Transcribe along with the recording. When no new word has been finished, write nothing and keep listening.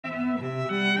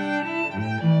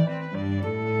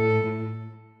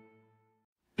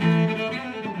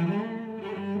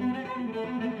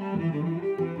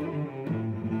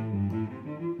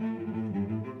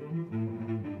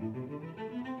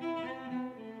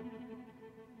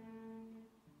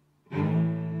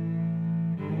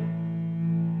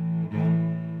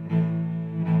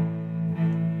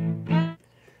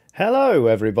Hello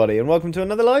everybody and welcome to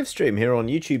another live stream here on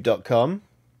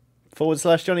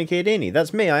youtube.com/Johnny Chiodini.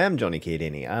 That's me, I am Johnny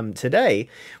Chiodini. Today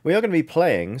we are going to be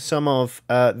playing some of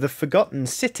The Forgotten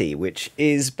City, which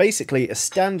is basically a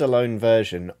standalone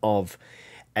version of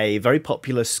a very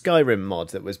popular Skyrim mod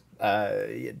that was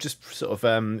just sort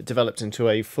of developed into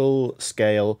a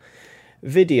full-scale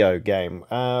video game,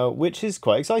 which is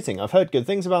quite exciting. I've heard good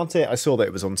things about it. I saw that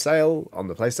it was on sale on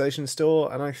the PlayStation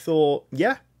Store, and I thought,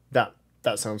 yeah,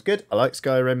 that sounds good. I like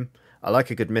Skyrim. I like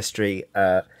a good mystery.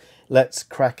 Let's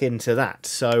crack into that.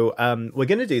 So we're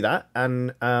going to do that,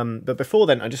 and but before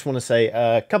then, I just want to say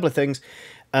a couple of things.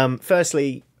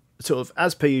 Firstly, sort of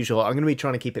as per usual, I'm going to be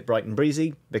trying to keep it bright and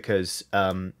breezy because,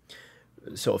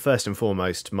 sort of first and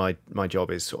foremost, my job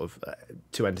is sort of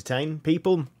to entertain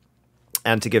people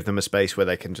and to give them a space where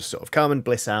they can just sort of come and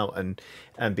bliss out and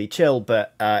be chill.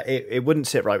 But it wouldn't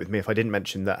sit right with me if I didn't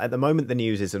mention that at the moment the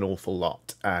news is an awful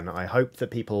lot, and I hope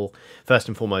that people, first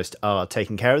and foremost, are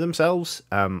taking care of themselves.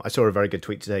 I saw a very good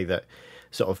tweet today that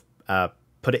sort of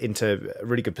put it into a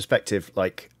really good perspective,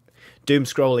 like doom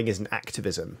scrolling is an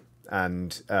activism,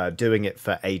 and doing it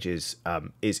for ages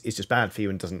is just bad for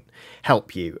you and doesn't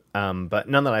help you. But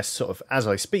nonetheless, sort of as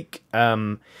I speak,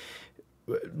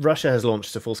 Russia has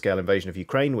launched a full-scale invasion of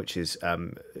Ukraine, which is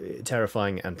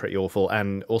terrifying and pretty awful.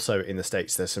 And also in the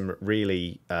States, there's some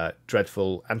really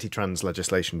dreadful anti-trans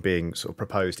legislation being sort of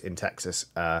proposed in Texas.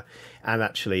 And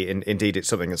actually, indeed, it's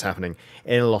something that's happening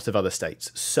in a lot of other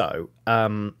states. So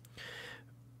I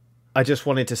just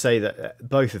wanted to say that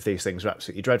both of these things are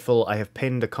absolutely dreadful. I have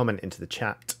pinned a comment into the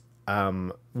chat.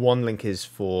 One link is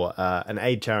for an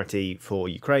aid charity for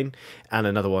Ukraine, and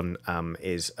another one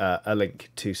is a link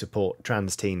to support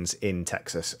trans teens in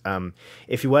Texas.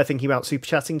 If you were thinking about super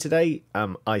chatting today,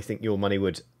 I think your money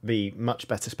would be much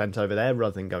better spent over there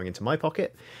rather than going into my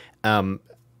pocket. You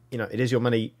know, it is your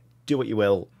money, do what you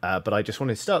will, but I just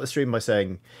wanted to start the stream by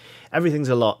saying everything's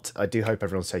a lot. I do hope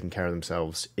everyone's taking care of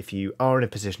themselves. If you are in a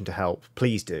position to help,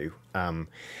 please do.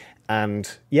 And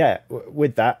yeah,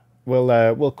 with that,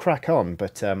 we'll crack on,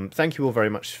 but thank you all very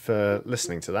much for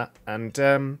listening to that, and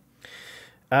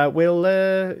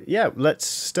yeah, let's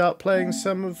start playing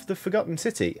some of The Forgotten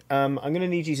City. I'm going to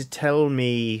need you to tell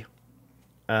me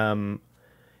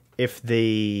if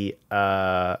the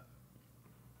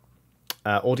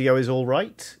audio is all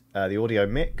right, the audio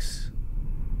mix.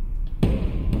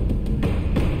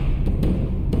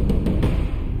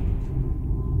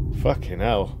 Fucking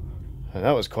hell.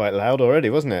 That was quite loud already,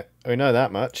 wasn't it? We know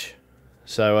that much.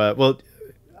 So, well,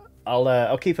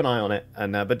 I'll keep an eye on it,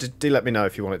 and but do let me know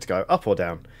if you want it to go up or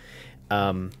down.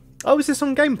 Oh, is this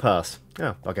on Game Pass?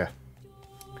 Oh, okay.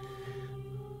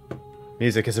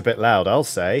 Music is a bit loud, I'll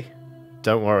say.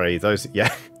 Don't worry, those...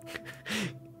 Yeah.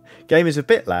 Game is a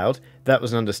bit loud. That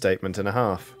was an understatement and a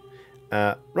half.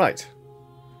 Right.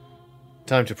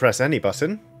 Time to press any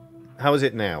button. How is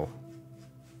it now?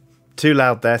 Too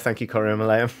loud there, thank you, Corey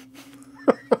Malaya.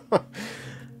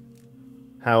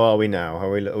 How are we now? Are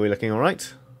we looking all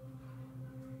right?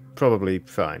 Probably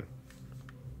fine.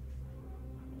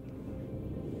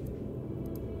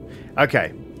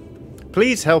 Okay.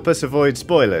 Please help us avoid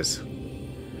spoilers.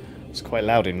 It's quite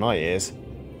loud in my ears.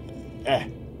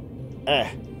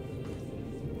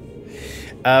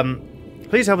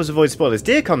 Please help us avoid spoilers.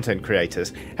 Dear content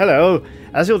creators, hello.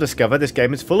 As you'll discover, this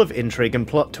game is full of intrigue and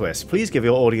plot twists. Please give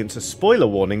your audience a spoiler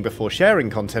warning before sharing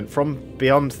content from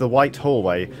beyond the white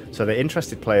hallway, so that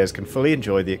interested players can fully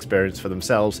enjoy the experience for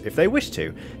themselves if they wish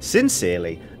to.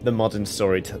 Sincerely, the Modern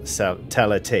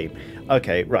Storyteller team.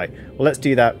 Okay, right. Well, let's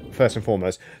do that first and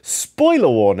foremost. Spoiler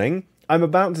warning. I'm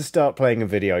about to start playing a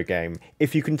video game.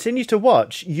 If you continue to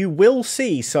watch, you will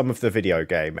see some of the video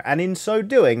game, and in so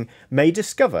doing, may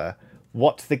discover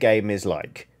what the game is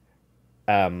like.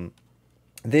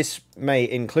 This may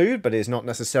include, but is not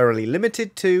necessarily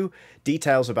limited to,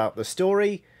 details about the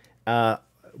story,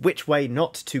 which way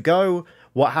not to go,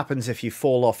 what happens if you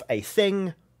fall off a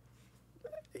thing.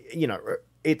 You know,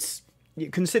 you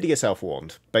consider yourself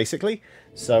warned, basically.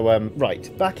 So,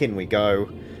 right, back in we go.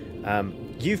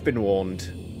 You've been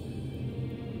warned.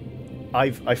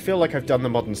 I feel like I've done the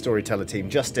Modern Storyteller team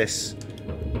justice.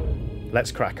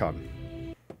 Let's crack on.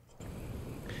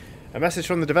 A message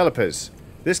from the developers.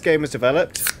 This game was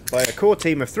developed by a core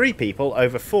team of 3 people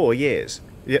over 4 years.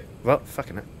 Yeah, well,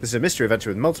 fucking hell. This is a mystery adventure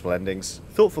with multiple endings.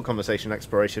 Thoughtful conversation and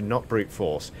exploration, not brute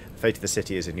force. The fate of the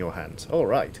city is in your hands.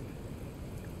 Alright.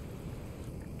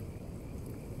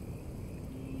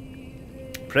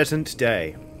 Present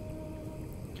day.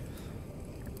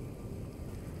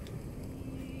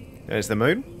 There's the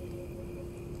moon.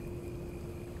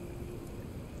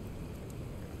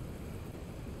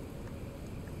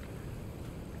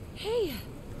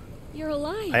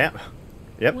 I am.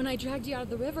 Yep. When I dragged you out of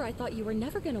the river, I thought you were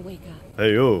never gonna wake up.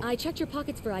 Hey, yo. I checked your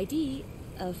pockets for ID.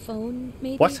 A phone,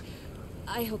 maybe? What?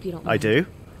 I hope you don't mind. I do.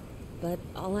 But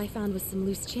all I found was some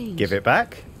loose change. Give it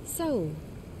back. So,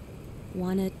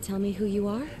 wanna tell me who you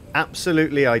are?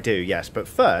 Absolutely I do, yes. But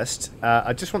first,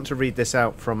 I just want to read this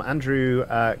out from Andrew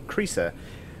Creaser.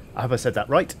 I hope I said that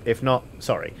right. If not,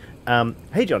 sorry.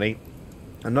 Hey, Johnny.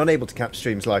 I'm not able to catch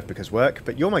streams live because work,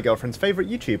 but you're my girlfriend's favourite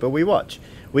YouTuber we watch.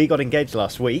 We got engaged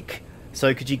last week,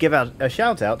 so could you give out a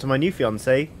shout out to my new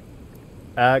fiancée,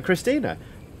 Christina?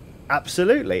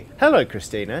 Absolutely. Hello,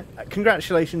 Christina.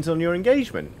 Congratulations on your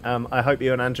engagement. I hope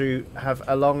you and Andrew have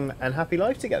a long and happy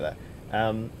life together.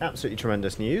 Absolutely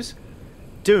tremendous news.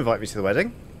 Do invite me to the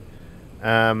wedding.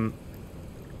 Yeah.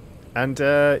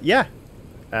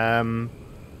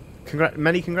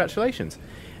 Many congratulations.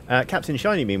 Captain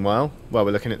Shiny, meanwhile, while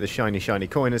we're looking at the shiny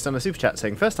coin, has done a super chat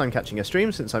saying, first time catching a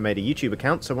stream since I made a YouTube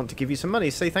account, so I want to give you some money,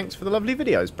 say thanks for the lovely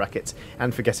videos, brackets,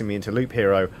 and for getting me into Loop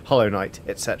Hero, Hollow Knight,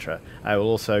 etc. I will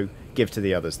also give to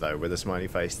the others, though, with a smiley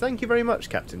face. Thank you very much,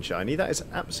 Captain Shiny. That is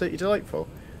absolutely delightful.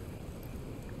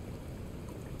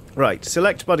 Right,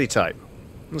 select body type.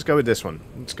 Let's go with this one.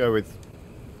 Let's go with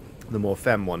the more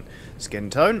femme one. Skin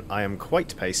tone, I am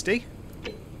quite pasty.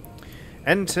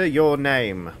 Enter your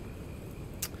name.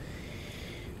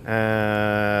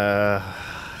 I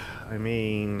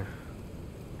mean...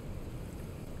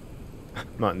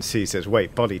 Martin C says,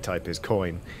 wait, body type is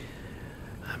coin.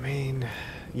 I mean,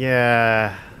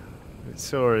 yeah... It's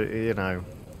sort of, you know...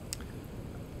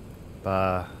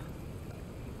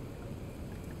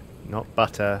 Not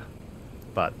butter,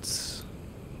 but...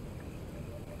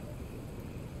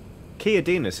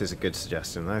 Chiodini is a good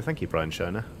suggestion, though. Thank you, Brian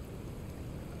Schoner.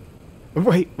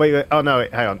 Wait. Oh, no,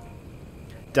 wait, hang on.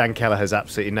 Dan Keller has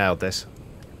absolutely nailed this.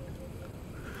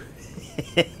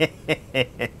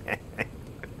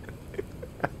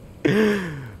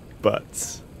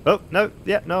 But... Oh, no.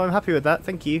 Yeah, no, I'm happy with that.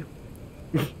 Thank you.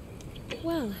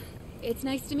 Well, it's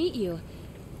nice to meet you.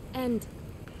 And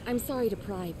I'm sorry to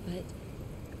pry, but...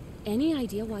 Any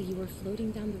idea why you were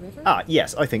floating down the river? Ah,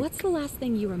 yes, I think... What's the last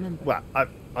thing you remember? Well,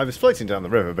 I was floating down the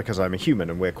river because I'm a human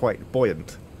and we're quite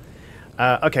buoyant.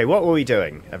 Okay, what were we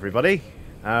doing, everybody?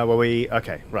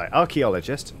 Okay, right.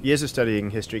 Archaeologist. Years of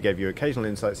studying history gave you occasional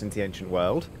insights into the ancient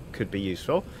world. Could be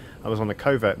useful. I was on a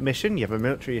covert mission. You have a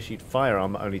military-issued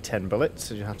firearm, only 10 bullets,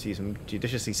 so you have to use them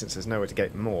judiciously since there's nowhere to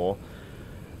get more.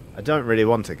 I don't really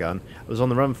want a gun. I was on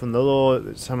the run from the law,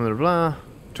 some of the blah.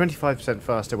 25%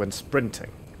 faster when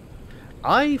sprinting.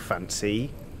 I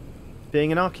fancy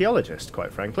being an archaeologist,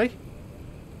 quite frankly.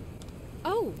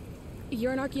 Oh,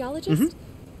 you're an archaeologist? Mm-hmm.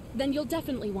 Then you'll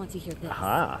definitely want to hear this.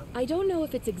 Aha. I don't know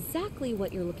if it's exactly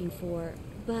what you're looking for,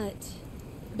 but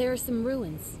there are some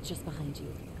ruins just behind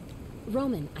you.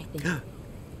 Roman, I think.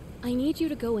 I need you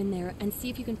to go in there and see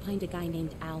if you can find a guy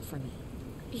named Al for me.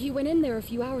 He went in there a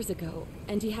few hours ago,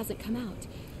 and he hasn't come out.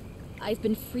 I've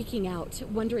been freaking out,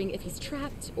 wondering if he's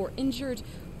trapped, or injured,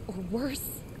 or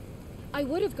worse. I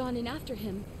would have gone in after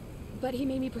him, but he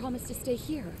made me promise to stay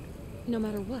here, no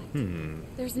matter what.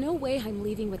 There's no way I'm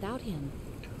leaving without him.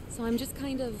 So I'm just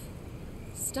kind of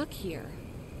stuck here,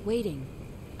 waiting.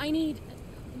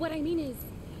 What I mean is,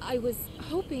 I was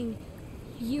hoping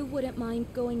you wouldn't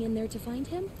mind going in there to find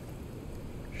him.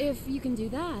 If you can do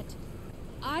that,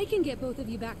 I can get both of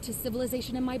you back to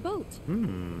civilization in my boat.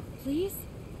 Please?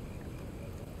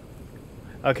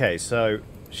 Okay, so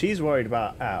she's worried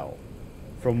about Al,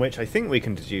 from which I think we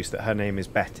can deduce that her name is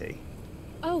Betty.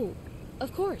 Oh,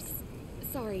 of course.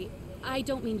 Sorry, I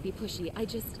don't mean to be pushy, I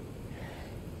just...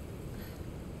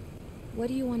 What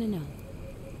do you want to know?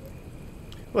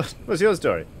 What's your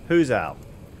story? Who's Al?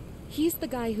 He's the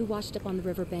guy who washed up on the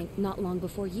riverbank not long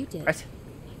before you did. What?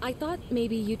 I thought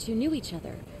maybe you two knew each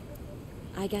other.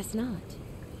 I guess not.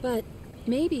 But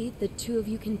maybe the two of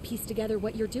you can piece together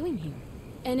what you're doing here.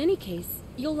 In any case,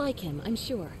 you'll like him, I'm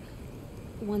sure.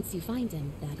 Once you find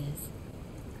him, that is.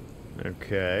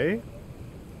 Okay.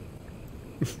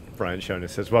 Brian Schoner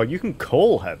says, well, you can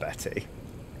call her Betty.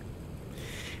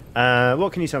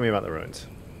 What can you tell me about the ruins?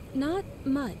 Not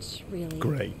much, really.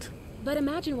 Great. But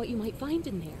imagine what you might find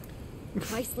in there.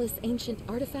 Priceless ancient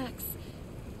artifacts.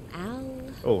 Al...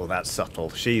 Oh, that's subtle.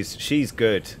 She's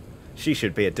good. She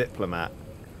should be a diplomat.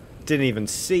 Didn't even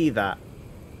see that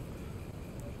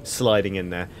sliding in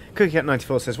there.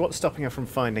 CookieCat94 says, what's stopping her from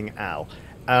finding Al?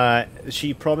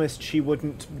 She promised she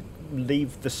wouldn't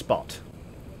leave the spot.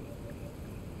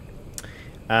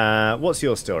 What's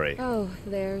your story? Oh,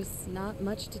 there's not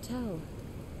much to tell.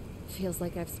 Feels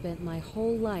like I've spent my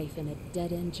whole life in a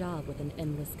dead-end job with an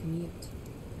endless commute.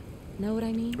 Know what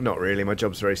I mean? Not really. My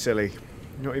job's very silly.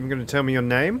 You're not even going to tell me your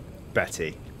name?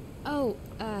 Betty. Oh,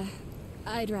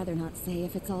 I'd rather not say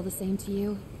if it's all the same to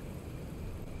you.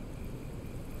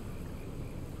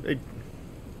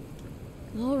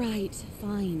 All right,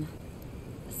 fine.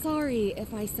 Sorry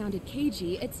if I sounded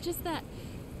cagey, it's just that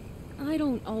I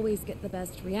don't always get the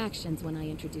best reactions when I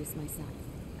introduce myself.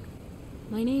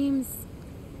 My name's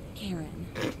Karen.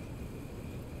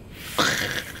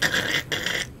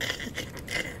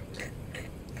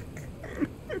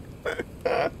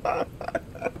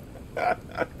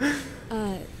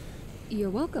 You're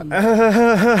welcome.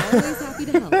 Always happy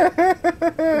to help.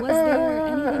 Was there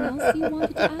anything else you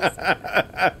wanted to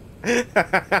ask?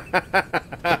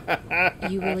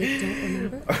 You really don't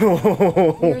remember?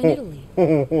 We're in Italy.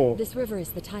 This river is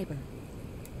the Tiber.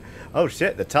 Oh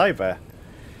shit, the Tiber.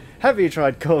 Have you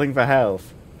tried calling for help?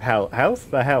 Health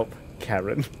for help,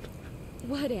 Karen?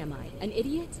 What am I, an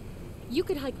idiot? You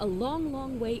could hike a long,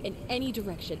 long way in any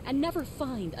direction and never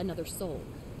find another soul.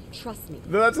 Trust me.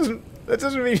 That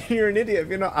doesn't mean you're an idiot if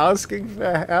you're not asking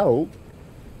for help.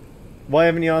 Why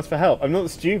haven't you asked for help? I'm not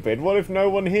stupid. What if no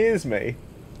one hears me?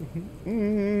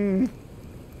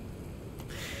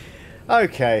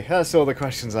 Okay, that's all the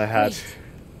questions I had. Wait,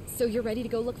 so you're ready to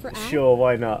go look for Al? Sure,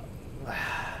 why not?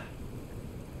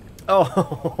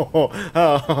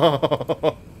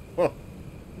 Oh.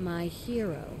 My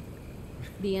hero.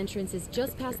 The entrance is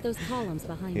just past those columns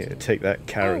behind you. Yeah, take that,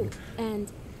 Karen. Oh, and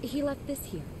he left this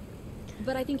here.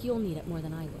 But I think you'll need it more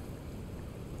than I will.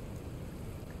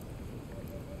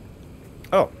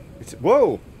 Oh,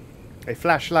 whoa! A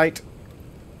flashlight.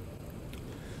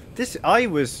 I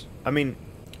mean,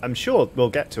 I'm sure we'll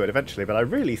get to it eventually, but I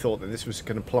really thought that this was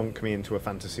going to plonk me into a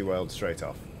fantasy world straight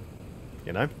off.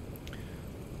 You know?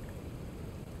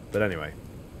 But anyway.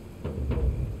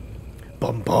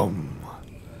 Bum bum.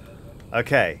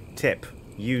 Okay, tip.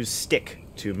 Use stick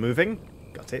to moving.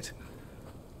 Got it.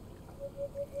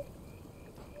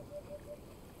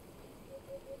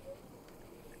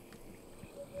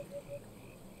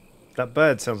 That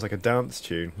bird sounds like a dance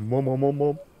tune. More, more, more,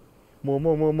 more. More,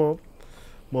 more, more, more.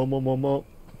 More, more, more, more.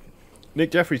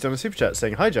 Nick Jeffries done a super chat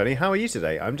saying, "Hi Johnny, how are you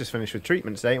today? I'm just finished with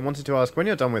treatment today and wanted to ask, when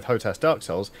you're done with HOTAS Dark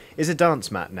Souls, is a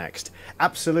dance mat next?"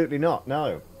 Absolutely not,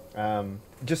 no.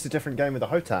 Just a different game with a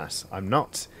HOTAS. I'm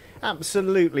not.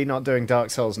 Absolutely not doing Dark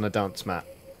Souls on a dance mat.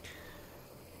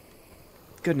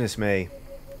 Goodness me.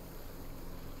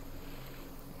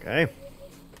 Okay.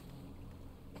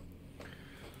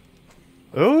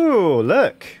 Oh,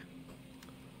 look!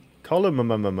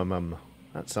 Column.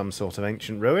 That's some sort of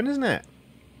ancient ruin, isn't it?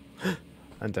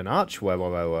 And an archway.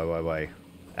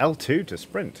 L2 to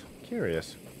sprint.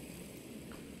 Curious.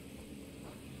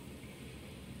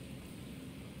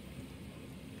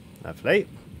 Lovely.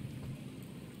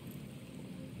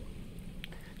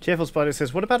 Cheerful Spider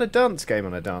says, "What about a dance game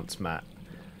on a dance mat?"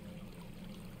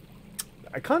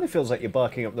 It kind of feels like you're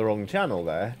barking up the wrong channel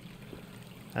there.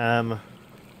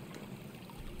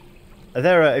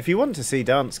 If you want to see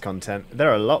dance content, there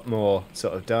are a lot more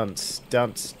sort of dance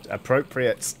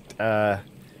appropriate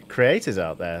creators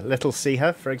out there. Little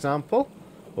Siha, for example,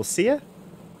 or Sia,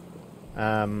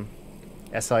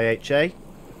 Siha.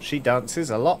 She dances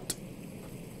a lot.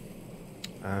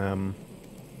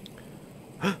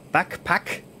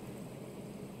 Backpack.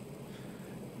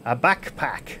 A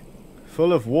backpack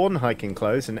full of worn hiking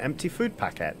clothes and empty food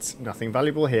packets. Nothing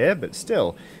valuable here, but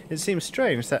still, it seems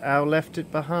strange that Al left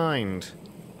it behind.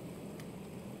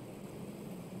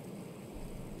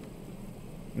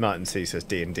 Martin C says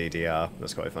D and DDR.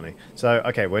 That's quite funny. So,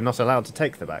 okay, we're not allowed to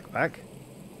take the backpack.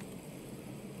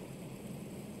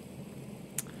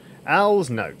 Al's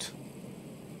note.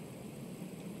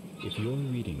 If you're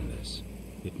reading this,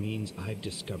 it means I've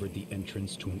discovered the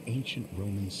entrance to an ancient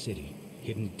Roman city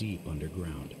hidden deep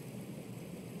underground.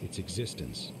 Its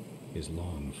existence is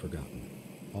long forgotten,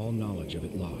 all knowledge of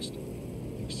it lost,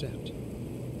 except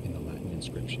in the Latin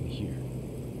inscription here.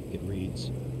 It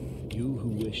reads, "You who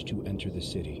wish to enter the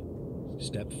city,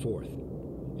 step forth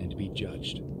and be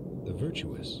judged. The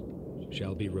virtuous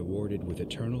shall be rewarded with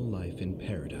eternal life in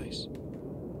paradise.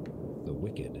 The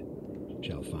wicked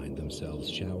shall find themselves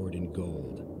showered in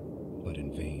gold, but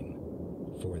in vain,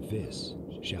 for this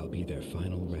shall be their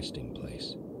final resting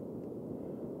place."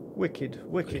 Wicked.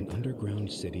 Could an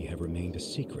underground city have remained a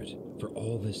secret for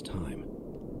all this time?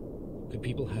 Could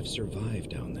people have survived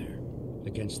down there,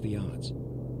 against the odds?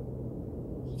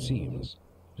 It seems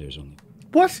there's only...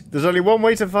 What? There's only one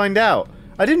way to find out.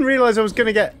 I didn't realise I was going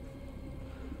to get...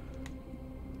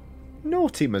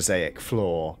 Naughty mosaic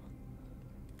floor.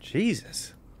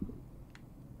 Jesus.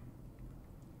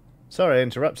 Sorry I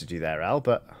interrupted you there, Al,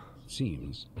 but...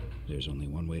 Seems there's only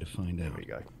one way to find out. There we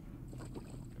go.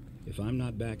 If I'm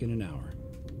not back in an hour,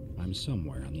 I'm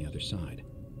somewhere on the other side.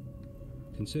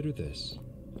 Consider this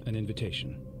an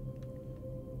invitation.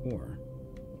 Or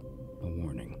a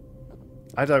warning.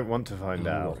 I don't want to find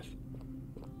out.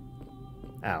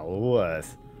 Alworth.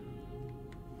 Alworth.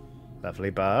 Lovely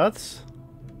baths.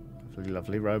 Lovely,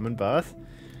 lovely Roman bath.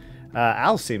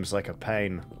 Al seems like a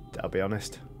pain, I'll be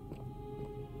honest.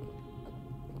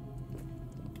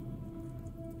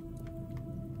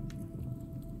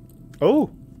 Oh!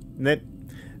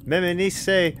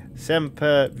 Meminisse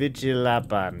semper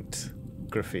vigilabant.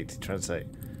 Graffiti, translate.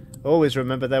 Always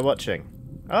remember they're watching.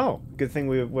 Oh, good thing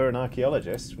we're an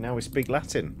archaeologist. Now we speak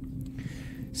Latin.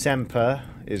 Semper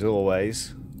is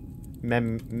always.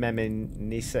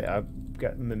 Meminisse. I've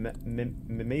got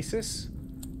mimesis?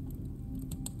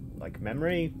 Like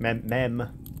memory?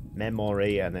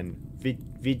 Memory, and then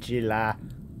vigila.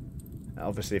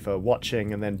 Obviously for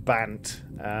watching, and then bant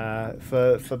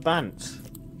for bant.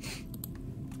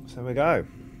 So we go.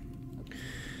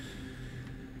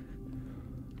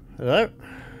 Hello.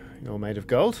 You're made of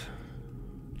gold.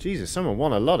 Jesus, someone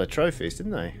won a lot of trophies,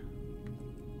 didn't they?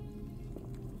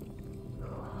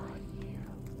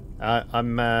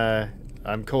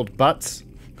 I'm called Butts.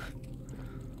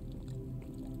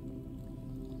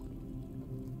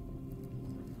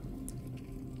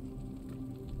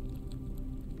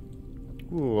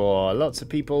 Ooh, lots of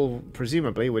people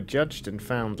presumably were judged and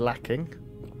found lacking.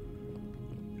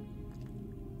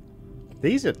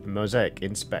 These are mosaic.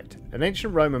 Inspect. An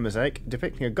ancient Roman mosaic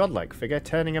depicting a godlike figure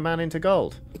turning a man into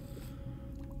gold.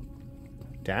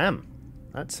 Damn.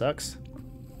 That sucks.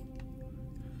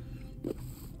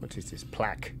 What is this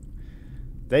plaque?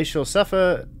 They shall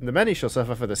suffer, the many shall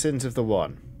suffer for the sins of the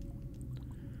one.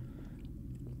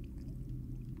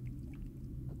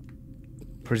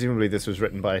 Presumably this was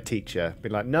written by a teacher. Be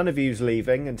like, none of you's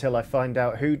leaving until I find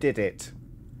out who did it.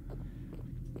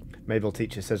 Mabel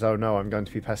teacher says, oh no, I'm going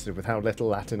to be pestered with how little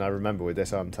Latin I remember with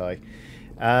this, aren't I?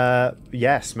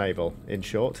 Yes, Mabel, in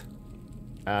short.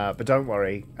 But don't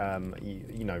worry,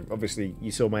 you know, obviously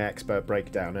you saw my expert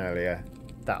breakdown earlier.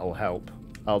 That'll help.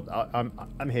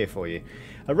 I'm here for you.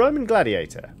 A Roman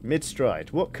gladiator,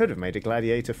 mid-stride. What could have made a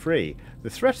gladiator free? The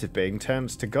threat of being turned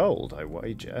to gold, I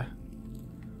wager.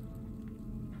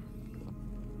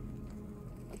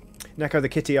 Neko the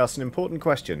Kitty asks an important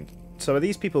question. So are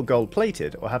these people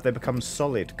gold-plated, or have they become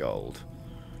solid gold?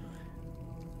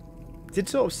 Did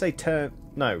sort of say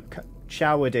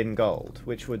showered in gold,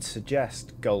 which would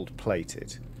suggest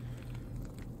gold-plated.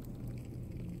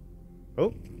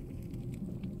 Oh.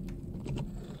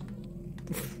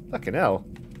 Fucking hell.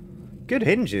 Good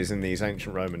hinges in these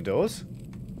ancient Roman doors.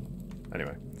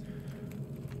 Anyway.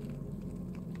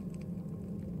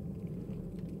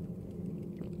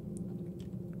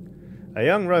 A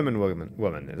young Roman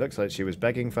woman. It looks like she was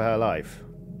begging for her life.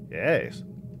 Yes.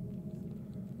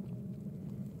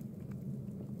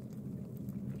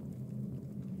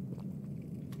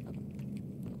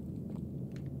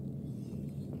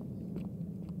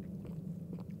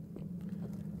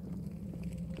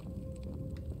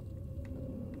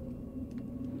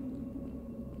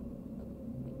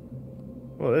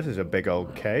 Well, this is a big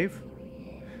old cave.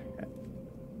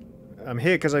 I'm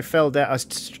here because I fell down. I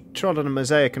trod on a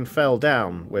mosaic and fell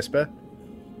down, Whisper.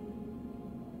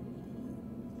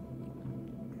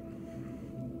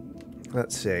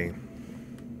 Let's see.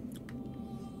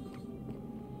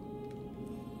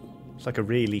 It's like a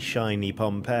really shiny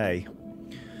Pompeii.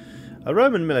 A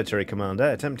Roman military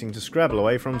commander attempting to scrabble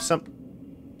away from something.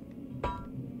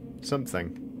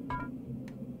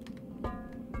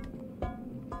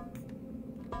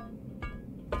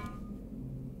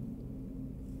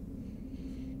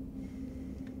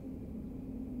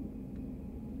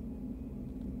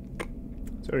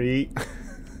 Sorry.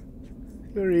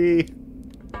 Sorry.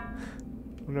 I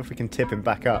wonder if we can tip him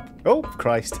back up. Oh,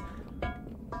 Christ.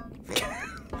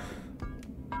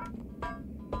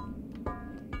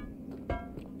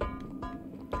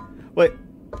 Wait.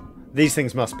 These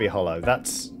things must be hollow.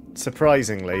 That's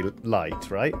surprisingly light,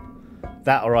 right?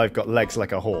 That or I've got legs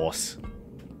like a horse.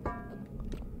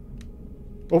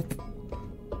 Oh.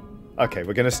 Okay,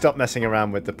 we're going to stop messing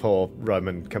around with the poor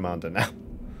Roman commander now.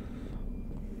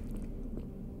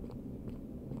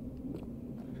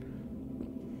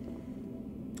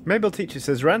 Mabel teacher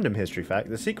says, random history fact,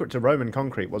 the secret to Roman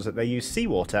concrete was that they used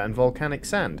seawater and volcanic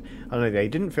sand. Only they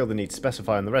didn't feel the need to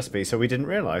specify on the recipe, so we didn't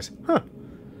realise. Huh.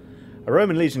 A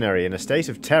Roman legionary in a state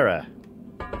of terror.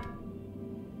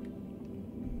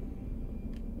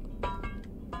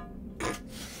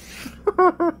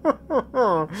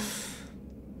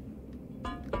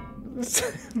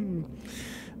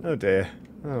 Oh dear.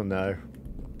 Oh no.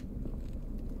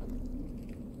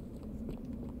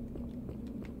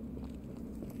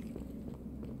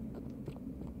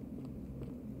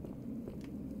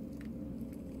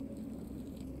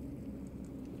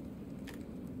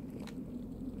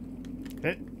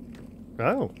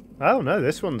 Oh. Oh no,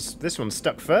 this one's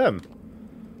stuck firm.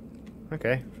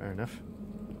 Okay, fair enough.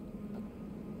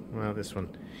 Well, this one...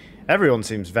 Everyone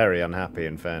seems very unhappy,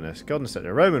 in fairness. God sent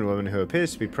a Roman woman who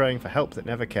appears to be praying for help that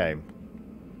never came.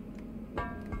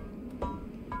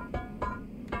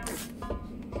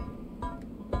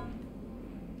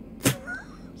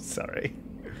 Sorry.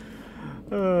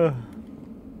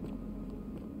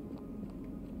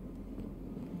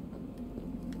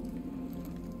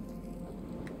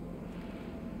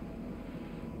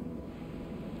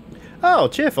 Oh,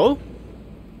 cheerful.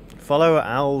 Follow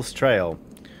Owl's trail.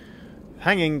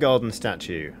 Hanging golden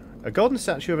statue. A golden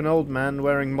statue of an old man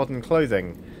wearing modern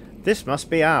clothing. This must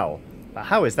be Owl. But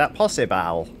how is that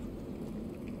possible?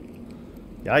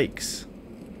 Yikes.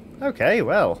 Okay,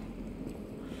 well.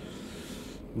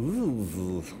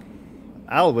 Ooh.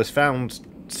 Owl was found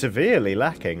severely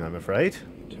lacking, I'm afraid.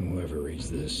 To whoever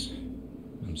reads this,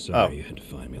 I'm sorry you had to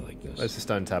find me like this. Where's the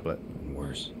stone tablet? And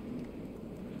worse.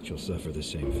 She'll suffer the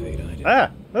same fate I did. Ah!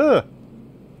 Ugh!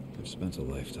 I've spent a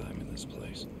lifetime in this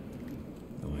place.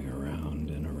 Going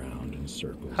around and around in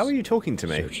circles. How are you talking to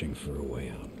me? Searching for a way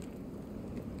out.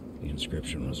 The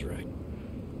inscription was right.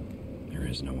 There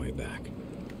is no way back.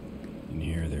 And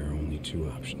here there are only two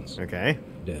options. Okay.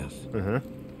 Death.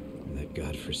 And that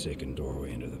godforsaken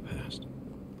doorway into the past.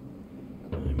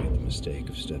 I made the mistake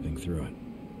of stepping through it.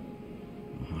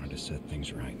 I wanted to set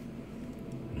things right.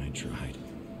 And I tried.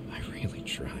 I really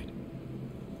tried.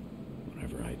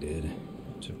 Whatever I did,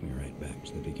 it took me right back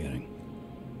to the beginning.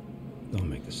 Don't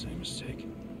make the same mistake.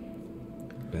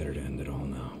 Better to end it all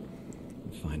now.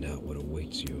 And find out what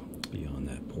awaits you beyond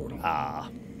that portal. Ah.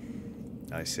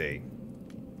 I see.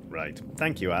 Right.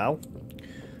 Thank you, Al.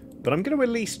 But I'm going to at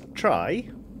least try.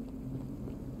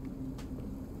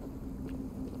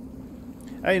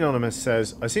 Anonymous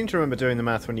says, I seem to remember doing the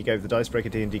math when you gave the Dicebreaker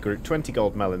D&D group 20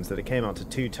 gold melons that it came out to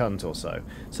 2 tons or so.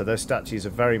 So those statues are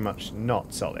very much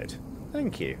not solid.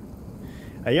 Thank you.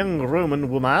 A young Roman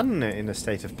woman in a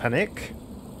state of panic.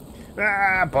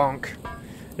 Ah, bonk.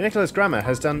 Nicholas Grammer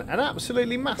has done an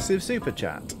absolutely massive super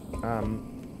chat.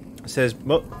 Says,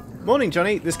 morning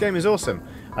Johnny, this game is awesome.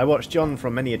 I watched John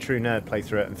from Many a True Nerd play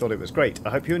through it and thought it was great. I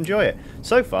hope you enjoy it.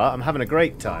 So far, I'm having a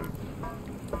great time.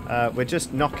 We're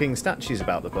just knocking statues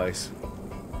about the place.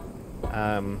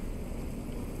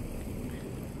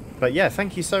 But yeah,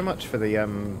 thank you so much for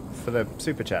the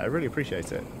super chat. I really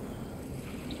appreciate it.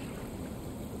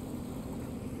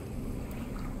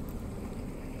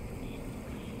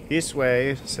 This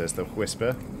way, says the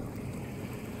whisper.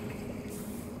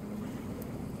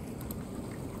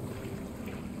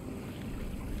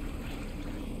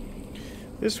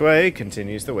 This way,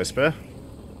 continues the whisper.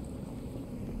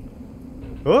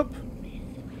 Whoop!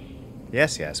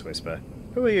 Yes, yes, whisper.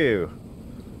 Who are you?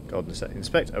 Golden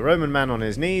inspect a Roman man on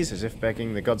his knees as if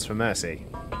begging the gods for mercy.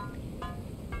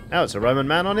 Now it's a Roman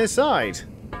man on his side.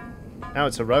 Now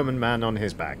it's a Roman man on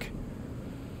his back.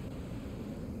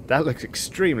 That looks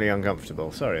extremely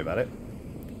uncomfortable. Sorry about it.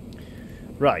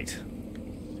 Right.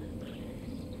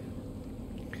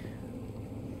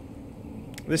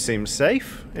 This seems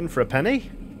safe. In for a penny.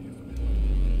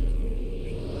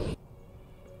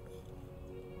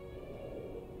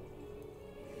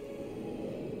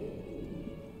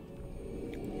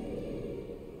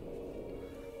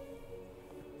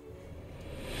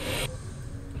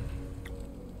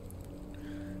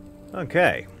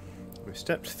 Okay. We've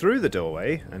stepped through the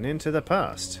doorway and into the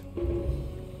past.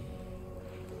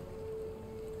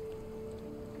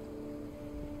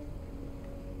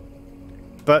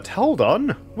 But hold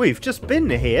on, we've just been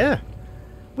here.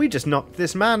 We just knocked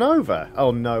this man over.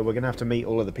 Oh no, we're going to have to meet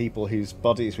all of the people whose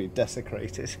bodies we've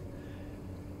desecrated.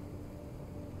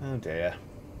 Oh dear.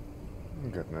 Oh,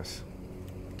 goodness.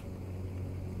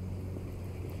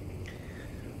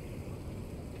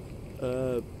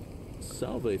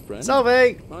 Salve, friend.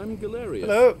 Salve! I'm Galerius.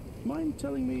 Hello. Mind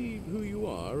telling me who you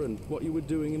are and what you were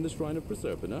doing in the Shrine of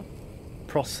Proserpina?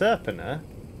 Proserpina?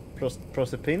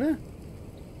 Proserpina?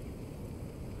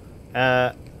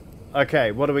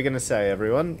 Okay, what are we going to say,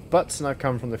 everyone? Butts and I've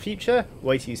come from the future.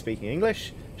 Waity speaking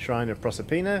English. Shrine of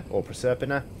Proserpina, or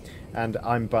Proserpina. And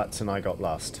I'm Butts and I got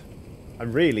lost.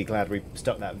 I'm really glad we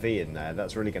stuck that V in there.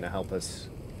 That's really going to help us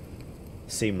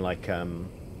seem like,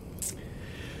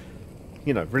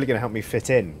 you know, really going to help me fit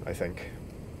in, I think.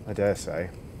 I dare say.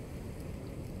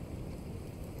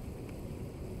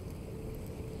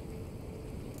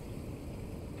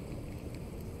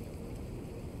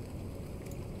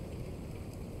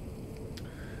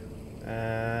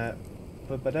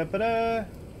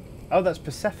 Oh, that's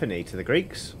Persephone to the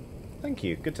Greeks. Thank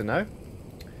you. Good to know.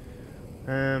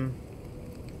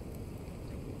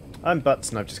 I'm Butts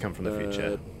and I've just come from the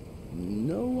future.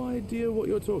 No idea what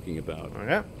you're talking about. Oh,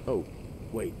 yeah? Oh,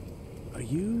 wait. Are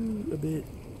you a bit,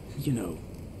 you know,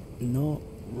 not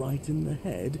right in the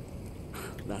head?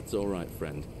 That's all right,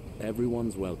 friend.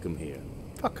 Everyone's welcome here.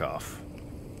 Fuck off.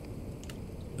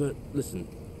 But listen,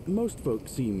 most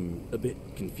folks seem a bit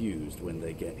confused when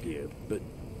they get here, but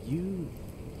you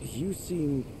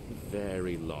seem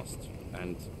very lost,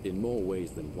 and in more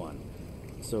ways than one.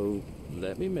 So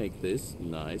let me make this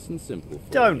nice and simple for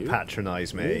you. Don't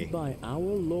patronize me. Live by our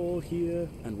law here,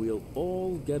 and we'll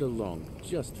all get along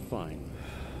just fine.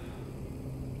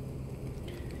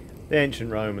 The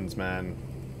ancient Romans, man.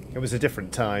 It was a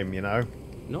different time, you know.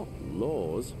 Not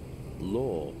laws,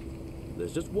 law.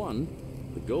 There's just one,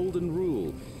 the golden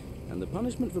rule, and the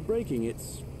punishment for breaking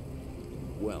it's,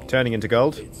 well, Turning into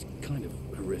gold? it's kind of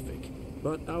horrific.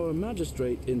 But our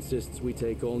magistrate insists we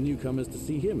take all newcomers to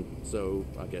see him, so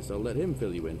I guess I'll let him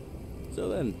fill you in. So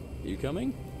then, you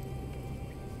coming?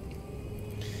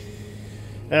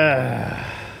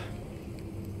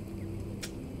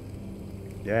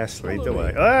 Yes, lead the Follow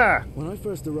way. me. Ah! When I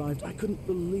first arrived, I couldn't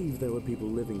believe there were people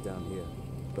living down here.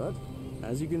 But,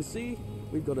 as you can see,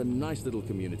 we've got a nice little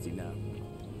community now.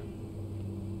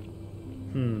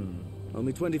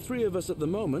 Only 23 of us at the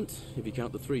moment, if you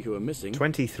count the 3 who are missing.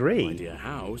 23? No idea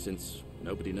how, since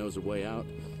nobody knows a way out.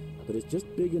 But it's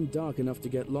just big and dark enough to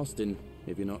get lost in,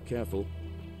 if you're not careful.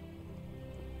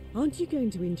 Aren't you going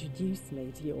to introduce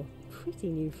me to your pretty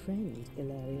new friend,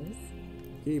 Galerius?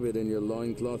 Keep it in your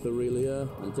loincloth, Aurelia.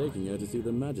 I'm taking her to see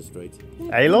the magistrate.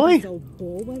 Aloy? This old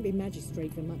bore won't be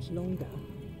magistrate for much longer.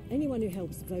 Anyone who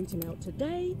helps vote him out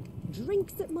today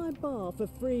drinks at my bar for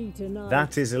free tonight.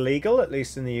 That is illegal, at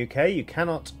least in the UK. You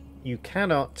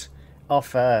cannot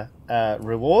offer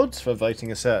rewards for voting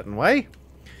a certain way.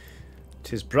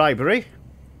 It is bribery.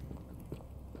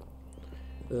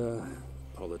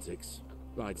 Politics.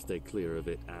 I'd stay clear of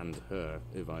it and her,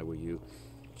 if I were you.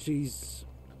 She's...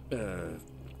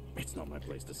 it's not my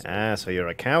place to say. Ah, so you're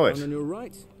a coward. Down on your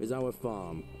right is our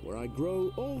farm, where I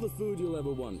grow all the food you'll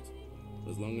ever want.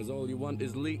 As long as all you want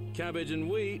is leek, cabbage, and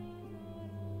wheat.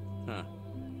 Huh.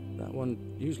 That one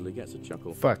usually gets a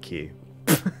chuckle. Fuck you.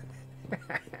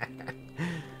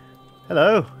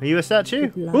 Hello, are you a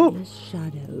statue? The Ooh. bloodless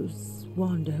shadows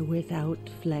wander without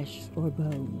flesh or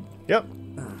bone. Yep.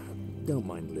 Don't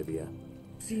mind Livia.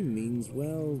 She means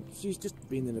well. She's just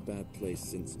been in a bad place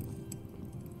since...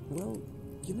 Well,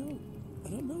 you know, I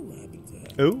don't know what happened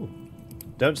to her. Ooh.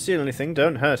 Don't steal anything,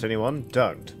 don't hurt anyone,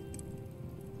 don't.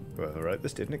 Whoever wrote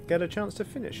this didn't get a chance to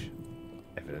finish.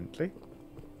 Evidently.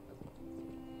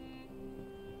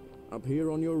 Up here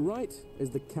on your right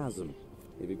is the chasm.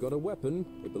 If you've got a weapon,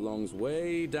 it belongs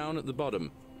way down at the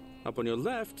bottom. Up on your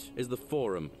left is the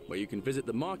forum, where you can visit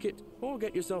the market or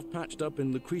get yourself patched up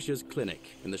in Lucretia's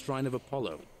clinic in the Shrine of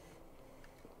Apollo.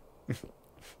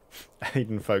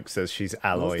 Hayden Folk says she's Most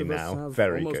alloy of us now. have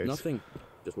Very almost good. nothing.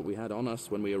 Just what we had on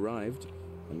us when we arrived,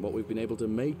 and what we've been able to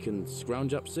make and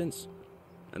scrounge up since.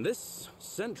 And this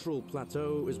central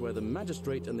plateau is where the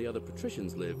magistrate and the other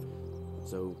patricians live.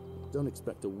 So don't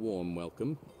expect a warm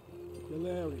welcome.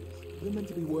 Hilarious. You're meant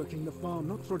to be working the farm,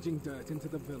 not trudging dirt into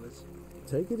the villas.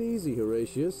 Take it easy,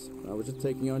 Horatius. I was just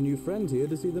taking our new friend here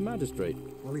to see the magistrate.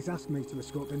 Well, he's asked me to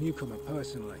escort the newcomer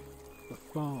personally. The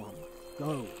farm.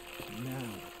 Go. Now.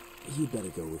 You better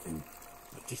go with him.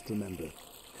 But just remember,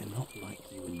 they're not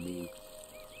like you and me.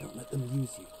 Don't let them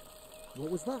use you. What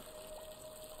was that?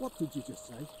 What did you just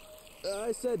say?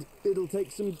 I said it'll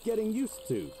take some getting used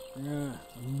to. Yeah,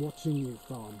 I'm watching you,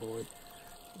 farm boy.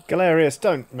 Galerius,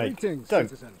 don't Greetings, don't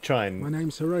citizen. try My and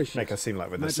name's Horatius. make us seem like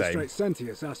we're the same. Magistrate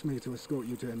Sentius asked me to escort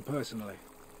you to him personally.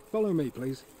 Follow me,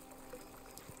 please.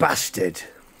 Bastard!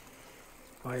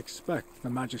 I expect the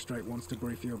magistrate wants to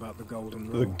brief you about the golden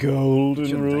rule. The golden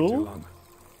Shouldn't take too rule? long.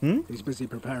 Hmm? He's busy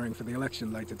preparing for the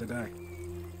election later today.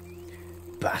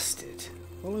 Bastard.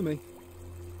 Follow me.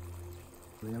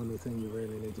 The only thing you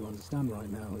really need to understand right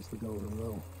now is the golden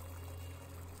rule.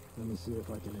 Let me see if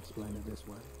I can explain it this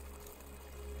way.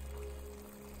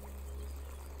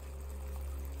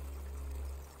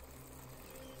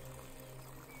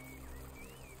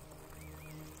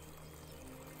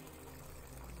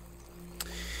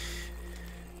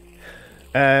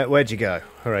 Where'd you go,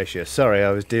 Horatius? Sorry,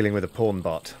 I was dealing with a porn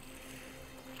bot.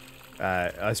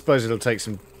 I suppose it'll take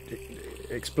some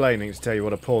explaining to tell you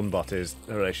what a porn bot is,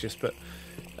 Horatius, but...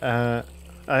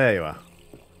 there you are.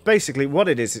 Basically, what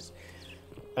it is...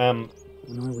 When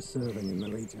I was serving in the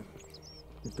Legion,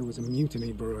 if there was a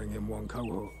mutiny brewing in one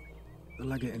cohort, the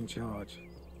legate in charge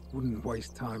wouldn't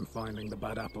waste time finding the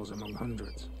bad apples among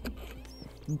hundreds.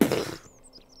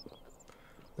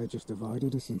 They just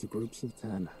divided us into groups of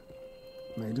 10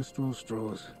 made of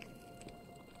straws.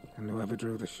 And whoever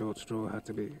drew the short straw had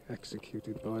to be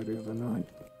executed by the other 9.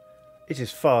 It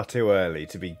is far too early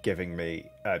to be giving me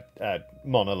a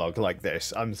monologue like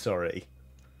this. I'm sorry.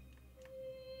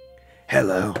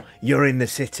 Hello, you're in the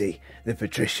city. The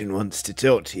patrician wants to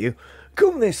talk to you.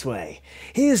 Come this way.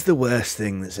 Here's the worst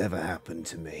thing that's ever happened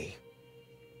to me.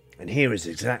 And here is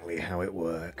exactly how it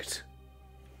worked.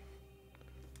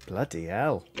 Bloody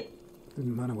hell.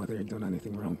 Didn't matter whether he'd done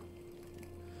anything wrong.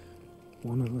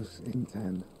 One of us in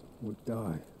 10 would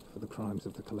die for the crimes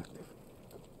of the collective.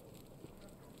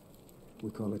 We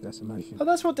call it decimation. Oh,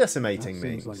 that's what decimating that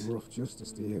means. seems like rough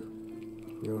justice to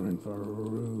you. You're in for a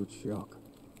rude shock.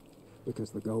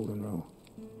 Because the golden rule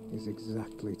is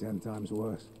exactly 10 times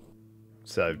worse.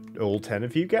 So, all 10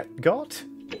 of you got?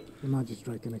 The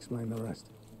magistrate can explain the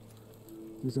rest.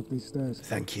 He's up these stairs.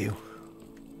 Thank you.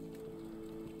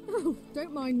 Oh,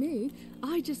 don't mind me.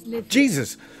 I just live...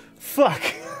 Jesus! Fuck!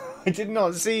 I did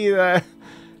not see you there.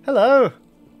 Hello!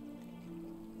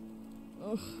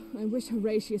 Oh, I wish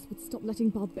Horatius would stop letting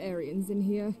barbarians in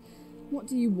here. What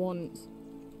do you want?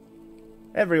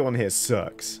 Everyone here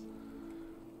sucks.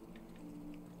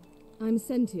 I'm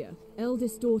Sentia,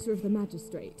 eldest daughter of the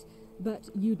magistrate. But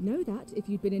you'd know that if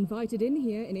you'd been invited in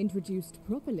here and introduced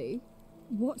properly.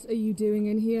 What are you doing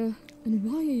in here? And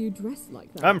why are you dressed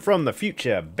like that? I'm from the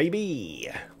future, baby!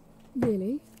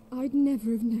 Really? I'd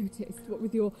never have noticed, what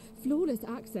with your flawless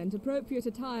accent, appropriate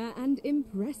attire, and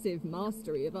impressive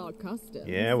mastery of our customs.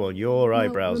 Yeah, well, your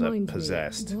eyebrows are remind me,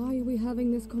 possessed. why are we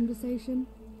having this conversation?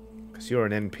 Because you're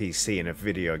an NPC in a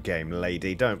video game,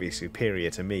 lady. Don't be superior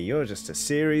to me. You're just a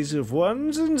series of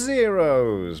ones and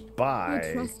zeros. Bye.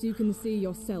 I trust you can see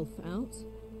yourself out.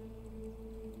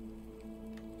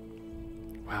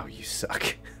 Wow, you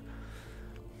suck.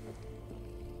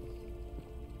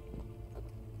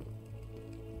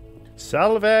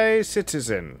 Salve,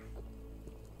 citizen.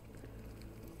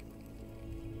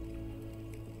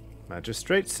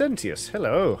 Magistrate Sentius,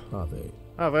 hello. Ave.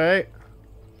 Ave.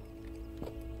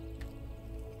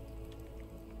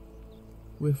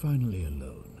 We're finally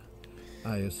alone.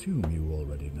 I assume you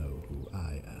already know who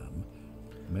I am.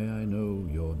 May I know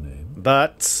your name?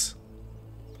 But...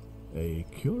 A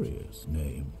curious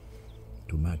name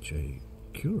to match a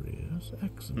curious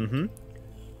accent. Mm-hmm.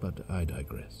 But I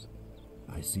digress.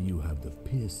 I see you have the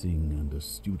piercing and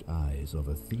astute eyes of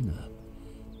Athena.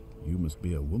 You must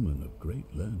be a woman of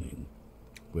great learning.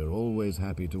 We're always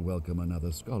happy to welcome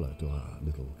another scholar to our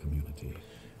little community.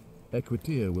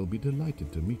 Equitia will be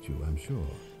delighted to meet you, I'm sure.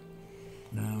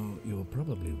 Now, you're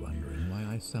probably wondering why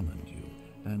I summoned you,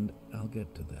 and I'll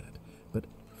get to that. But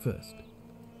first,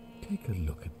 take a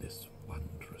look at this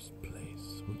wondrous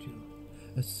place, would you?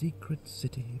 A secret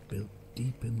city built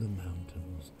deep in the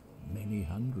mountains, many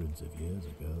hundreds of years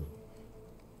ago.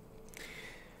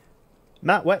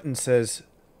 Matt Wetton says,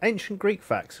 ancient Greek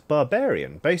facts,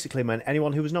 barbarian basically meant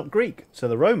anyone who was not Greek. So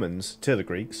the Romans, to the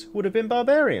Greeks, would have been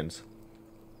barbarians.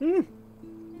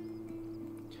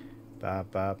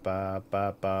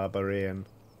 Barbarian.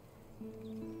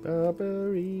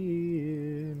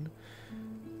 Barbarian.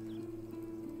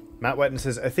 Matt Wetton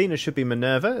says, Athena should be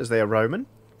Minerva, as they are Roman.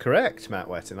 Correct, Matt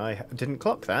Wetton. I didn't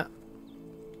clock that.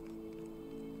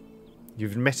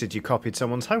 You've admitted you copied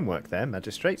someone's homework there,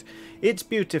 Magistrate. It's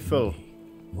beautiful.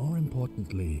 More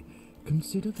importantly,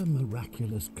 consider the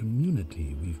miraculous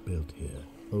community we've built here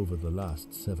over the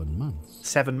last 7 months.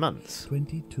 7 months?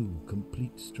 22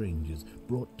 complete strangers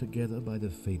brought together by the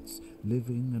fates,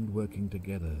 living and working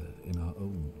together in our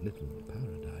own little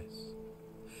paradise.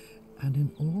 And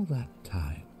in all that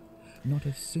time, not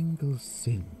a single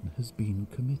sin has been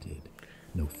committed.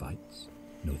 No fights,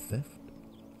 no theft,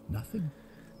 nothing.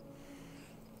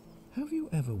 Have you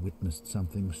ever witnessed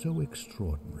something so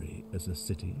extraordinary as a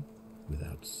city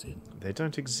without sin? They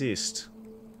don't exist.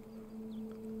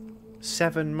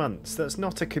 7 months. That's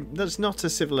not a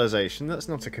civilization. That's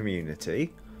not a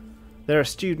community. There are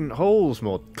student halls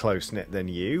more close-knit than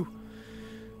you.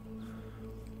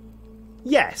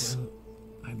 Yes. Well,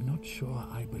 I'm not sure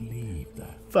I believe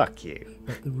that. Fuck you.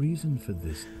 But the reason for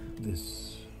this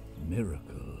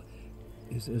miracle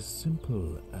is as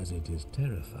simple as it is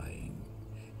terrifying.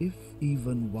 If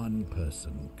even one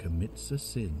person commits a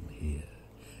sin here,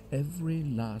 every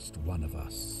last one of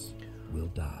us will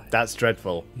die. That's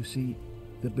dreadful. You see,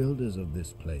 the builders of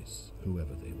this place,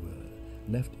 whoever they were,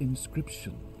 left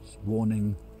inscriptions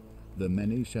warning, "The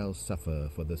many shall suffer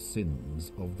for the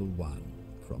sins of the one."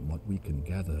 From what we can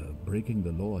gather, breaking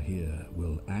the law here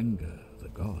will anger the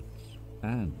gods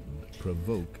and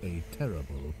provoke a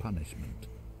terrible punishment.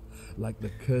 Like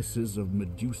the curses of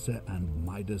Medusa and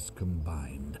Midas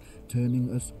combined, turning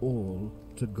us all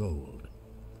to gold.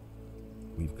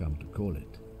 we've come to call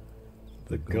it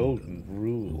The Golden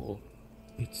Rule.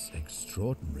 It's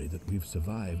extraordinary that we've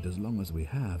survived as long as we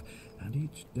have, and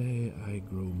each day I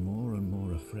grow more and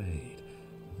more afraid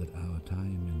that our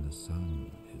time in the sun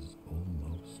is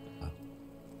almost up.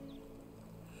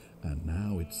 And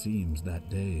now it seems that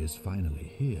day is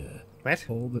finally here. What?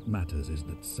 All that matters is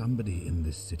that somebody in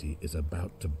this city is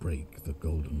about to break the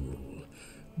Golden Rule.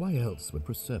 Why else would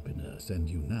Proserpina send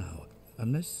you now?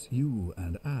 Unless you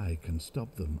and I can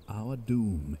stop them, our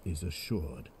doom is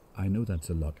assured. I know that's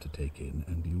a lot to take in,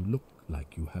 and you look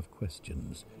like you have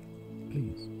questions.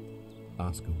 Please,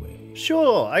 ask away.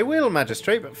 Sure, I will,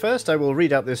 Magistrate, but first I will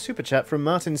read out this super chat from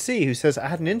Martin C, who says, I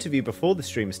had an interview before the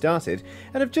stream started,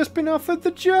 and have just been offered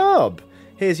the job.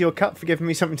 Here's your cut for giving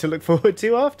me something to look forward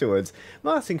to afterwards.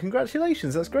 Martin,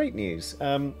 congratulations, that's great news.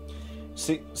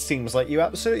 Seems like you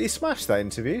absolutely smashed that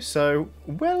interview, so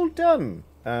well done.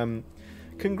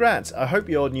 Congrats. I hope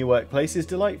your new workplace is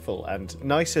delightful and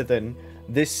nicer than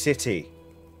this city.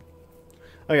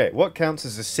 Okay, what counts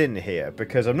as a sin here?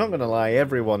 Because I'm not going to lie,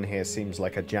 everyone here seems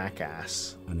like a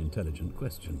jackass. An intelligent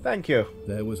question. Thank you.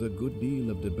 There was a good deal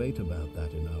of debate about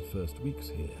that in our first weeks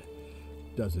here.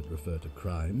 Does it refer to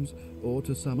crimes or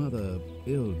to some other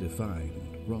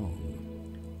ill-defined wrong?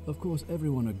 Of course,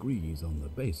 everyone agrees on the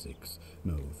basics.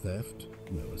 No theft,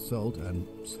 no assault, and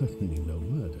certainly no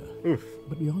murder. Oof.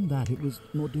 But beyond that, it was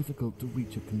more difficult to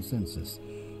reach a consensus.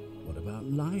 What about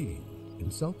lying,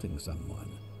 insulting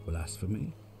someone,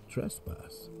 blasphemy,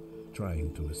 trespass,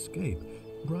 trying to escape,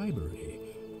 bribery,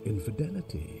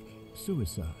 infidelity,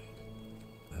 suicide?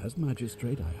 As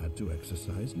magistrate, I had to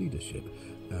exercise leadership,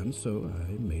 and so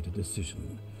I made a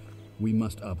decision. We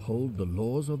must uphold the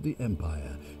laws of the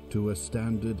Empire to a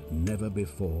standard never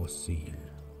before seen.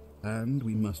 And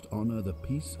we must honor the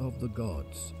peace of the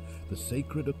gods, the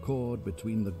sacred accord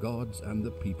between the gods and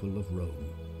the people of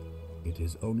Rome. It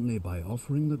is only by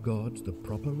offering the gods the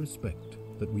proper respect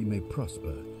that we may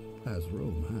prosper, as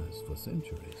Rome has for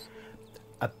centuries.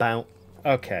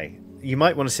 Okay, you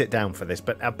might want to sit down for this,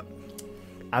 but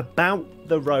about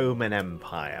the Roman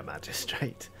Empire,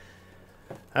 Magistrate.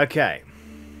 Okay.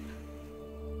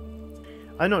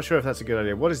 I'm not sure if that's a good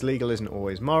idea. What is legal isn't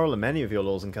always moral, and many of your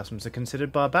laws and customs are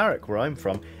considered barbaric where I'm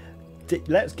from.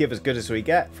 Let's give as good as we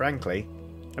get, frankly.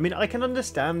 I mean, I can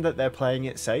understand that they're playing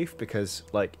it safe, because,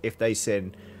 like, if they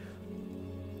sin,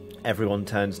 everyone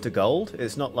turns to gold.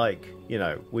 It's not like, you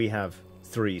know, we have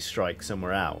 3 strikes and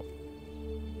we're out.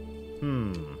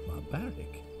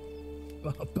 Barbaric?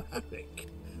 Barbaric?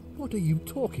 What are you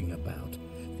talking about?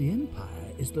 The Empire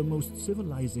is the most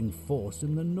civilizing force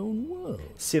in the known world.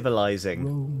 Civilizing.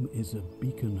 Rome is a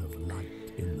beacon of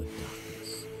light in the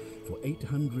darkness. For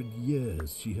 800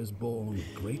 years she has borne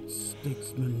great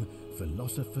statesmen,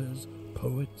 philosophers,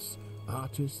 poets,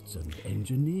 artists, and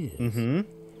engineers.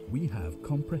 We have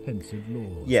comprehensive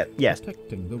laws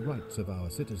protecting the rights of our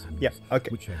citizens,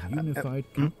 which have unified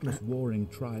countless warring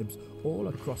tribes all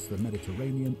across the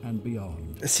Mediterranean and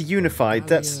beyond. It's unified,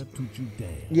 that's... To Judea.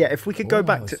 Yeah, if we could go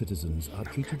back to... citizens are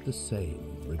treated the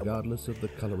same, regardless of the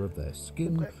colour of their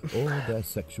skin or their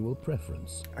sexual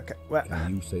preference. Okay, well...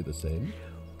 Can you say the same?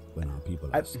 When our people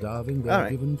are starving, they are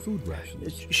given food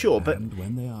rations. Sure, but... And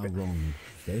when they are wrong,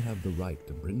 they have the right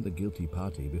to bring the guilty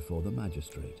party before the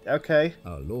magistrate. Okay.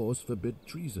 Our laws forbid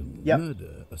treason,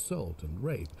 murder, assault, and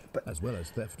rape, as well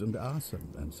as theft and arson,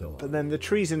 and so on. But then the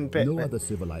treason bit... No other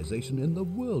civilization in the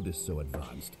world is so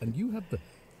advanced, and you have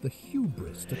the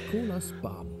hubris to call us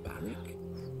barbaric?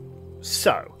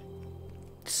 So,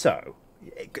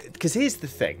 because here's the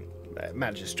thing,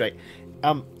 Magistrate.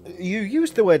 You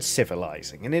used the word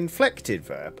civilizing, an inflected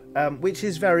verb, which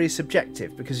is very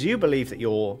subjective, because you believe that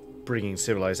you're bringing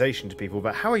civilization to people,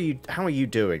 but how are you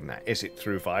doing that? Is it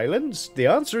through violence? The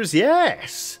answer is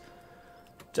yes.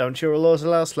 Don't your laws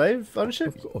allow slave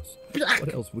ownership? Of course.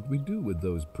 What else would we do with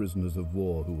those prisoners of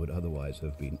war who would otherwise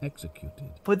have been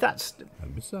executed? But that's...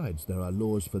 And besides, there are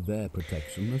laws for their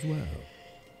protection as well.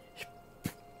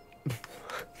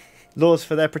 Laws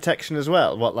for their protection as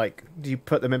well? What, like, do you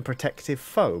put them in protective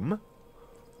foam?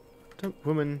 Don't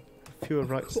women have fewer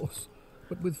rights? Of course,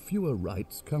 but with fewer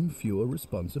rights come fewer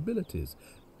responsibilities,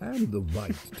 and the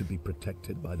right to be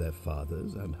protected by their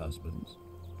fathers and husbands.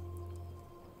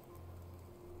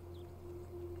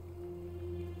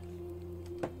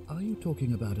 Are you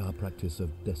talking about our practice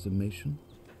of decimation?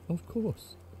 Of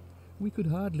course. We could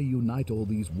hardly unite all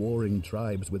these warring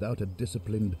tribes without a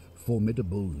disciplined,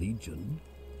 formidable legion.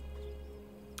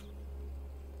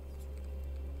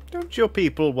 Don't your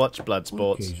people watch blood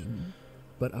sports? On occasion,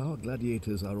 but our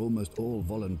gladiators are almost all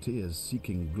volunteers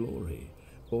seeking glory,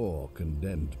 or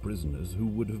condemned prisoners who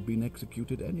would have been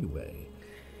executed anyway.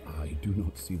 I do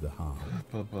not see the harm.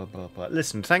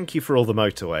 Listen, thank you for all the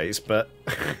motorways, but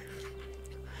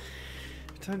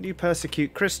don't you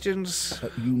persecute Christians?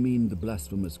 You mean the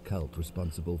blasphemous cult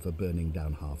responsible for burning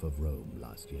down half of Rome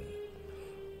last year?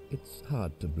 It's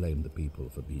hard to blame the people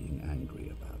for being angry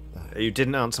about that. You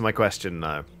didn't answer my question,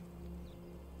 no.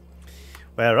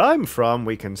 Where I'm from,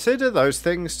 we consider those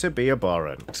things to be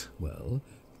abhorrent. Well,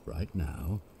 right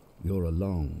now, you're a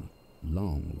long,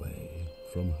 long way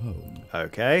from home.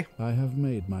 Okay. I have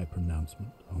made my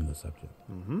pronouncement on the subject.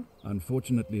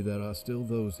 Unfortunately, there are still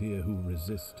those here who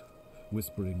resist,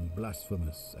 whispering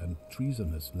blasphemous and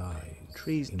treasonous lies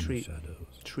in the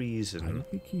shadows. Treason. I'd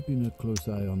be keeping a close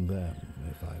eye on them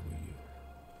if I were you.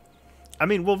 I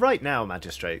mean, well, right now,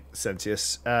 Magistrate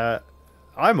Sentius,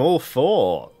 I'm all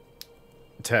for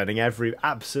turning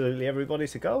absolutely everybody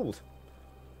to gold.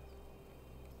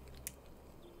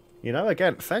 You know,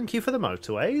 again, thank you for the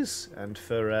motorways and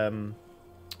for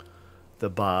the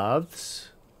baths.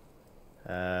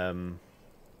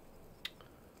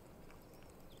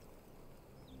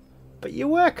 But you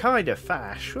were kind of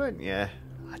fash, weren't you?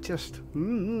 I just...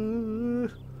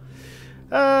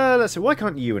 let's see, why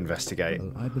can't you investigate?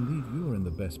 Well, I believe you're in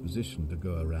the best position to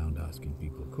go around asking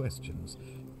people questions.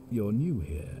 You're new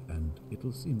here, and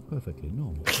it'll seem perfectly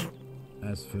normal.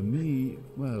 As for me,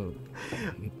 well,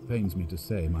 it pains me to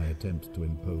say my attempts to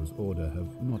impose order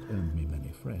have not earned me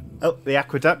many friends. Oh, the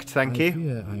aqueduct, thank you. I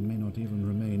fear I may not even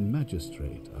remain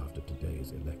magistrate after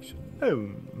today's election. Oh.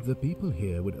 The people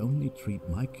here would only treat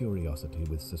my curiosity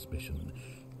with suspicion.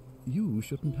 You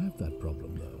shouldn't have that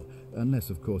problem, though,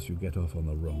 unless, of course, you get off on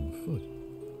the wrong foot.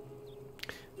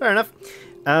 Fair enough.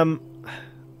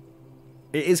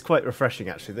 It is quite refreshing,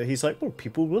 actually, that he's like, well,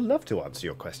 people will love to answer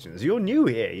your questions. You're new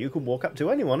here. You can walk up to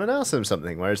anyone and ask them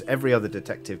something. Whereas every other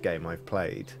detective game I've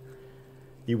played,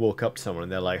 you walk up to someone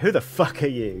and they're like, who the fuck are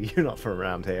you? You're not from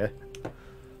around here.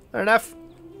 Fair enough.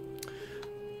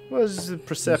 Where's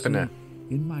Proserpina?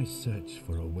 In my search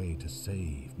for a way to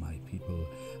save my people,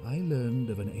 I learned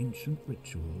of an ancient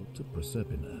ritual to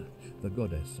Proserpina, the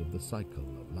goddess of the cycle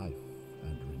of life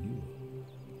and renewal.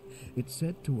 It's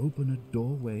said to open a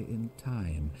doorway in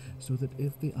time, so that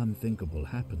if the unthinkable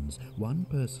happens, one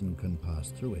person can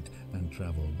pass through it and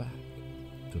travel back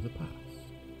to the past.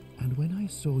 And when I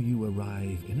saw you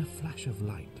arrive in a flash of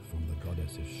light from the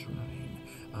goddess's shrine,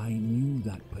 I knew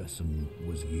that person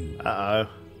was you. Uh-oh.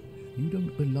 You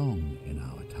don't belong in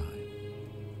our time,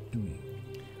 do you?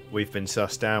 We've been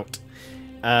sussed out.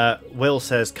 Will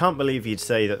says, can't believe you'd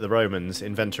say that the Romans,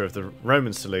 inventor of the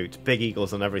Roman salute, big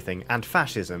eagles on everything, and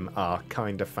fascism are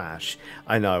kind of fash.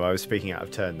 I know, I was speaking out of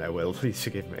turn there, Will. Please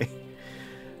forgive me.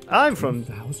 I'm from...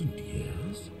 2,000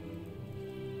 years?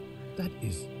 That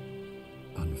is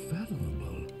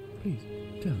unfathomable. Please,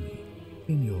 tell me,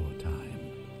 in your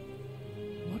time,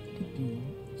 what did you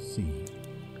see?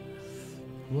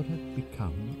 What had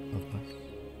become of us?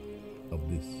 Of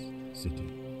this city?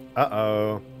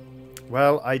 Uh-oh.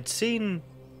 Well, I'd seen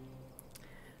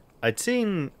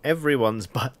everyone's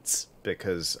butts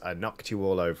because I knocked you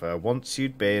all over once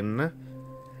you'd been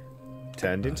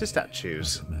turned into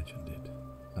statues. I've imagined it,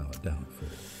 our downfall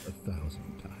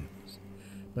 1,000 times,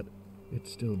 but it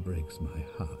still breaks my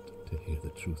heart to hear the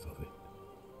truth of it.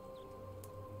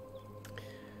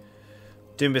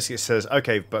 Doom Biscuit says,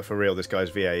 okay, but for real, this guy's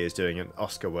VA is doing an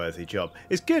Oscar-worthy job.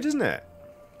 It's good, isn't it?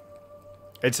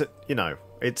 It's, you know,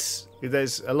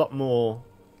 there's a lot more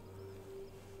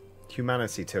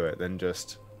humanity to it than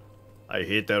just, I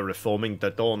hear they're reforming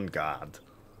the Dawn Guard.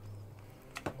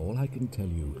 All I can tell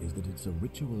you is that it's a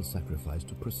ritual sacrifice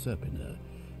to Proserpina.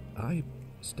 I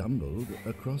stumbled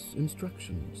across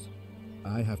instructions.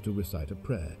 I have to recite a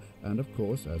prayer, and of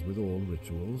course, as with all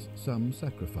rituals, some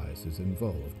sacrifice is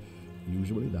involved.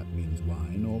 Usually that means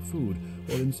wine or food,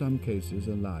 or in some cases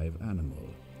a live animal.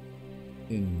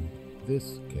 In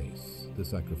this case, the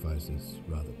sacrifice is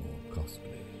rather more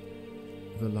costly.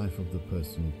 The life of the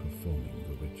person performing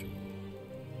the ritual.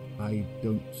 I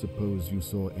don't suppose you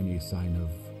saw any sign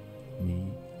of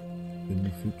me in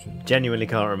the future? Genuinely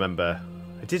can't remember.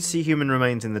 I did see human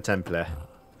remains in the Templar.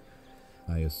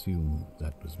 I assume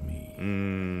that was me.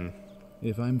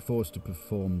 If I'm forced to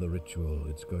perform the ritual,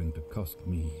 it's going to cost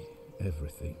me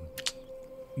everything.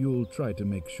 You'll try to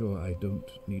make sure I don't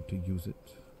need to use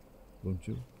it, won't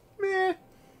you? Meh.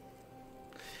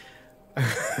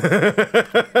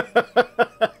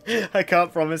 I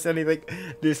can't promise anything.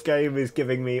 This game is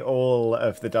giving me all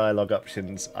of the dialogue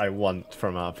options I want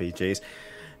from RPGs.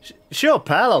 Sure,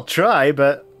 pal, I'll try,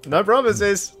 but no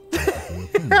promises.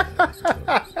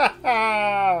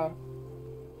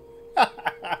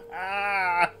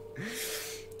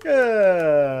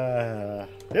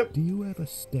 Yep. Do you ever ever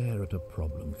stare at a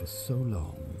problem for so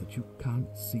long that you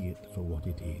can't see it for what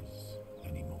it is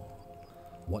anymore?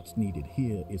 What's needed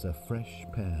here is a fresh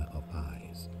pair of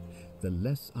eyes. The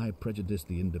less I prejudice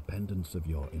the independence of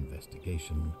your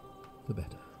investigation, the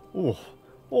better.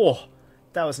 Oh,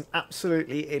 that was an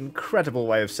absolutely incredible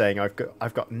way of saying I've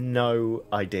got no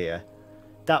idea.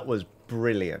 That was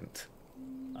brilliant.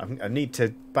 I need to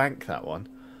bank that one.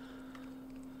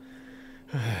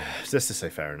 Just to say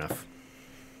fair enough.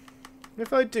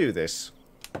 If I do this...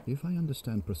 If I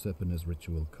understand Proserpina's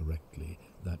ritual correctly,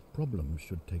 that problem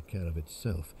should take care of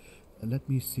itself. Let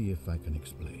me see if I can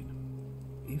explain.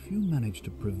 If you manage to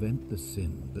prevent the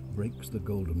sin that breaks the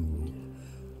Golden Rule,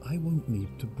 I won't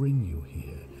need to bring you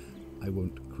here. I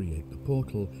won't create the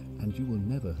portal, and you will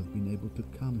never have been able to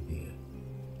come here.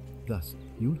 Thus,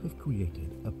 you'll have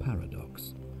created a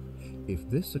paradox. If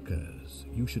this occurs,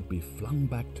 you should be flung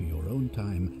back to your own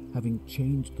time, having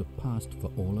changed the past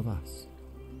for all of us.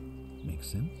 Make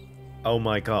sense? Oh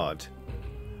my god.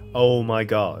 Oh my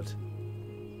god.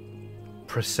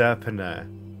 Proserpina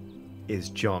is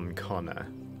John Connor.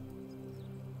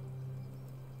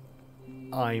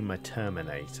 I'm a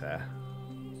Terminator.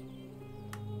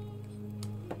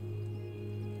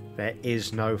 There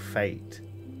is no fate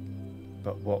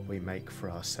but what we make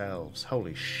for ourselves.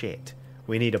 Holy shit.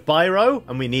 We need a biro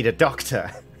and we need a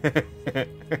doctor. Good.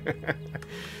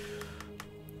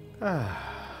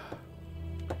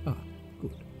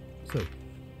 So,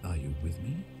 are you with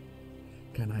me?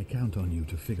 Can I count on you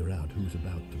to figure out who's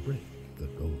about to break the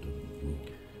Golden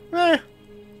Rule?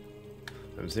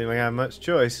 Doesn't seem like I have much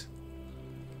choice.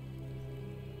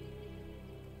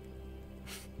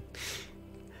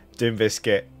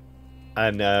 Doombiscuit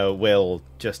and Will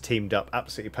just teamed up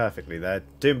absolutely perfectly there.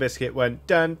 Doombiscuit went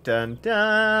dun dun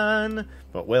dun,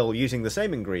 but Will, using the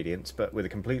same ingredients but with a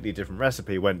completely different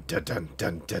recipe, went dun dun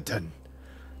dun dun dun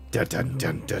dun dun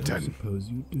dun dun dun. I suppose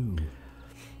you do.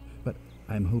 But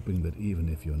I'm hoping that even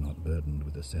if you're not burdened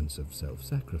with a sense of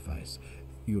self-sacrifice,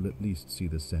 you'll at least see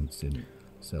the sense in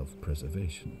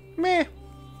self-preservation. Meh.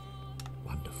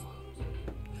 Wonderful.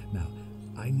 Now,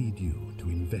 I need you to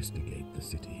investigate the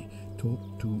city,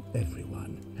 talk to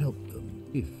everyone, help them,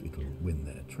 if it'll win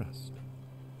their trust.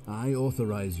 I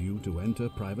authorize you to enter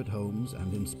private homes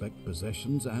and inspect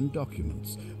possessions and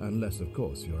documents, unless, of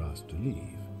course, you're asked to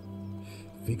leave.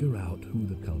 Figure out who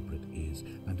the culprit is,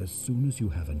 and as soon as you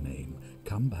have a name,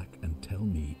 come back and tell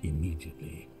me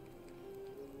immediately.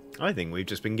 I think we've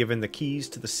just been given the keys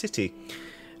to the city.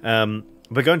 We're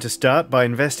going to start by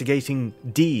investigating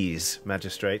D's,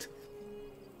 Magistrate.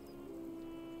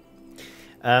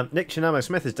 Nick Shinamo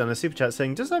Smith has done a super chat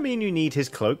saying, does that mean you need his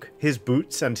cloak, his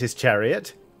boots, and his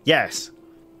chariot? Yes,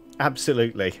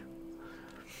 absolutely.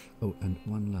 Oh, and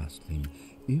one last thing.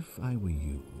 If I were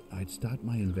you, I'd start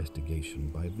my investigation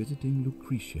by visiting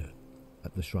Lucretia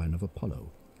at the Shrine of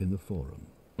Apollo in the Forum.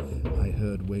 I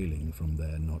heard wailing from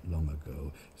there not long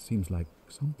ago. Seems like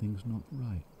something's not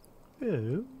right.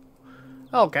 Oh.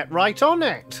 I'll get right on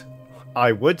it.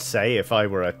 I would say if I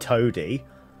were a toady.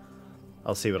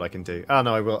 I'll see what I can do. Oh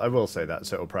no, I will say that,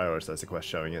 so it'll prioritise the quest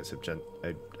showing its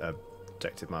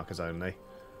objective markers only.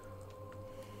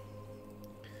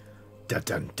 Dun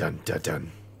dun dun dun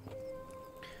dun.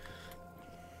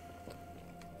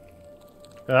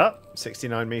 Ah,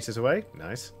 69 metres away.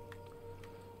 Nice.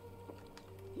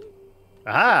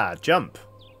 Ah, jump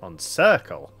on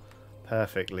circle.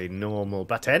 Perfectly normal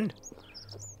button.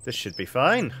 This should be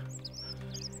fine.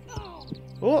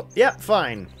 Oh, yeah,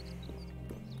 fine.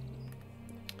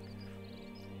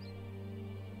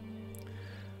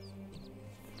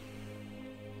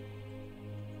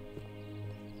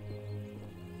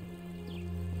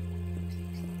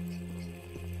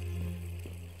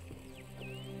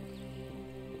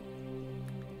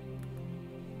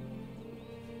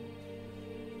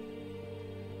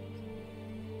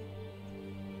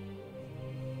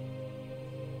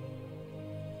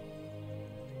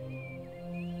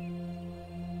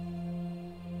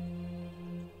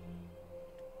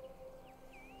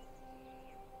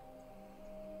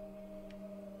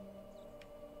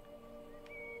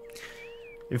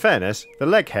 In fairness, the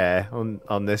leg hair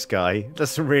on this guy,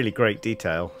 that's some really great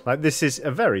detail. Like, this is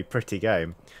a very pretty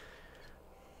game.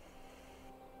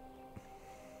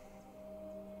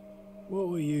 What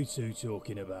were you two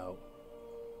talking about?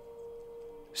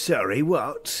 Sorry,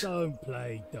 what? Don't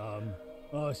play dumb.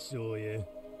 I saw you.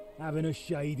 Having a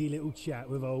shady little chat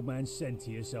with old man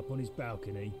Sentius up on his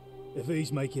balcony. If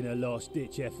he's making a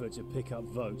last-ditch effort to pick up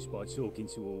votes by talking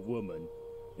to a woman,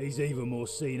 he's even more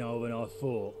senile than I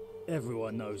thought.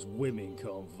 Everyone knows women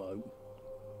can't vote.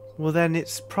 Well, then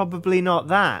it's probably not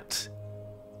that.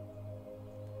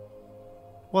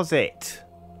 was it?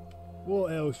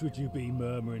 What else would you be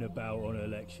murmuring about on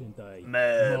election day?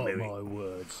 Murmuring. Mark my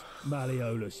words,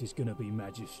 Malleolus is going to be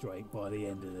magistrate by the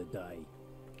end of the day.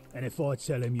 And if I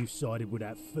tell him you sided with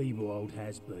that feeble old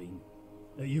has-been,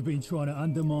 that you've been trying to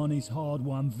undermine his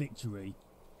hard-won victory,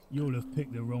 you'll have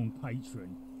picked the wrong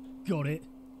patron. Got it?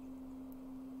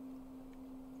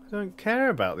 I don't care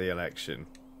about the election.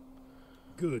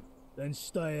 Good. Then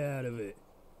stay out of it.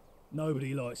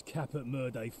 Nobody likes Caput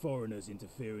Murday foreigners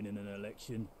interfering in an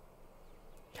election.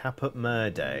 Caput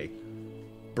Murday.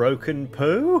 Broken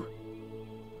poo?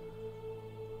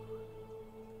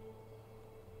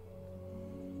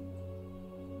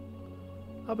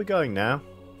 I'll be going now.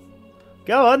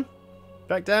 Go on.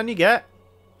 Back down you get.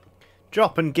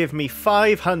 Drop and give me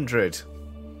 500.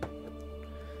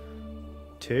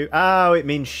 Two. Oh, it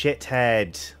means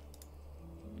shithead.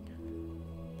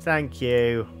 Thank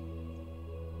you.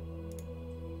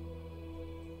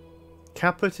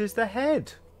 Caput is the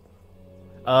head.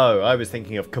 Oh, I was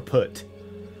thinking of kaput.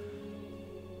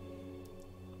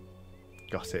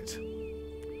 Got it.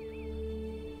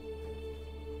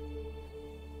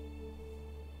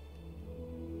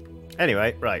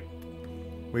 Anyway, right.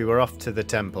 We were off to the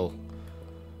temple.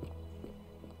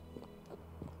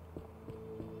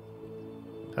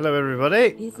 Hello,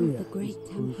 everybody. Isn't the great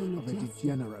temple of a majestic?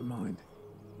 degenerate mind.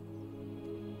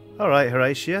 Alright,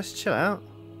 Horatius, chill out.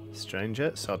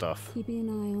 Stranger, sod off. Keeping an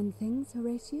eye on things,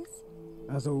 Horatius?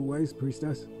 As always,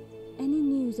 priestess. Any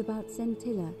news about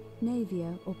Centilla,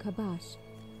 Navia, or Kabash?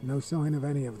 No sign of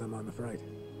any of them, I'm afraid.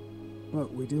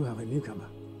 But we do have a newcomer.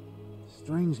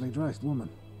 Strangely dressed woman.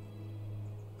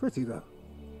 Pretty, though.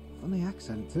 Funny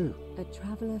accent, too. A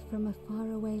traveller from a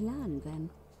faraway land, then?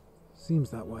 Seems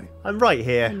that way. I'm right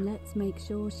here. And let's make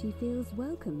sure she feels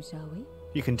welcome, shall we?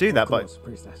 You can do that Of by course,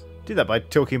 priestess.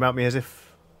 talking about me as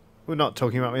if... Well, not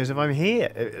talking about me as if I'm here.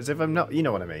 As if I'm not... You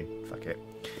know what I mean. Fuck it.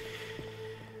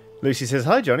 Lucy says,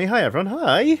 hi, Johnny. Hi, everyone.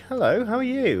 Hi. Hello. How are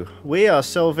you? We are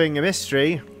solving a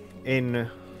mystery in...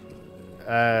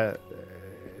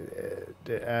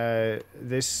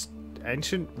 this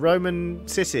ancient Roman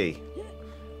city.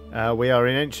 We are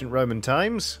in ancient Roman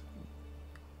times,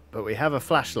 but we have a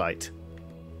flashlight.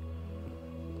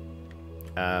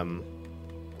 Yep.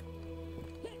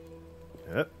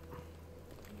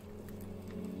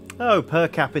 Oh, per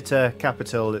capita,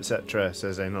 capital, etc.,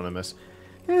 says Anonymous.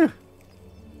 Yeah.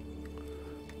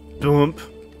 Dump.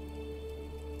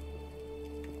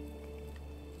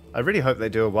 I really hope they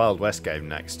do a Wild West game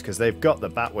next, because they've got the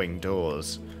Batwing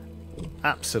doors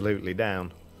absolutely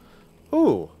down.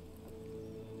 Ooh.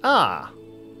 Ah.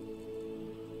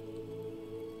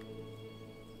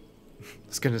 I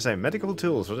was going to say, medical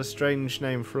tools, what a strange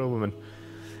name for a woman.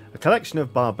 A collection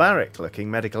of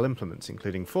barbaric-looking medical implements,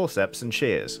 including forceps and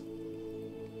shears.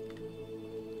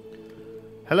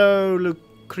 Hello,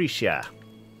 Lucretia.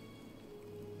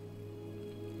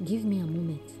 Give me a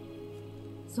moment.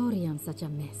 Sorry I'm such a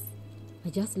mess. I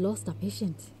just lost a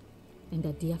patient and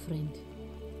a dear friend.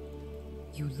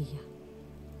 Yulia.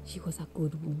 She was a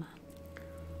good woman.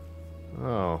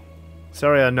 Oh.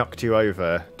 Sorry I knocked you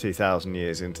over 2,000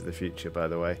 years into the future, by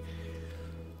the way.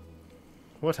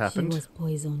 What happened? She was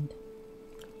poisoned.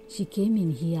 She came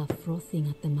in here frothing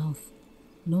at the mouth.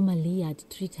 Normally I'd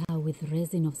treat her with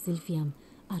resin of silphium,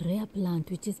 a rare plant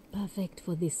which is perfect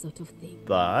for this sort of thing.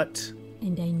 But...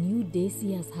 And I knew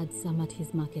Decius had some at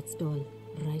his market stall,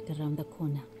 right around the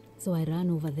corner. So I ran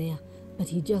over there, but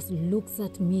he just looks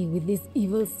at me with this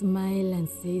evil smile and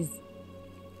says,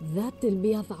 "That'll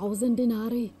be 1,000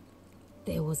 denarii."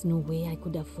 There was no way I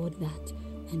could afford that,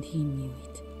 and he knew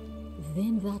it.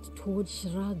 Then that toad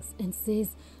shrugs and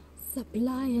says,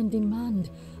 "Supply and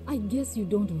demand. I guess you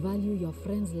don't value your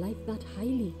friend's life that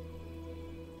highly."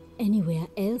 Anywhere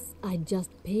else, I'd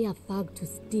just pay a thug to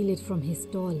steal it from his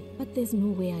stall. But there's no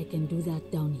way I can do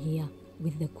that down here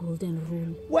with the golden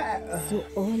rule. Well. So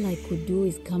all I could do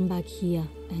is come back here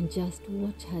and just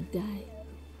watch her die.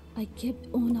 I kept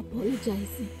on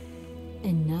apologizing.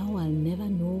 And now I'll never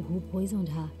know who poisoned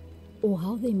her, or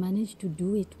how they managed to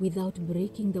do it without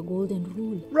breaking the golden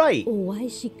rule. Right. Or why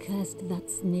she cursed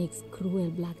that snake's cruel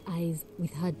black eyes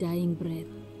with her dying breath.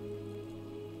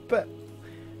 But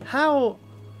how...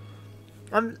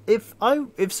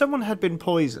 if someone had been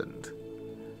poisoned,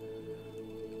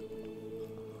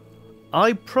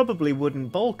 I probably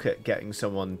wouldn't balk at getting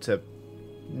someone to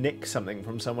nick something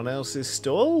from someone else's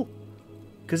stall.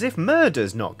 Because if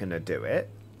murder's not going to do it,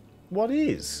 what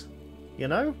is? You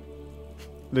know?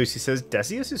 Lucy says,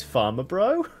 Decius is farmer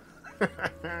bro?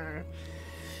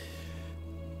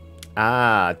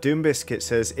 Ah, Doombiscuit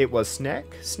says, it was Sneck.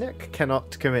 Sneck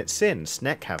cannot commit sin.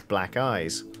 Sneck have black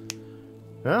eyes.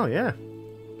 Oh, yeah.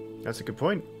 That's a good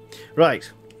point. Right.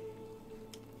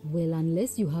 Well,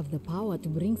 unless you have the power to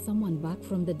bring someone back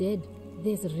from the dead,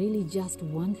 there's really just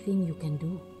one thing you can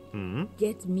do.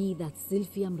 Get me that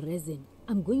silphium resin.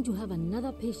 I'm going to have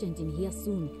another patient in here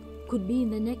soon. Could be in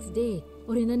the next day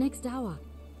or in the next hour.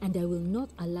 And I will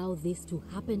not allow this to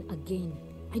happen again.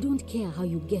 I don't care how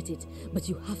you get it, but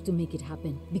you have to make it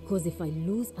happen. Because if I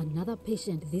lose another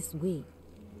patient this way,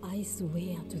 I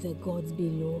swear to the gods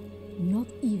below, not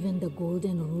even the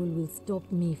golden rule will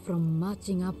stop me from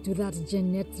marching up to that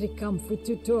Genetricum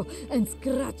Fututor and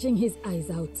scratching his eyes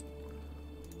out.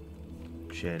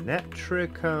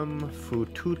 Genetricum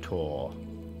Fututor.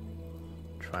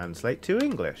 Translate to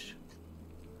English.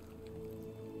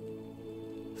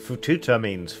 Fututa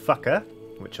means fucker,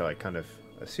 which I kind of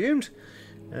assumed.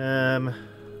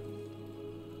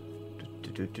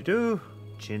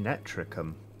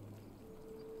 Genetricum.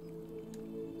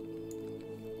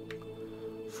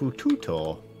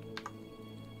 Fututor.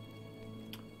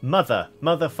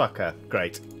 Motherfucker.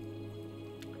 Great.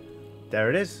 There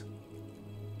it is.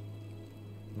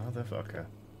 Motherfucker.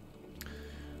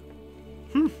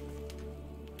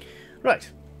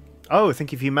 Right. Oh, I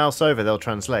think if you mouse over, they'll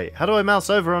translate. How do I mouse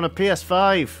over on a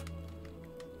PS5?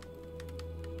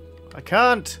 I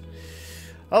can't.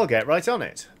 I'll get right on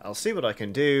it. I'll see what I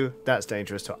can do. That's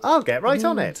dangerous too. I'll get right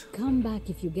on it. Come back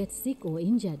if you get sick or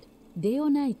injured. Day or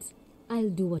night. I'll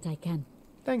do what I can.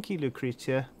 Thank you,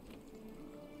 Lucretia.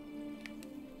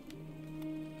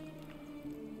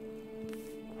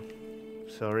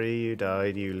 Sorry you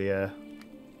died, Yulia.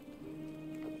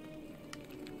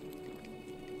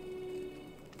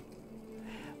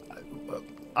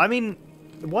 I mean,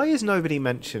 why is nobody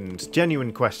mentioned?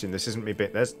 Genuine question. This isn't me.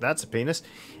 That's a penis.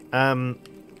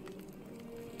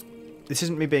 This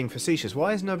isn't me being facetious.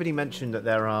 Why has nobody mentioned that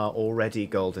there are already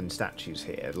golden statues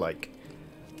here? Like,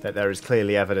 that there is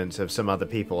clearly evidence of some other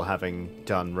people having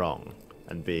done wrong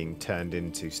and being turned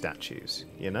into statues,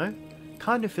 you know?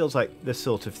 Kind of feels like the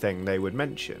sort of thing they would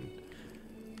mention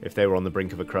if they were on the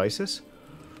brink of a crisis.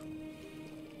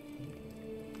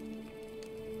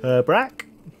 Brack.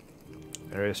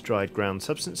 Various dried ground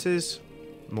substances.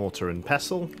 Mortar and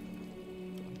pestle.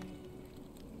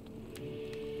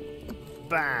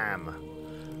 Bam!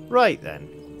 Right then.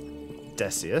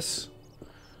 Decius.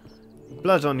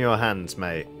 Blood on your hands,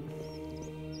 mate.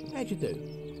 How'd you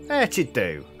do? How'd you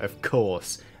do? Of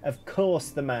course. Of course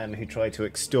the man who tried to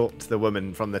extort the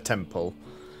woman from the temple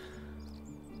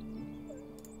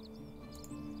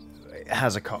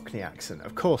has a Cockney accent.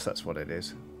 Of course that's what it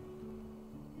is.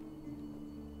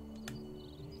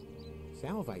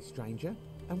 Salve, stranger,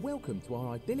 and welcome to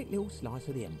our idyllic little slice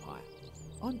of the Empire.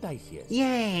 I'm Dacius.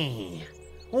 Yay!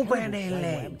 All Terrible about their shame what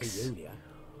happened to legs. Yulia,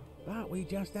 but we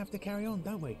just have to carry on,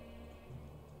 don't we?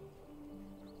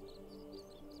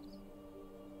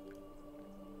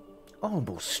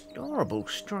 Horrible,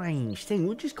 strange thing.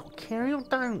 We just got to carry on,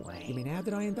 don't You we? mean, how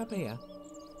did I end up here?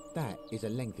 That is a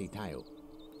lengthy tale.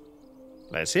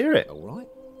 Let's hear it. All right.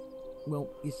 Well,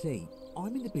 you see,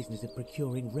 I'm in the business of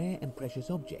procuring rare and precious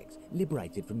objects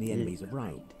liberated from the enemies of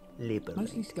Rome.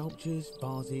 Mostly sculptures,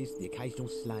 vases, the occasional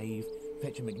slave.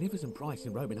 Fetch a magnificent price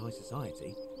in Roman high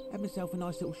society. Had myself a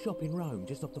nice little shop in Rome,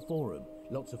 just off the Forum.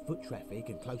 Lots of foot traffic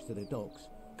and close to the docks.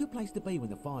 Good place to be when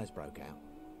the fires broke out.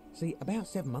 See, about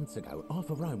 7 months ago, half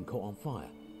of Rome caught on fire.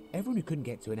 Everyone who couldn't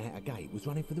get to an outer gate was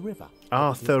running for the river.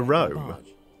 Arthur Rome?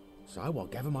 So I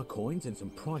gathered my coins and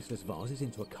some priceless vases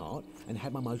into a cart and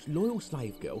had my most loyal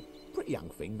slave girl, pretty young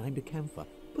thing named Acantha,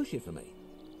 push it for me.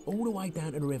 All the way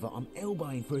down to the river, I'm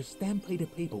elbowing for a stampede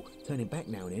of people, turning back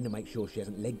now and then to make sure she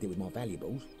hasn't legged it with my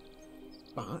valuables.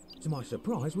 But, to my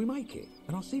surprise, we make it,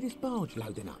 and I see this barge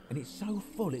loading up, and it's so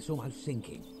full it's almost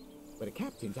sinking. But the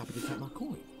captain's happy to take my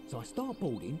coin, so I start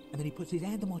boarding, and then he puts his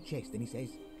hand on my chest and he says,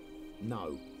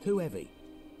 "No, too heavy.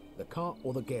 The cart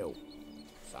or the girl."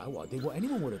 So I did what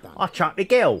anyone would have done. I chucked the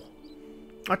girl.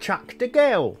 I chucked the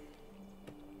girl.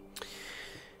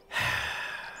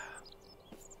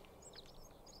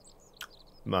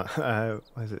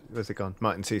 Where's it gone?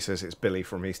 Martin C says it's Billy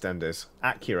from EastEnders.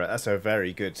 Accurate. That's a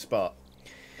very good spot.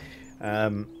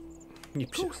 Of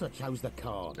course I chose the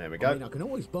cart. There we go. I mean, I can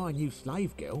always buy a new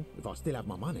slave girl if I still have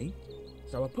my money.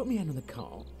 So I put my hand on the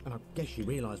cart, and I guess she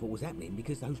realised what was happening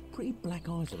because those pretty black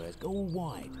eyes of hers go all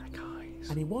wide. Black eyes.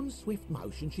 And in one swift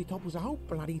motion, she topples the whole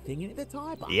bloody thing into the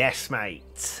tyre bar. Yes,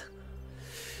 mate.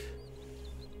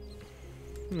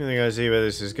 I think I see where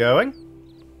this is going.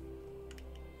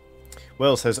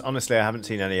 Will says, honestly, I haven't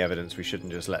seen any evidence we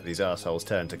shouldn't just let these arseholes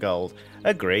turn to gold.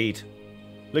 Agreed.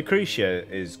 Lucretia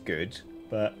is good,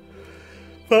 but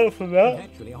apart from that.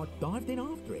 Naturally, I dived in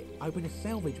after it, hoping to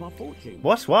salvage my fortune.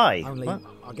 What? Why? Only, What?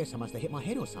 I guess I must have hit my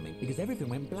head or something, because everything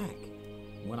went black.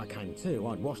 When I came to,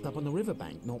 I'd washed up on the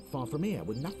riverbank not far from here,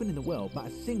 with nothing in the world but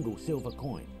a single silver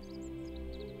coin.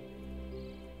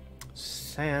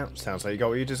 Sounds like you got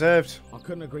what you deserved. I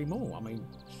couldn't agree more. I mean,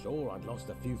 sure, I'd lost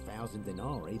a few thousand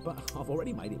denarii, but I've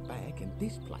already made it back, and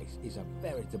this place is a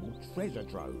veritable treasure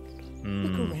trove.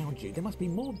 Look around you. There must be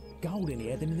more gold in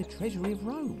here than in the treasury of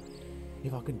Rome.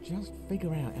 If I could just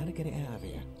figure out how to get it out of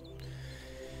here.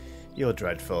 You're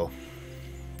dreadful.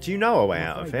 Do you know a way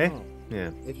out of here? Not.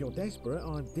 Yeah. If you're desperate,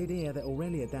 I did hear that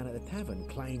Aurelia down at the tavern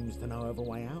claims to know of a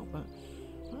way out, but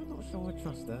I'm not sure I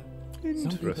trust her.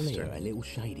 Some people here are a little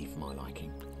shady for my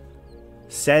liking.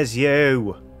 Says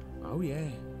you. Oh yeah,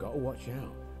 gotta watch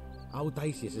out. Old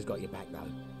Dacius has got your back though.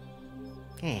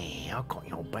 Hey, I've got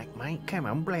your back, mate. Come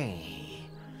on, play.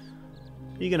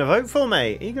 Are you gonna vote for,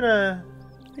 mate? Are you gonna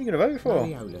vote for?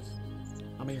 Mariolas.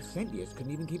 I mean, Sentius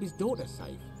couldn't even keep his daughter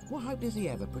safe. What hope does he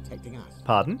have of protecting us?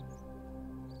 Pardon?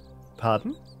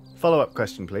 Pardon? Follow-up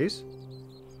question, please.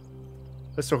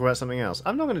 Let's talk about something else.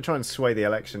 I'm not going to try and sway the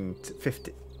election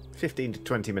 15 to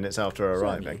 20 minutes after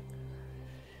arriving.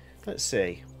 Let's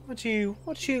see. What do you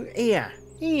hear?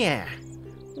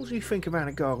 What do you think about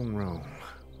a golden rule?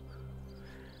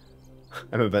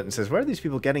 Emma Benton says, where are these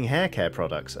people getting hair care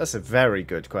products? That's a very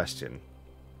good question.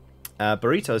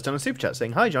 Burrito has done a super chat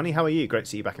saying, hi Johnny, how are you? Great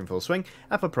to see you back in full swing.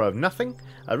 Apropos of nothing,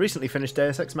 I recently finished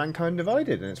Deus Ex Mankind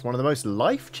Divided, and it's one of the most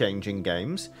life-changing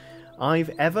games I've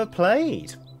ever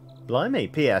played. Blimey.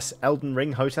 P.S. Elden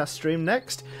Ring HOTAS stream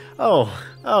next? Oh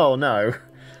no.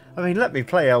 I mean, let me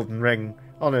play Elden Ring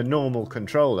on a normal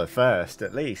controller first,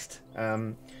 at least.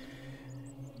 I'm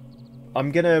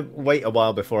going to wait a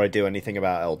while before I do anything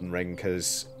about Elden Ring,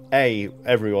 because A,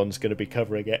 everyone's going to be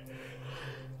covering it.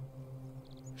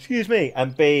 Excuse me.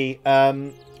 And B, I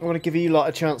want to give you lot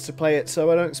a chance to play it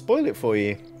so I don't spoil it for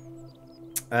you.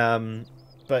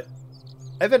 But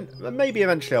maybe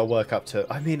eventually I'll work up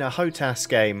to... I mean, a HOTAS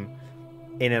game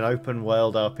in an open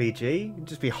world RPG? You'd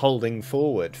just be holding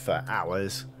forward for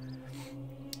hours.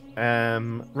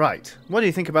 Right. What do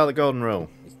you think about the Golden Rule?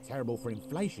 It's terrible for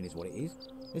inflation is what it is.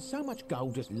 There's so much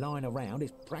gold just lying around,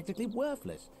 it's practically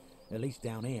worthless. At least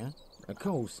down here. Of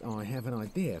course, I have an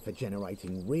idea for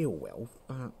generating real wealth,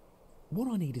 but what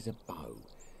I need is a bow.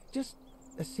 Just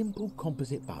a simple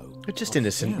composite bow. You're just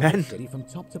innocent, man. City from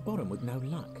top to bottom with no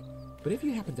luck. But if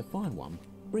you happen to find one,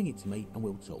 bring it to me and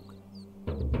we'll talk.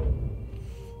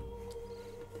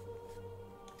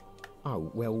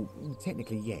 Oh, well,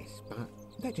 technically yes, but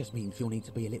that just means you'll need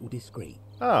to be a little discreet.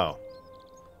 Oh.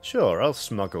 Sure, I'll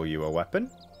smuggle you a weapon.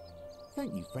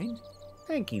 Thank you, friend.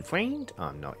 Thank you, friend.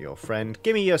 I'm not your friend.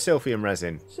 Give me your Sylphium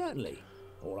resin. Certainly.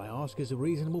 All I ask is a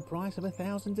reasonable price of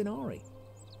 1,000 denarii.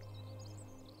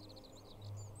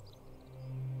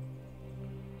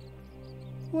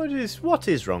 What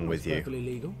is wrong with you? Perfectly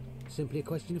legal. Simply a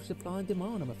question of supply and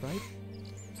demand, I'm afraid.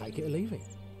 Take it or leave it.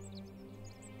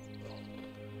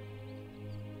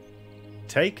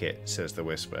 Take it, says the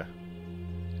Whisper.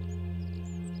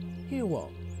 Hear what?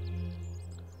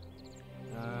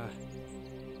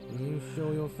 You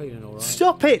sure you're feeling all right?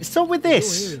 Stop it! Stop with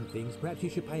this! If you're hearing things, perhaps you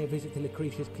should pay a visit to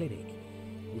Lucretia's clinic.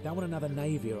 We don't want another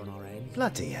Navia on our hands.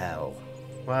 Bloody hell.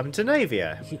 What happened to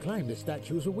Navia? She claimed the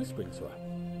statues were whispering to her.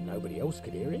 Nobody else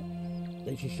could hear it.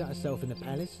 Then she shut herself in the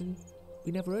palace and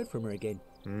we never heard from her again.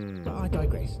 But I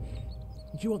digress.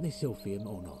 Do you want this Sylphium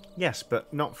or not? Yes,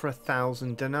 but not for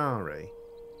 1,000 denarii.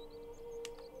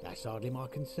 That's hardly my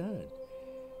concern.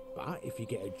 But if you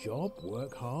get a job,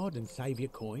 work hard and save your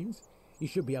coins, you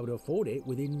should be able to afford it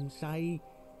within, say,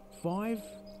 5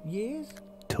 years?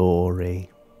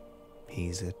 Tory.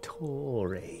 He's a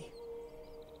Tory.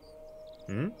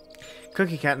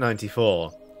 Cookie Cat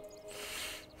 94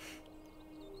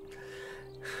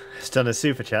 has done a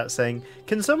super chat saying,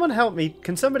 Can somebody help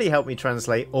me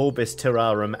translate Orbis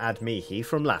Terrarum ad mihi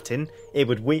from Latin? It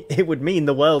would mean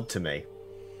the world to me.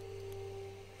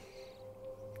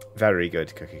 Very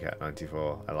good, Cookie Cat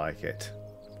 94. I like it.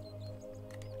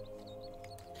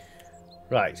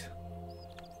 Right.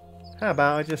 How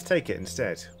about I just take it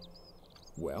instead?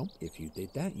 Well, if you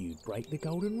did that, you'd break the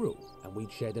golden rule, and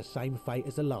we'd share the same fate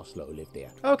as the last lot who lived here.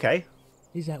 Okay.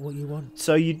 Is that what you want?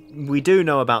 So we do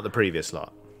know about the previous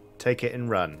lot. Take it and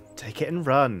run. Take it and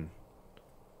run.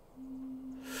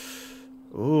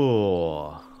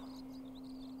 Ooh.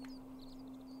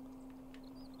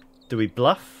 Do we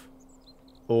bluff?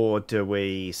 Or do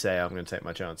we say, I'm going to take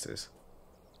my chances?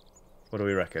 What do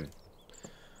we reckon?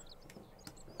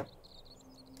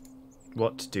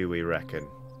 What do we reckon?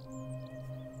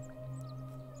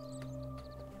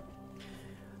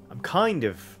 I'm kind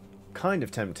of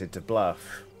tempted to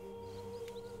bluff.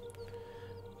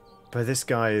 But this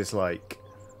guy is like...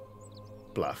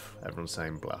 Bluff. Everyone's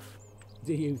saying bluff.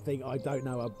 Do you think I don't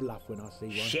know a bluff when I see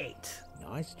one? Shit.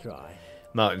 Nice try.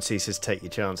 Martin C says take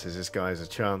your chances. This guy's a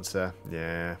chancer.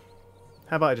 Yeah.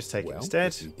 How about I just take it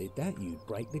instead? If you did that, you'd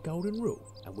break the golden rule,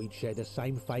 and we'd share the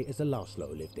same fate as the last lot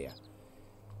who lived here.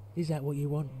 Is that what you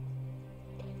want?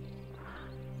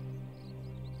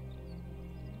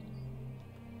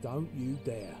 Don't you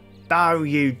dare. Don't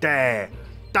you dare!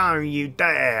 Don't you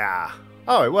dare!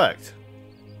 Oh, it worked.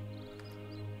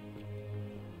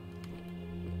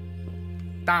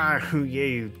 Don't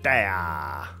you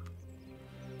dare!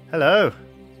 Hello.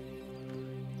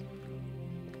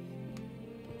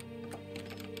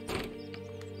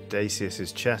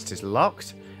 Dacius's chest is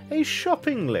locked. A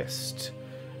shopping list.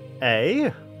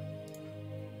 A...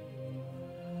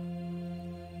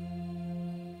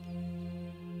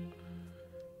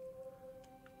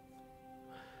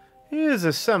 Here's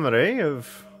a summary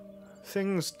of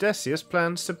things Decius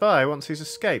plans to buy once he's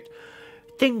escaped.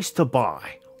 Things to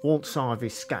buy once I've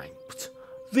escaped.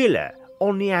 Villa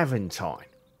on the Aventine.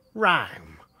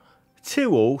 Rome.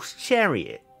 2-horse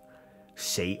chariot.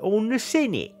 Seat on the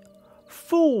Senate.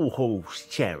 4-horse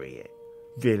chariot.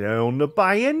 Villa on the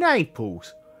Bay of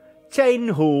Naples.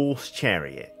 10-horse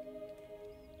chariot.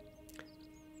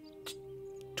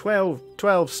 12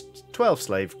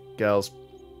 slave girls,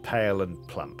 pale and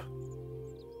plump.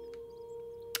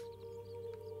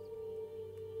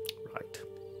 Right.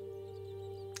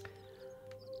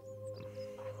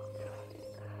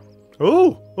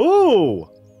 Ooh!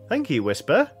 Thank you,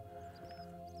 Whisper.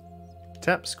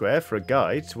 Tap square for a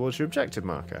guide towards your objective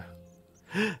marker.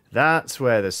 That's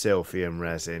where the silphium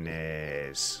resin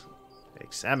is.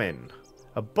 Examine.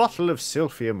 A bottle of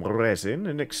silphium resin,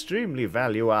 an extremely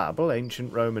valuable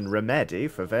ancient Roman remedy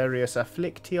for various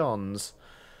afflictions.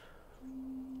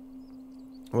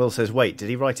 Will says, wait, did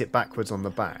he write it backwards on the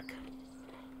back?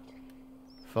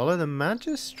 Follow the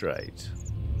magistrate.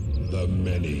 The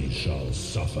many shall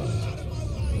suffer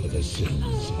for the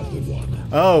sins of the one.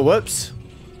 Oh, whoops.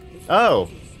 Oh.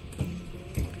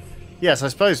 Yes, I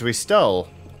suppose we stole.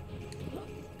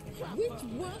 Which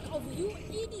one of you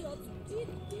idiots did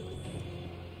this?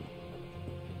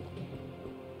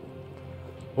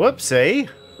 Whoopsie.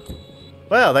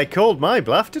 Well, they called my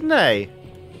bluff, didn't they?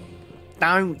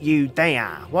 Don't you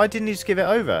dare. Why didn't he just give it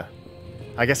over?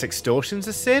 I guess extortion's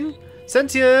a sin?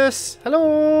 Sentius!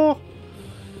 Hello!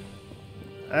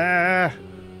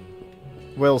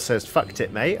 Will says, fucked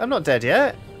it, mate. I'm not dead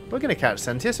yet. We're going to catch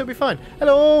Sentius, it'll be fine.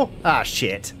 Hello! Ah,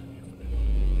 shit.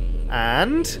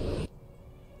 And...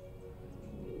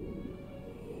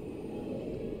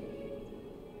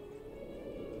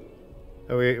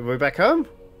 Are we back home?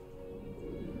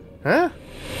 Huh?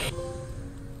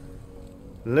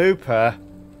 Looper.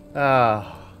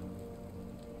 Ah.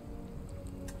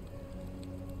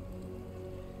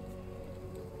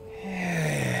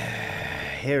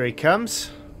 Here he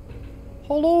comes.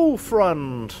 Hello,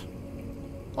 friend.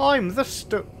 I'm the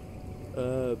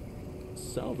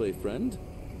Salve, friend.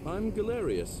 I'm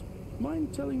Galerius.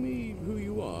 Mind telling me who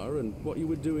you are and what you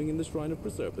were doing in the Shrine of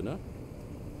Proserpina?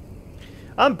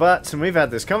 I'm Butts, and we've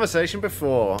had this conversation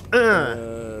before.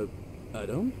 I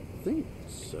don't think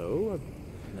so.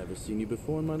 I've never seen you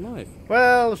before in my life.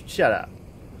 Well, shut up.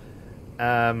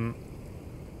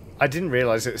 I didn't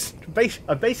realise it's...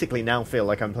 I basically now feel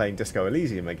like I'm playing Disco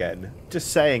Elysium again. Just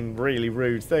saying really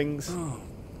rude things. Oh,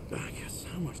 I guess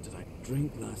how much did I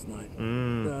drink last night?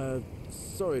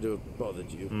 Sorry to have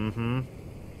bothered you.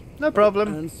 No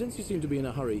problem. And since you seem to be in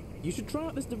a hurry, you should try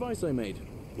out this device I made.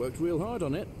 Worked real hard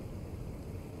on it.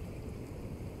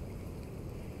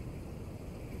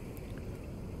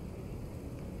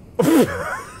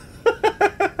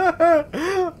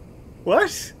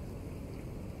 What?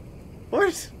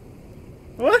 What?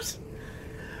 What?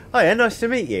 Hiya, nice to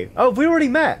meet you. Oh, we already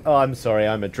met. Oh, I'm sorry,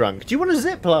 I'm a drunk. Do you want a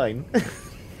zip line?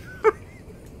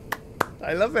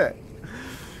 I love it.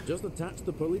 Just attach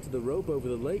the pulley to the rope over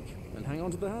the lake and hang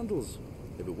on to the handles.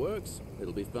 If it works,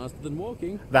 it'll be faster than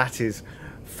walking. That is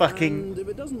fucking... And if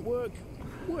it doesn't work,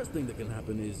 worst thing that can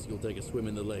happen is you'll take a swim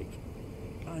in the lake.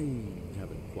 I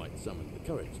haven't quite summoned the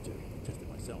courage to test it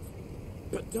myself.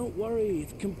 But don't worry,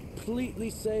 it's completely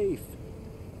safe.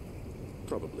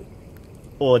 Probably.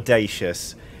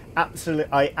 Audacious.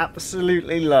 I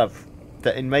absolutely love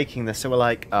that in making this, so we're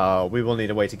like, oh, we will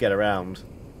need a way to get around.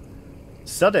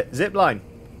 Sud it, zip line.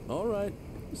 All right,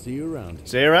 see you around.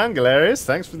 See you around, Galerius.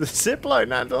 Thanks for the zip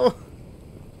line handle.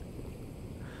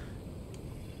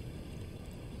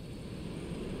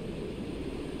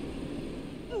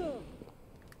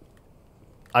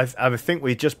 I think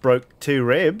we just broke 2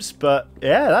 ribs, but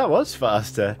yeah, that was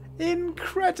faster.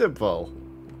 Incredible.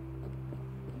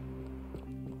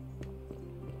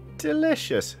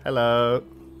 Delicious. Hello.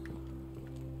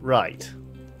 Right.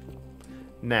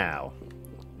 Now,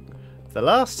 the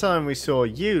last time we saw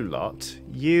you lot,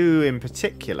 you in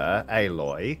particular,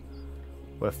 Aloy,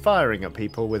 were firing at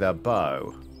people with a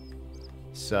bow.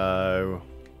 So...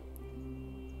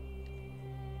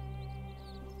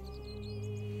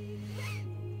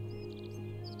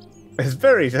 it's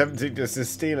very tempting just to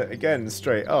steal it again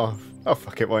straight off. Oh,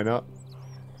 fuck it, why not?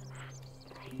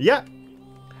 Yeah.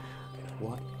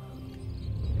 What?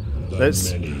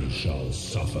 Let's... Many shall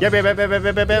suffer. Yep.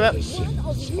 The sins One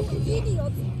of you of the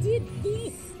idiots did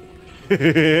this!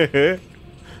 Finish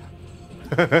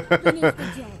the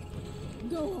job.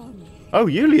 Go on. Oh,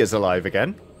 Yulia's alive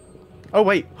again. Oh,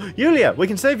 wait. Yulia! We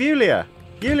can save Yulia!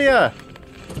 Yulia!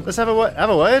 Let's have a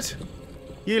word.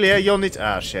 Yulia, you'll need to...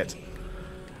 ah, shit.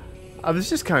 I was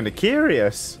just kind of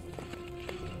curious.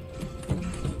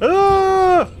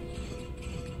 Ah!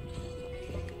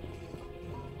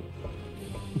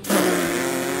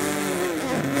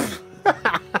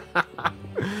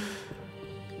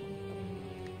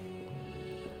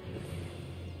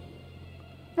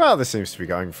 Well, this seems to be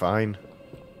going fine.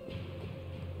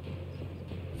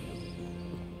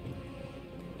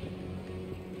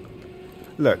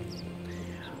 Look,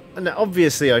 and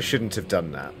obviously I shouldn't have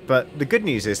done that, but the good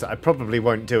news is that I probably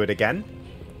won't do it again.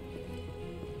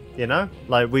 You know?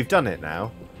 Like, we've done it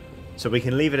now, so we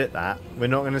can leave it at that. We're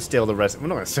not going to steal the resin. We're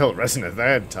not going to steal the resin a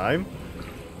third time.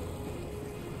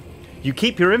 You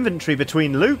keep your inventory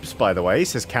between loops, by the way,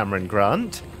 says Cameron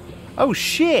Grant. Oh,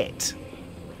 shit!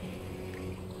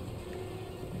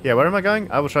 Yeah, where am I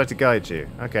going? I will try to guide you.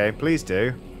 Okay, please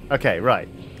do. Okay, right.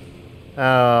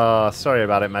 Oh, sorry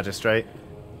about it, Magistrate.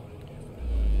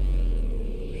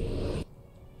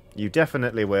 You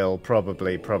definitely will.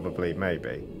 Probably,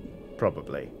 maybe.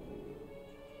 Probably.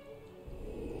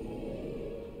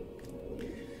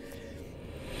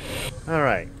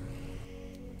 Alright.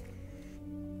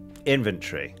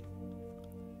 Inventory.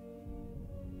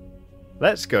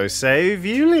 Let's go save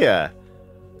Yulia.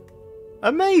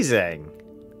 Amazing.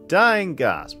 Dying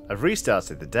gasp. I've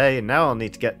restarted the day and now I'll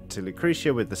need to get to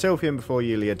Lucretia with the Sylphium before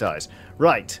Yulia dies.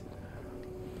 Right.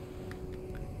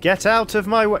 Get out of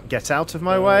my way. Get out of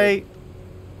my way.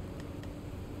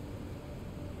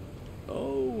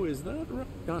 Oh, is that right?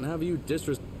 Can't have you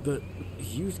but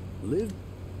you live.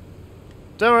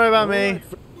 Don't worry about me.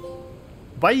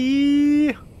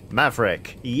 Bye.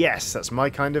 Maverick. Yes, that's my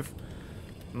kind of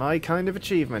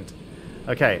achievement.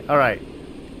 Okay, alright.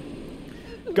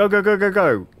 Go, go, go, go,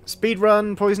 go. Speed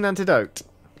run, poison antidote.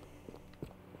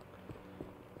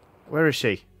 Where is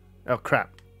she? Oh, crap.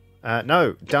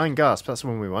 No, dying gasp. That's the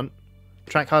one we want.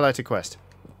 Track highlighted quest.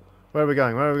 Where are we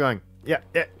going? Where are we going? Yeah.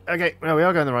 Okay, no, we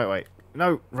are going the right way.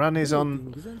 No, run is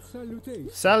on.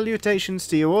 Salutations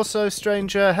to you also,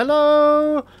 stranger.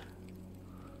 Hello!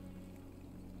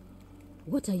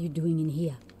 What are you doing in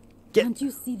here? Can't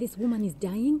you see this woman is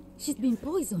dying? She's been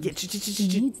poisoned.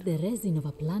 She needs the resin of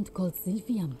a plant called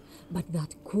Sylphium, but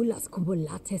that Culus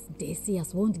cumulatus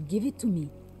decius won't give it to me.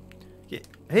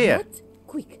 Here. What?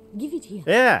 Quick, give it here.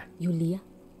 Yeah. Yulia,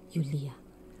 you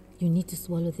need to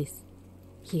swallow this.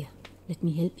 Here, let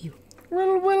me help you.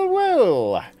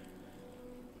 Well.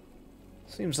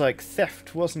 Seems like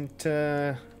theft wasn't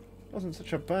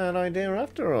such a bad idea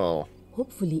after all.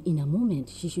 Hopefully in a moment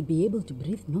she should be able to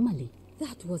breathe normally.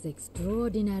 That was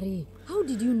extraordinary. How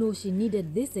did you know she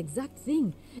needed this exact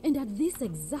thing? And at this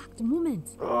exact moment?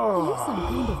 Are you some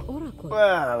kind of oracle?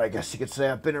 Well, I guess you could say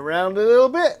I've been around a little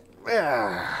bit.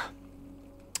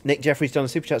 Nick Jeffries done a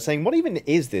super chat saying, what even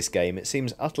is this game? It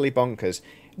seems utterly bonkers.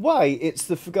 Why, it's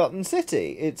the Forgotten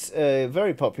City. It's a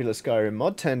very popular Skyrim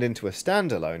mod turned into a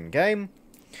standalone game.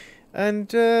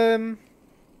 And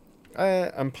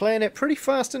I'm playing it pretty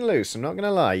fast and loose, I'm not going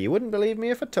to lie. You wouldn't believe me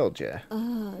if I told you.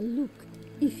 Look,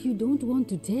 if you don't want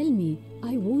to tell me,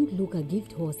 I won't look a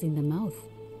gift horse in the mouth.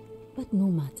 But no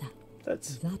matter.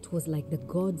 That was like the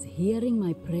gods hearing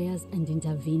my prayers and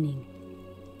intervening.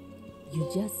 You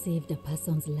just saved a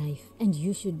person's life, and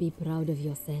you should be proud of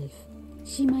yourself.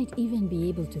 She might even be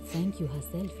able to thank you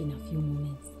herself in a few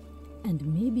moments. And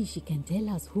maybe she can tell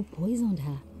us who poisoned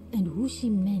her, and who she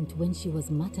meant when she was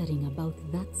muttering about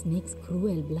that snake's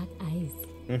cruel black eyes.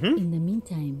 In the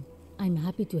meantime, I'm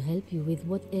happy to help you with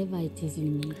whatever it is you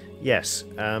need. Yes,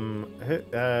 I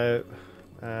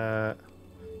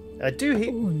do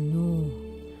Oh no,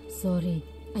 sorry,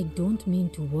 I don't mean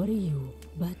to worry you,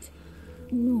 but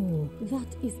No, that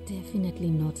is definitely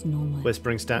not normal.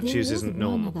 Whispering statues isn't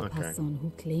normal. There was one other person who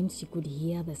claimed she could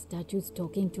hear the statues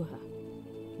talking to her.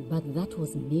 But that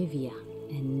was Nevia,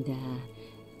 and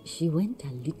she went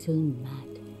a little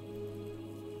mad.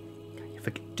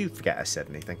 Do forget I said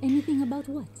anything. Anything about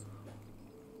what?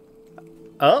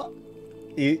 Oh,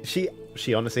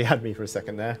 she honestly had me for a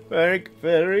second there. Very,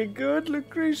 very good,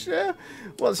 Lucretia.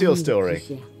 What's your story?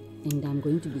 Lucretia, and I'm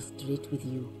going to be straight with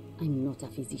you. I'm not a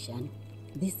physician.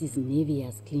 This is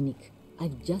Nevia's clinic.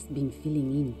 I've just been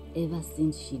filling in ever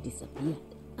since she disappeared.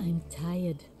 I'm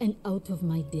tired and out of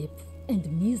my depth and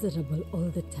miserable all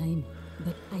the time.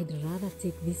 But I'd rather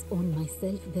take this on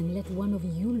myself than let one of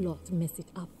you lot mess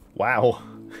it up. Wow.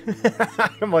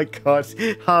 Oh my god.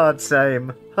 Hard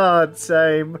same. Hard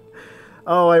same.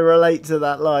 Oh, I relate to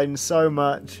that line so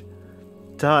much.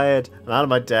 Tired and out of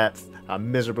my depth. I'm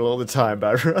miserable all the time,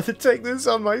 but I'd rather take this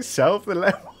on myself than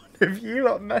let one of you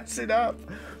lot mess it up.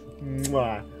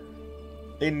 Mwah.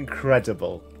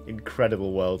 Incredible.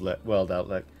 Incredible world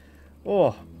outlook.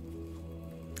 Oh.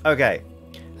 Okay.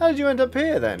 How did you end up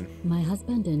here then? My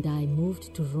husband and I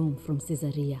moved to Rome from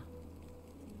Caesarea.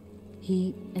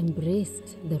 He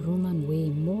embraced the Roman way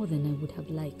more than I would have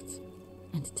liked,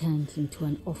 and turned into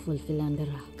an awful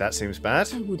philanderer. That seems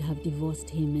bad. I would have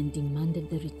divorced him and demanded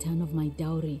the return of my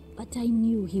dowry, but I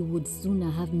knew he would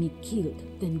sooner have me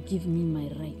killed than give me my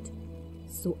right.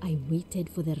 So I waited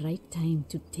for the right time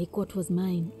to take what was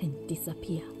mine and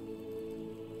disappear.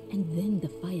 And then the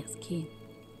fires came.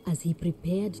 As he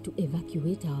prepared to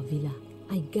evacuate our villa,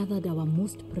 I gathered our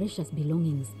most precious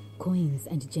belongings, coins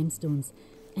and gemstones,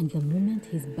 and the moment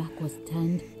his back was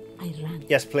turned, I ran.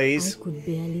 Yes, please. I could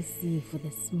barely see for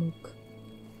the smoke,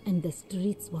 and the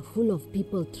streets were full of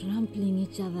people trampling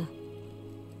each other.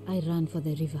 I ran for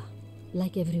the river,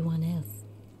 like everyone else,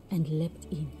 and leapt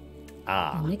in.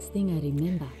 The next thing I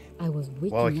remember, I was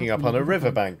waking up on a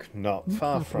riverbank, not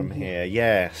far from here.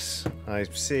 Yes, I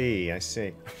see, I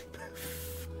see.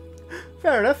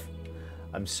 Fair enough.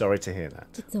 I'm sorry to hear that.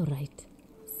 It's all right.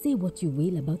 Say what you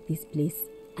will about this place.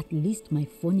 At least my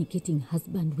fornicating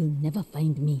husband will never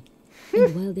find me.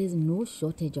 And while there's no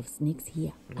shortage of snakes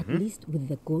here, at least with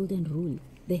the golden rule,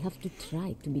 they have to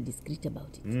try to be discreet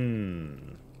about it.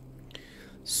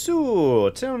 So,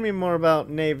 tell me more about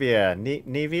Nevia.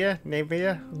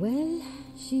 Nevia? Well,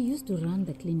 she used to run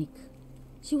the clinic.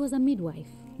 She was a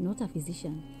midwife, not a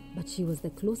physician, but she was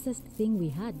the closest thing we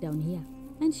had down here.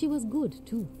 And she was good,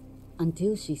 too,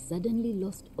 until she suddenly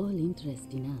lost all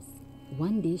interest in us.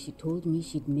 One day she told me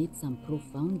she'd made some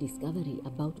profound discovery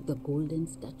about the golden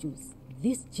statues.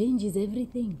 This changes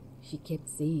everything, she kept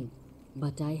saying,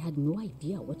 but I had no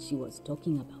idea what she was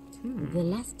talking about. The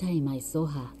last time I saw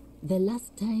her, the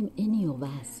last time any of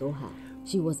us saw her,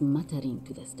 she was muttering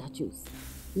to the statues,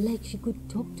 like she could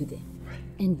talk to them.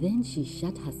 And then she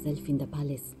shut herself in the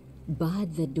palace,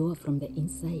 barred the door from the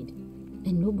inside,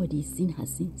 and nobody's seen her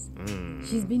since.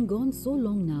 She's been gone so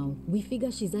long now, we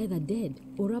figure she's either dead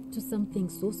or up to something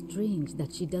so strange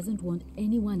that she doesn't want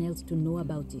anyone else to know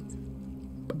about it.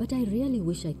 But I really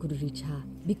wish I could reach her,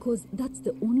 because that's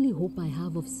the only hope I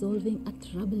have of solving a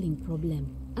troubling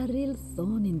problem, a real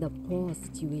thorn in the paw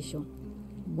situation.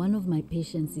 One of my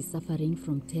patients is suffering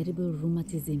from terrible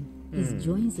rheumatism. His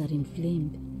joints are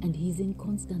inflamed and he's in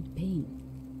constant pain.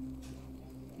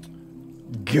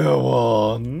 Go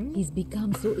on. He's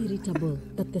become so irritable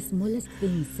that the smallest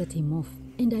things set him off,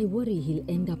 and I worry he'll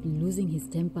end up losing his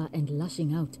temper and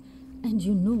lashing out. And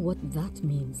you know what that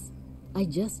means. I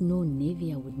just know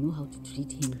Nevia would know how to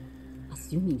treat him,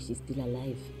 assuming she's still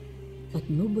alive. But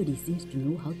nobody seems to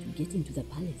know how to get into the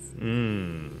palace.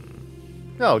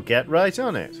 I'll get right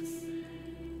on it.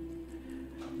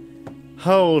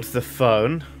 Hold the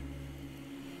phone.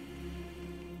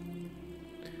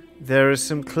 There are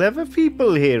some clever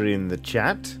people here in the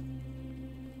chat.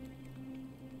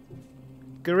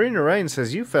 Garina Rain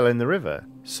says you fell in the river.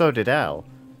 So did Al.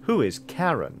 Who is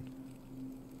Karen?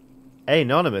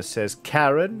 Anonymous says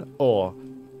Karen or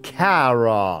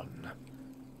Charon.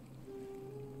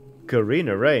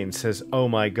 Garina Rain says, oh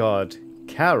my god,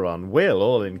 Charon. Will,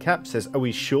 all in caps, says, are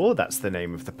we sure that's the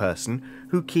name of the person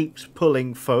who keeps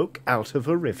pulling folk out of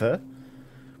a river?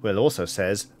 Will also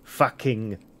says,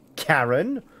 fucking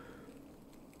Karen.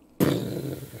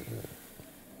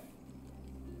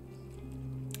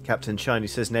 Captain Shiny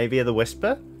says Navia the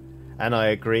Whisper, and I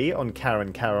agree on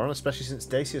Karen Charon, especially since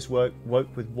Dacius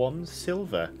woke with 1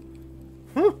 silver.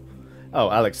 Oh,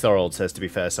 Alex Thorold says, to be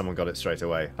fair, someone got it straight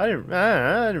away. I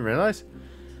didn't realise.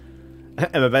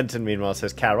 Emma Benton, meanwhile,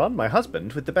 says, Charon, my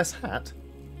husband, with the best hat.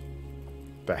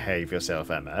 Behave yourself,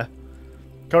 Emma.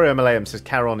 Corio Malayan says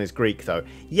Charon is Greek, though.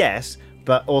 Yes,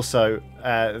 But also,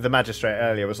 the magistrate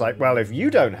earlier was like, well, if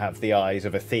you don't have the eyes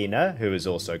of Athena, who is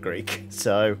also Greek,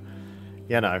 so,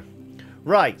 you know.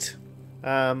 Right.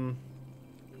 I'll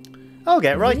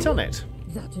get right on it.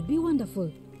 That would be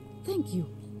wonderful. Thank you.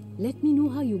 Let me know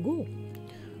how you go.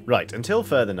 Right, until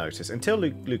further notice, until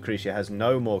Lucretia has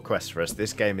no more quests for us,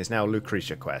 this game is now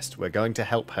Lucretia Quest. We're going to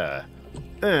help her.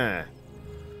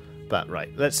 But,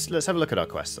 right, let's have a look at our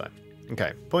quests, though.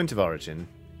 Okay, point of origin.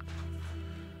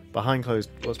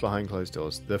 What's behind closed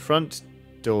doors? The front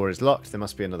door is locked. There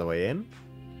must be another way in.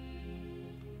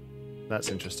 That's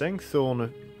interesting.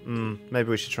 Thorn. Maybe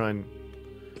we should try and.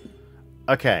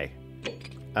 Okay.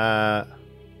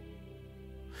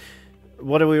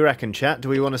 What do we reckon, chat? Do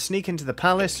we want to sneak into the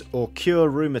palace or cure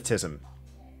rheumatism?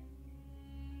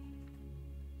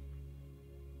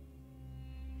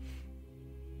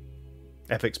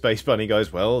 Epic Space Bunny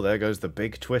goes, well, there goes the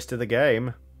big twist of the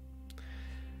game.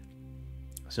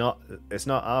 It's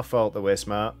not our fault that we're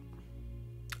smart.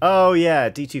 Oh yeah,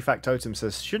 D2 Factotum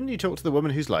says, shouldn't you talk to the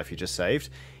woman whose life you just saved?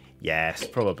 Yes,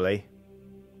 probably.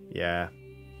 Yeah.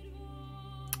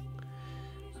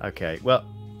 Okay, well.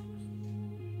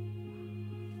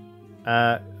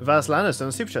 Vaslanas done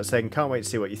a super chat saying, can't wait to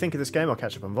see what you think of this game. I'll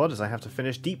catch up on VOD as I have to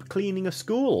finish deep cleaning a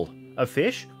school of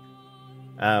fish.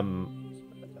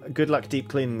 Good luck deep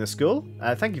cleaning the school.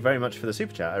 Thank you very much for the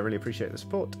super chat. I really appreciate the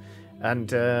support.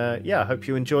 And yeah, I hope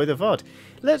you enjoy the VOD.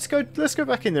 Let's go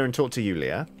back in there and talk to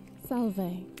Yulia.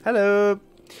 Salve. Hello.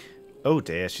 Oh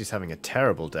dear, she's having a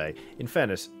terrible day. In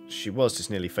fairness, she was just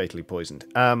nearly fatally poisoned.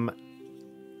 And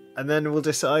then we'll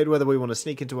decide whether we want to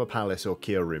sneak into a palace or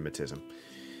cure rheumatism.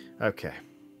 Okay.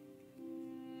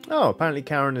 Oh, apparently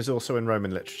Karen is also in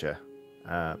Roman literature.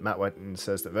 Matt Wetton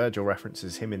says that Virgil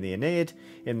references him in the Aeneid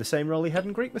in the same role he had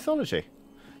in Greek mythology.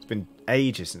 It's been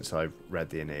ages since I've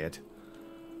read the Aeneid.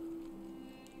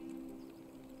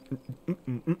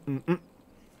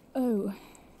 Oh,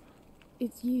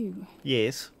 it's you.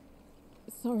 Yes.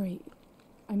 Sorry,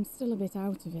 I'm still a bit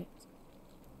out of it.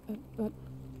 But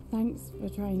thanks for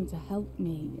trying to help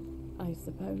me, I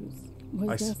suppose.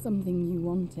 Was there something you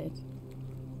wanted?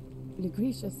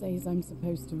 Lucretia says I'm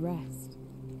supposed to rest.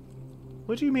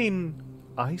 What do you mean,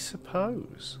 I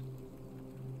suppose?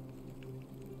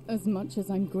 As much as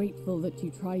I'm grateful that you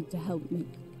tried to help me,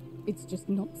 it's just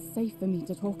not safe for me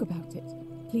to talk about it.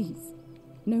 Please,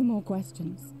 no more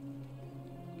questions.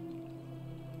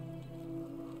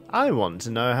 I want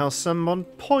to know how someone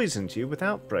poisoned you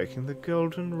without breaking the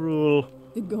golden rule.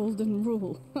 The golden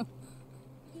rule?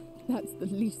 That's the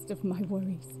least of my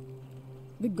worries.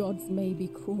 The gods may be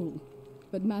cruel,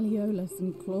 but Malleolus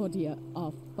and Claudia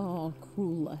are far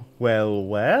crueler. Well,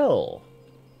 well.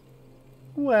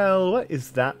 Well, what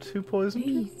is that who poisoned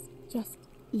you? Please, just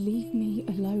leave me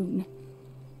alone.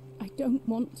 I don't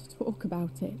want to talk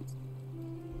about it.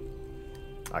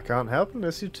 I can't help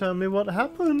unless you tell me what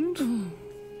happened.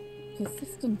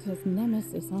 Persistent as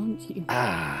Nemesis, aren't you?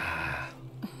 I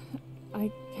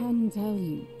can tell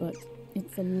you, but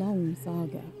it's a long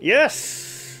saga.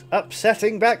 Yes!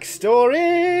 Upsetting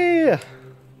backstory!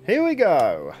 Here we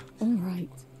go. All right.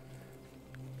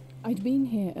 I'd been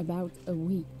here about a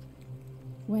week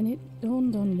when it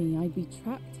dawned on me I'd be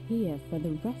trapped here for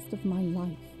the rest of my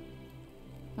life.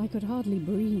 I could hardly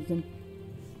breathe, and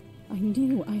I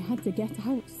knew I had to get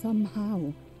out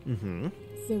somehow. Mm-hmm.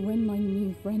 So when my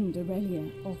new friend Aurelia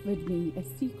offered me a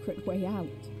secret way out,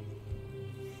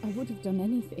 I would have done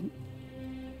anything.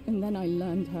 And then I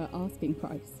learned her asking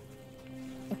price.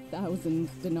 1,000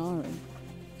 denarii.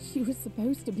 She was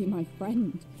supposed to be my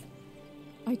friend.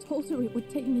 I told her it would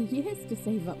take me years to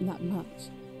save up that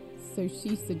much. So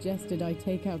she suggested I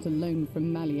take out a loan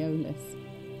from Malleolus.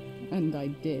 And I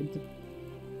did.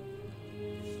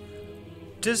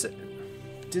 Does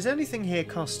anything here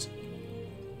cost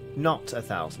not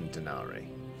 1,000 denarii?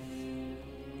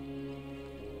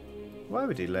 Why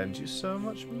would he lend you so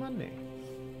much money?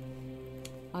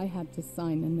 I had to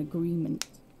sign an agreement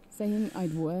saying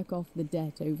I'd work off the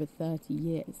debt over 30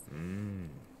 years.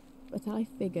 But I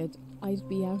figured I'd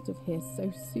be out of here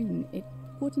so soon it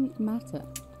wouldn't matter.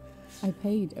 I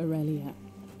paid Aurelia,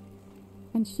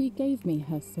 and she gave me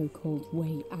her so-called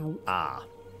way out. Ah.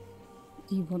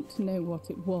 Do you want to know what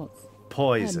it was?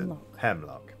 Poison.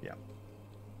 Hemlock, yeah.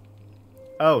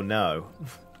 Oh no.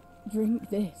 Drink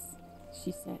this,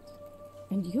 she said,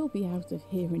 and you'll be out of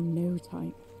here in no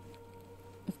time.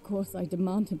 Of course, I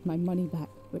demanded my money back,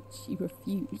 but she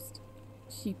refused.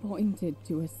 She pointed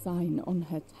to a sign on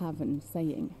her tavern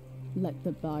saying, "Let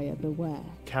the buyer beware."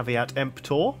 Caveat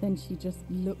emptor? Then she just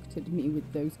looked at me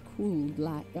with those cruel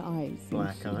black eyes.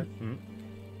 Black eye.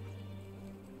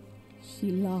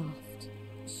 She laughed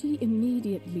She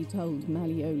immediately told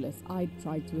Malleolus I'd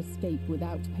tried to escape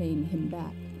without paying him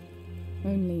back.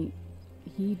 Only,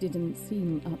 he didn't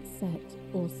seem upset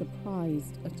or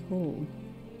surprised at all.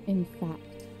 In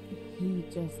fact, he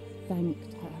just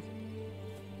thanked her.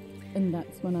 And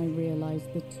that's when I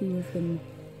realized the two of them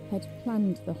had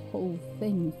planned the whole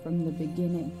thing from the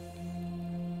beginning.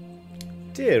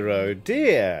 Dear oh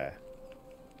dear.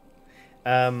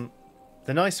 The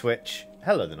Nice Witch,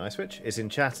 hello the Nice Witch, is in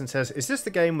chat and says, is this the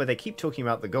game where they keep talking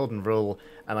about the golden rule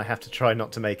and I have to try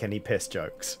not to make any piss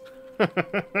jokes?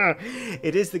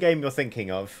 It is the game you're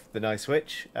thinking of, the Nice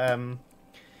Witch.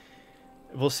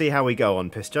 We'll see how we go on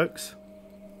piss jokes.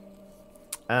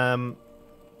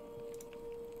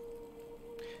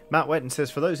 Matt Wetton says,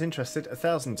 for those interested,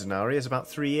 1,000 denarii is about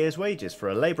 3 years' wages for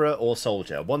a labourer or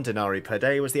soldier. 1 denarii per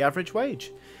day was the average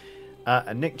wage.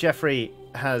 And Nick Jeffrey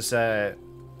has done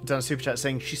a super chat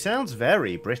saying, she sounds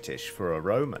very British for a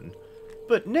Roman.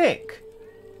 But Nick,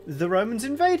 the Romans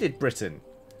invaded Britain.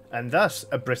 And thus,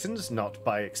 are Britons not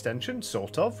by extension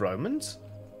sort of Romans?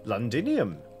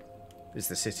 Londinium is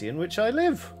the city in which I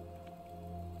live.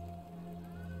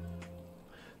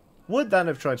 Would that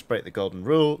have tried to break the golden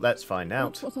rule? Let's find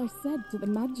out. That's what I said to the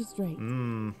magistrate.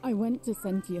 I went to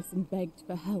Sentius and begged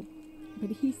for help, but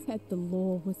he said the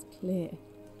law was clear.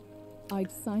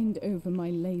 I'd signed over my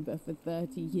labour for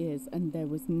 30 years and there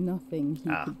was nothing he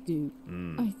could do.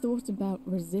 I thought about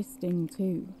resisting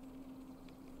too.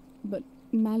 But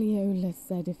Malleolus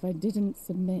said if I didn't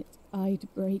submit, I'd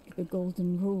break the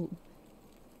golden rule.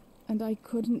 And I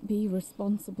couldn't be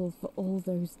responsible for all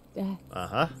those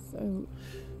deaths. So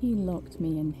he locked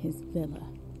me in his villa,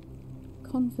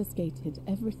 confiscated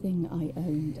everything I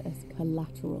owned as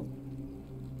collateral,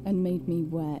 and made me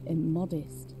wear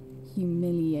immodest,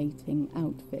 humiliating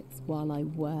outfits while I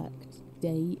worked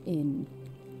day in,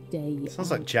 day out.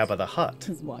 Sounds like Jabba the Hutt.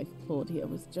 His wife Claudia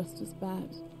was just as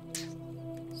bad.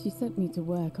 She sent me to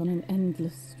work on an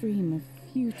endless stream of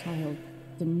futile,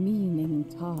 demeaning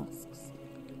tasks.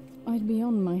 I'd be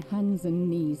on my hands and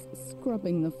knees,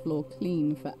 scrubbing the floor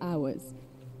clean for hours,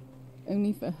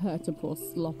 only for her to pour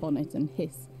slop on it and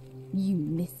hiss, "You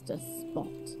missed a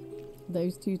spot."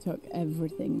 Those two took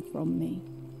everything from me.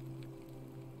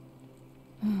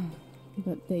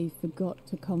 But they forgot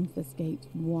to confiscate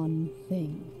one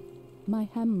thing. My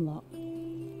hemlock.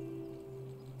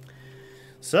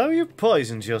 So you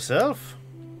poisoned yourself?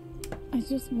 I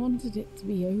just wanted it to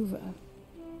be over.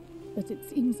 But it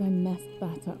seems I messed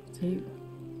that up too.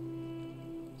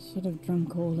 Should have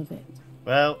drunk all of it.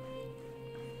 Well,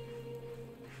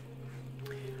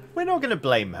 we're not going to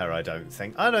blame her, I don't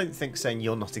think. I don't think saying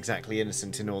you're not exactly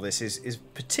innocent in all this is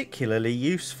particularly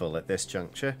useful at this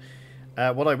juncture.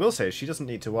 What I will say is she doesn't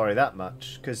need to worry that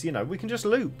much, because, you know, we can just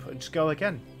loop and just go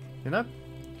again, you know?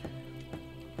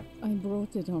 I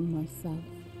brought it on myself.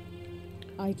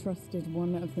 I trusted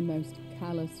one of the most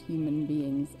callous human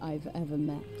beings I've ever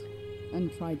met,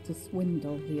 and tried to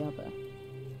swindle the other.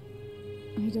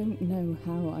 I don't know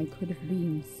how I could have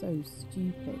been so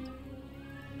stupid.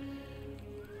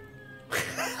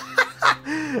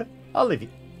 I'll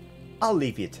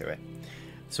leave you to it.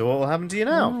 So what will happen to you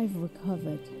now? When I've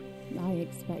recovered, I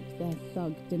expect their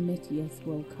thug Domitius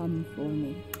will come for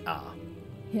me.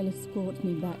 He'll escort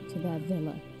me back to their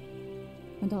villa,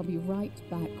 and I'll be right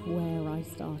back where I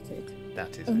started.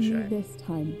 That is a Only shame. this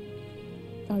time,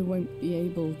 I won't be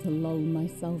able to lull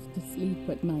myself to sleep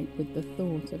at night with the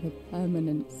thought of a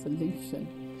permanent solution.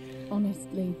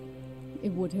 Honestly,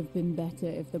 it would have been better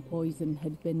if the poison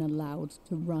had been allowed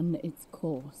to run its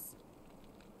course.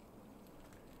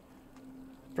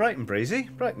 Bright and breezy,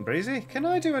 bright and breezy. Can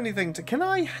I do anything to... Can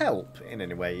I help in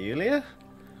any way, Yulia?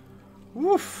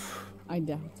 Woof. I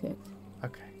doubt it.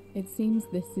 Okay. It seems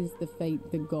this is the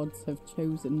fate the gods have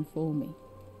chosen for me,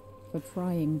 for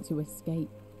trying to escape.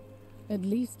 At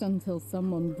least until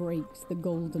someone breaks the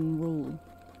golden rule.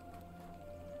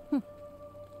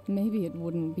 Maybe it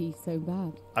wouldn't be so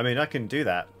bad. I mean, I can do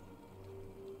that.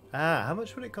 How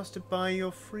much would it cost to buy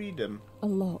your freedom? A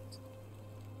lot.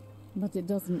 But it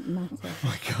doesn't matter. Oh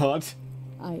my god.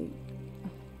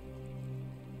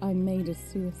 I made a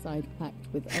suicide pact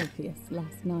with Elpheus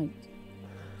last night.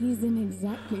 He's in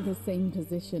exactly the same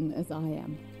position as I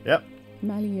am. Yep.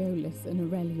 Malleolus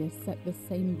and Aurelius set the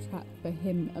same trap for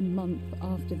him a month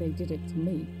after they did it to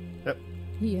me. Yep.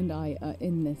 He and I are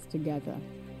in this together.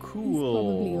 Cool. He's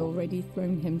probably already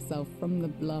thrown himself from the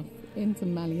bluff into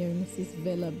Malleolus's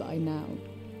villa by now.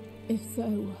 If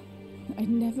so, I'd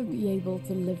never be able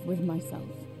to live with myself,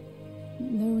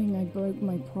 knowing I broke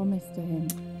my promise to him.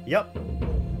 Yep.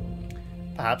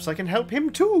 Perhaps I can help him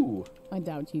too. I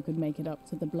doubt you could make it up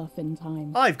to the bluff in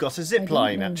time. I've got a zip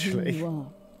line, actually. I don't know who you are,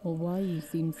 or why you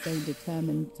seem so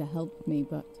determined to help me,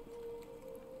 but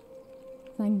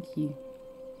thank you.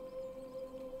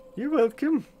 You're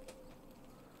welcome.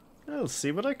 I'll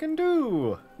see what I can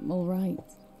do. All right,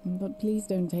 but please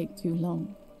don't take too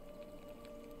long.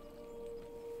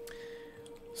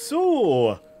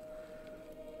 So,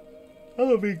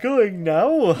 I'll be going now.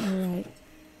 All right.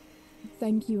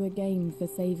 Thank you again for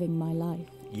saving my life.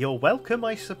 You're welcome,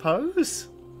 I suppose.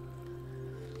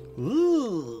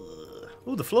 Ooh.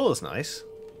 Ooh, the floor's nice.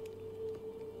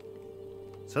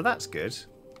 So that's good.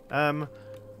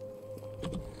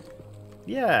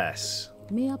 Yes.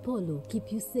 May Apollo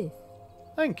keep you safe.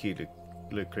 Thank you,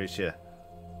 Lucretia.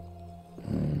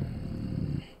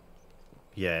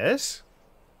 Yes?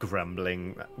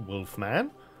 Grumbling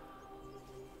wolfman?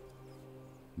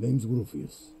 Name's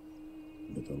Rufius.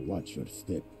 Better watch your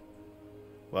step.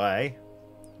 Why?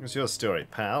 What's your story,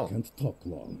 pal? Can't talk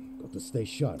long. Got to stay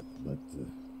sharp, but...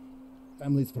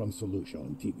 family's from Seleucia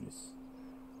on Tigris.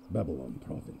 Babylon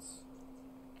province.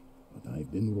 But I've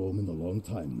been roaming a long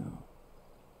time now.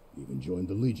 Even joined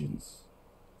the legions.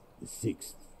 The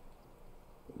 6th.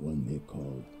 The one they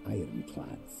call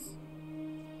Ironclads.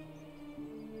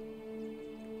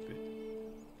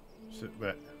 So,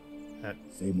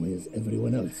 Same way as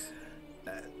everyone else.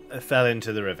 Fell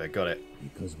into the river, got it.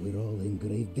 Because we're all in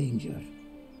grave danger.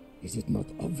 Is it not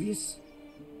obvious?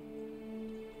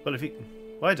 Well, if you...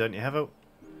 Why don't you have a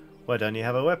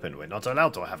weapon? We're not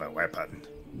allowed to have a weapon.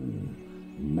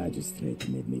 Magistrate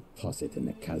made me toss it in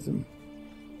the chasm.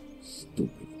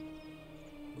 Stupid.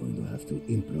 Going to have to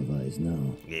improvise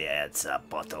now. Yeah, it's a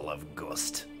bottle of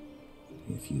ghost.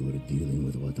 If you were dealing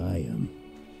with what I am,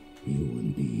 you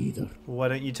wouldn't be either. Why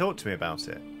don't you talk to me about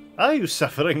it? Are you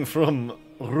suffering from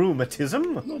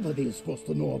rheumatism? Nobody is supposed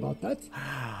to know about that.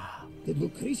 Did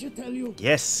Lucretia tell you?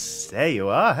 Yes, there you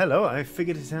are. Hello, I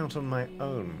figured it out on my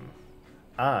own.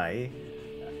 I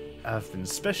have been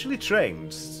specially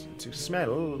trained to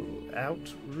smell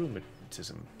out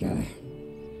rheumatism.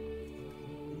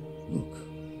 Look,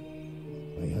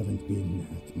 I haven't been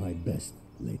at my best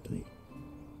lately.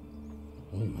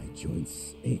 All my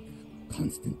joints ache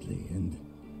constantly, and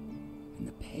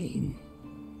the pain.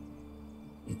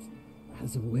 It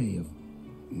has a way of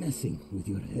messing with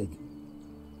your head.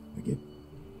 I get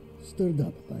stirred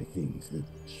up by things that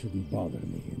shouldn't bother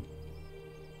me, and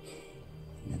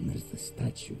then there's the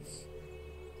statues,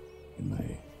 and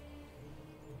my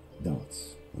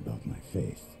doubts about my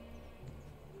faith.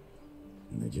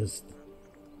 And I just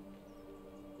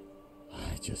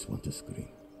want to scream.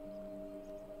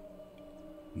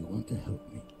 You want to help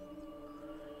me?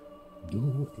 Do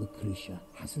what Lucretia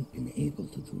hasn't been able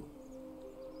to do.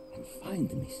 And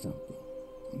find me something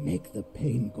to make the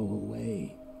pain go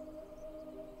away.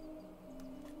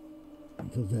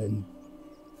 Until then,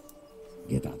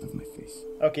 get out of my face.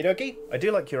 Okie dokie. I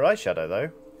do like your eyeshadow,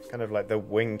 though. Kind of like the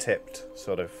wing-tipped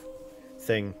sort of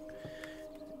thing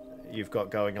you've got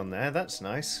going on there. That's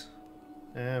nice.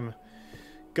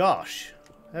 Gosh.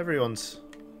 Everyone's...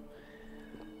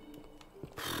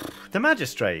 The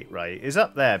magistrate, right, is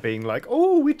up there being like,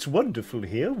 oh, it's wonderful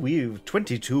here. We've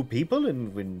 22 people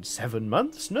in 7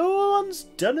 months. No one's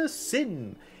done a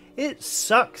sin. It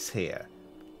sucks here.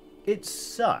 It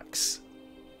sucks.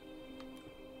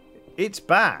 It's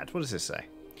bad. What does this say?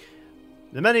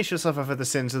 The many shall suffer for the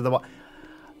sins of the one.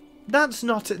 That's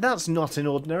not an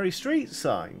ordinary street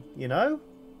sign, you know?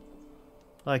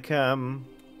 Like,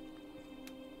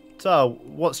 So,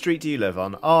 what street do you live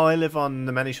on? Oh, I live on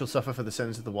the many shall suffer for the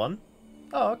sins of the one.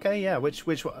 Oh, okay, yeah.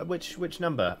 Which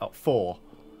number? Oh, 4.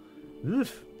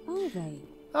 Oof. Are they?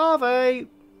 Are they?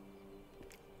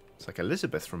 It's like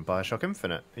Elizabeth from BioShock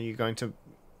Infinite. Are you going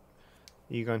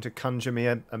to conjure me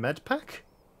a med pack?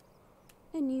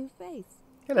 A new face.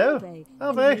 Hello.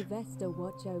 A new Vesta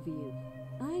watch over you.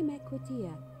 I'm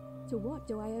Equitia. To what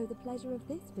do I owe the pleasure of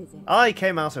this visit? I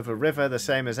came out of a river the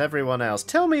same as everyone else.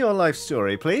 Tell me your life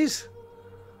story, please.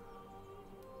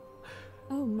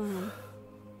 Oh my.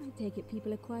 I take it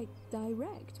people are quite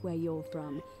direct where you're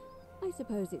from. I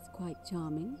suppose it's quite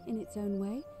charming in its own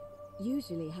way.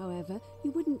 Usually, however,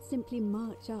 you wouldn't simply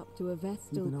march up to a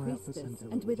Vestal priestess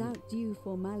and without due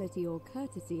formality or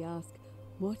courtesy ask,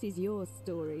 what is your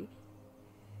story?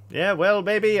 Yeah, well,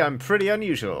 baby, I'm pretty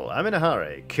unusual. I'm in a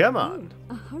hurry. Come on.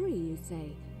 Oh, a hurry, you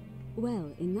say?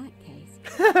 Well, in that case,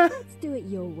 let's do it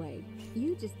your way.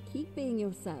 You just keep being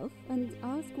yourself and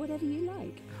ask whatever you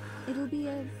like. It'll be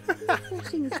a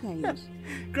refreshing change.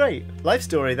 Great. Life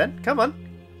story, then. Come on.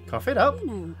 Cough it up. You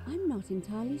know, I'm not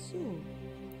entirely sure.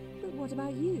 But what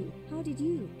about you? How did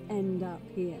you end up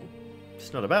here?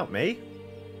 It's not about me.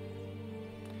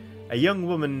 A young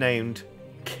woman named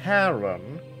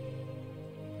Karen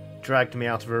dragged me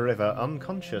out of a river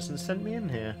unconscious and sent me in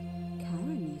here.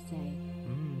 Karen, you say?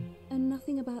 And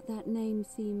nothing about that name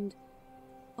seemed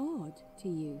odd to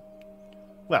you?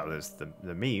 Well, there's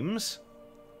the memes.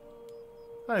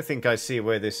 I think I see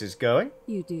where this is going.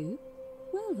 You do?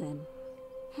 Well then,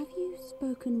 have you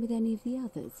spoken with any of the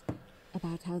others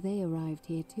about how they arrived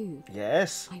here too?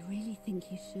 Yes. I really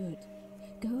think you should.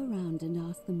 Go around and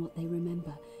ask them what they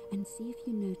remember and see if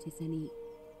you notice any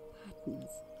patterns.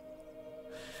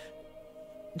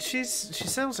 She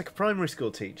sounds like a primary school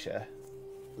teacher.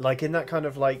 Like in that kind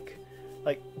of like,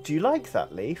 do you like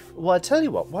that leaf? Well, I tell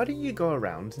you what, why don't you go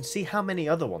around and see how many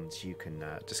other ones you can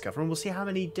discover, and we'll see how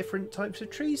many different types of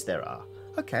trees there are.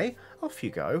 Okay, off you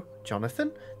go,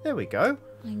 Jonathan. There we go.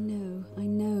 I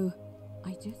know.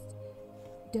 I just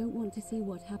don't want to see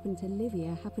what happened to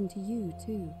Livia happen to you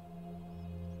too.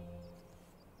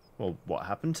 Well, what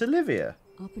happened to Livia?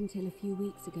 Up until a few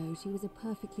weeks ago, she was a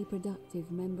perfectly productive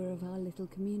member of our little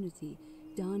community,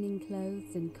 darning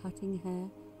clothes and cutting hair.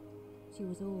 She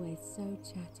was always so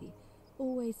chatty,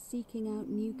 always seeking out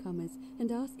newcomers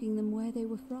and asking them where they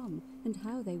were from and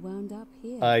how they wound up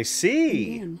here. I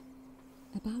see. And then,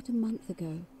 about a month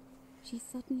ago, she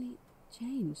suddenly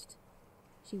changed.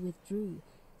 She withdrew,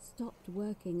 stopped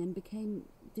working and became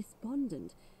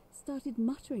despondent, started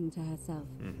muttering to herself.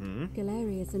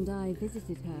 Galerius and I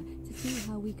visited her to see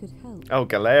how we could help. Oh,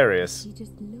 Galerius. She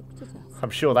just looked at us. I'm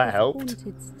sure that helped.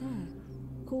 Haunted stare,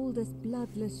 called us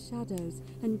bloodless shadows,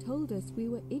 and told us we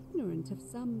were ignorant of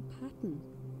some pattern.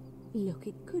 Look,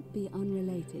 it could be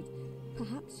unrelated.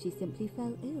 Perhaps she simply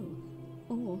fell ill.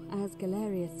 Or, as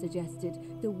Galerius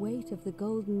suggested, the weight of the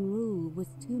golden rule was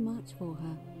too much for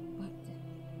her. But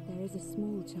there is a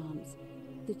small chance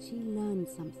that she learned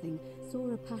something,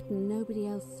 saw a pattern nobody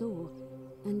else saw,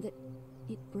 and that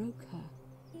it broke her.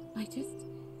 I just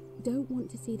don't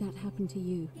want to see that happen to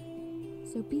you.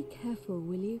 So be careful,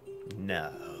 will you?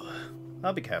 No.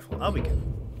 I'll be careful.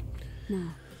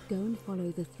 Now, go and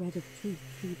follow the thread of truth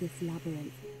through this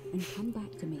labyrinth, and come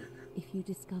back to me if you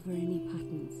discover any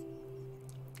patterns.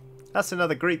 That's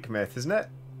another Greek myth, isn't it?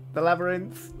 The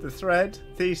labyrinth, the thread,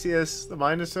 Theseus, the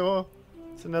Minotaur.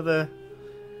 It's another...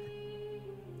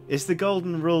 It's the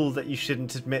golden rule that you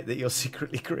shouldn't admit that you're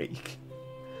secretly Greek.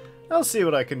 I'll see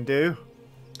what I can do.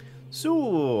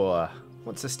 So,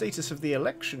 what's the status of the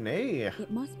election, eh?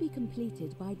 It must be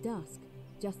completed by dusk,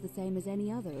 just the same as any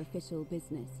other official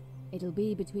business. It'll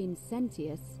be between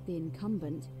Sentius, the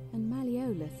incumbent, and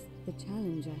Malleolus, the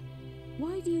challenger.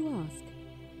 Why do you ask?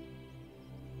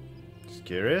 Just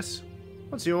curious.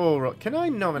 What's your... Can I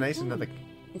nominate another...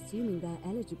 Assuming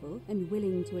they're eligible and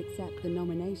willing to accept the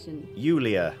nomination.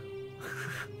 Yulia.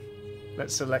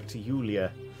 Let's select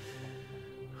Yulia.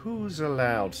 Who's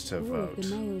allowed to vote? All of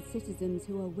the male citizens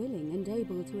who are willing and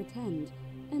able to attend,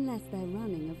 unless they're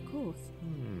running, of course.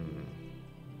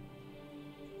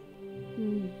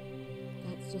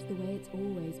 That's just the way it's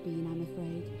always been, I'm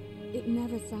afraid. It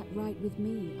never sat right with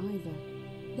me, either.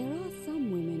 There are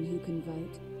some women who can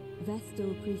vote,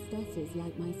 Vestal priestesses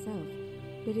like myself,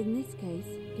 but in this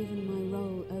case, given my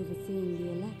role overseeing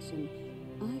the election,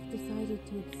 I've decided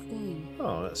to abstain.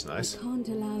 Oh, that's nice. I can't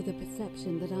allow the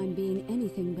perception that I'm being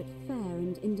anything but fair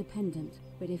and independent,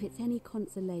 but if it's any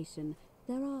consolation,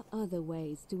 there are other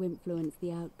ways to influence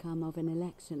the outcome of an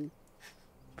election.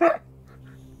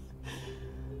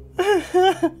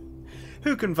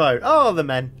 Who can vote? Oh, the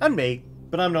men and me.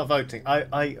 But I'm not voting.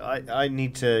 I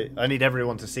need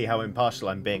everyone to see how impartial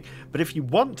I'm being. But if you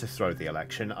want to throw the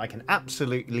election, I can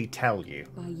absolutely tell you.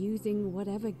 By using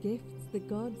whatever gifts the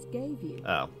gods gave you.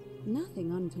 Oh.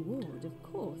 Nothing untoward, of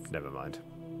course. Never mind.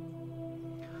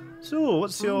 So,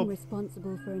 what's your... I'm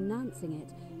responsible for announcing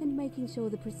it and making sure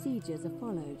the procedures are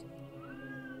followed.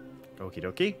 Okie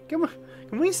dokie.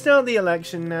 Can we start the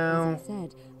election now? As I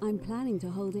said, I'm planning to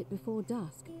hold it before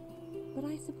dusk. But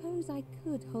I suppose I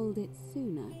could hold it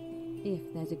sooner,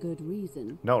 if there's a good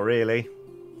reason. Not really.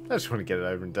 I just want to get it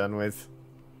over and done with.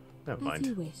 Never mind. As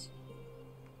you wish.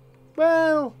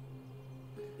 Well...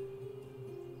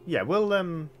 Yeah, we'll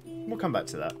come back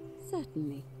to that.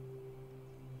 Certainly.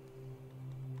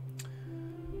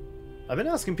 I've been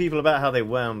asking people about how they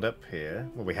wound up here.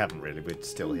 Well, we haven't really, we're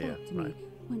still Come here. Back to me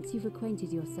once you've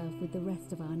acquainted yourself with the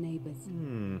rest of our neighbours.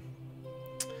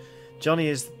 Johnny,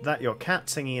 is that your cat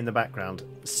singing in the background?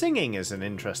 Singing is an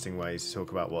interesting way to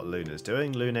talk about what Luna's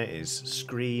doing. Luna is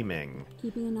screaming.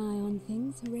 Keeping an eye on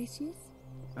things, Horatius?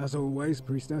 As always,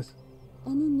 priestess.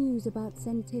 Any news about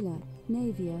Scintilla,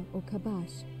 Navia, or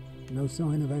Kabash? No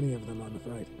sign of any of them, I'm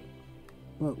afraid.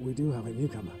 But we do have a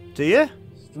newcomer. Do you?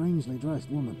 Strangely dressed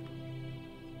woman.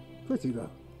 Pretty though.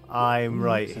 I'm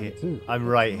right here. I'm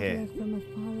right here. From a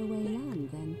faraway land,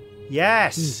 then.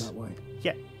 Yes. Seems that way.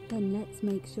 Yeah. Then let's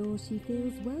make sure she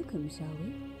feels welcome, shall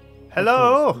we?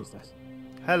 Hello. Who's this?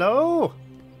 Hello.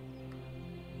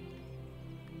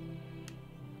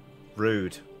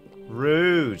 Rude.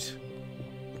 Rude.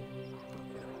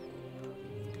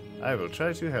 I will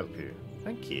try to help you.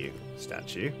 Thank you,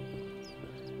 statue.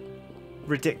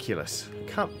 Ridiculous.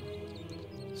 Come.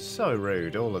 So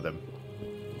rude, all of them.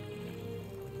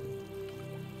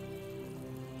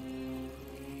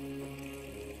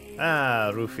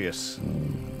 Ah, Rufius.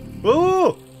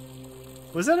 Ooh!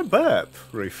 Was that a burp,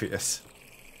 Rufius?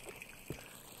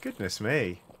 Goodness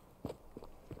me.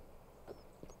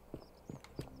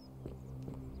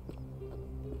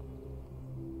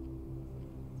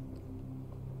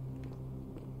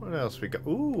 What else we got?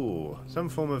 Ooh, some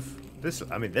form of this.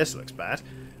 I mean, this looks bad.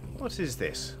 What is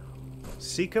this?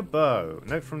 Seek a bow.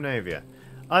 Note from Navia.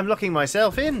 I'm locking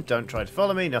myself in. Don't try to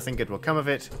follow me. Nothing good will come of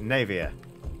it. Navia.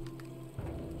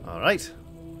 Alright.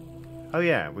 Oh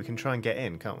yeah, we can try and get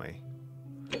in, can't we?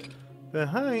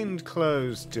 Behind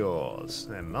closed doors.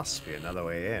 There must be another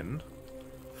way in.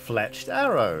 Fletched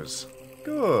arrows.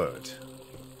 Good.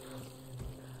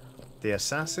 The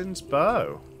assassin's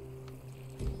bow,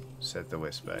 said the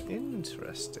whisper.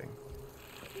 Interesting.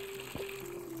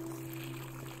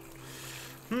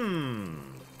 Hmm.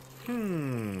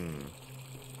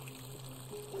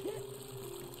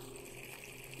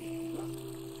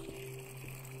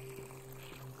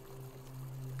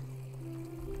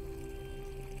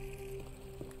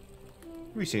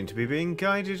 We seem to be being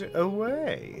guided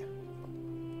away.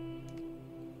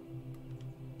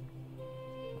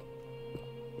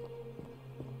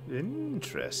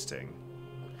 Interesting.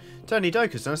 Tony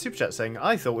Doker's done a super chat saying,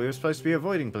 I thought we were supposed to be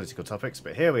avoiding political topics,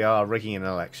 but here we are, rigging an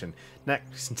election.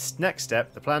 Next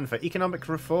step, the plan for economic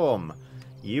reform.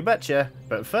 You betcha.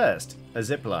 But first, a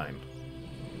zipline.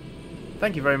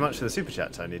 Thank you very much for the super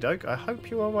chat, Tony Doke. I hope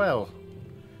you are well.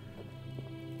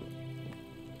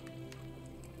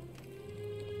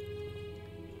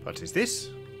 What is this?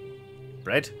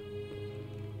 Bread?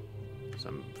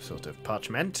 Some sort of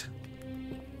parchment?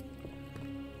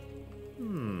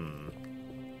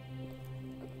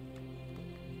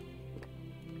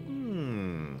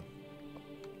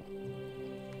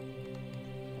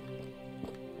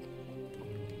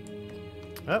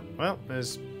 Oh, well,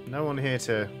 there's no one here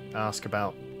to ask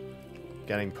about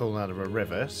getting pulled out of a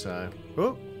river, so...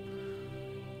 Oh!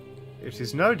 It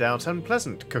is no doubt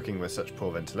unpleasant cooking with such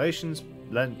poor ventilation,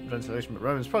 but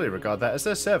Romans probably regard that as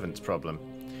their servant's problem.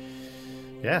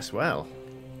 Yes, well.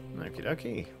 Okie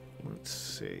dokie. Let's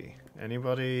see.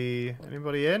 Anybody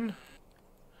in?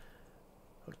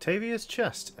 Octavia's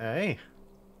chest, eh?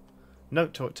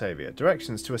 Note to Octavia.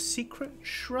 Directions to a secret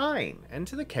shrine.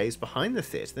 Enter the caves behind the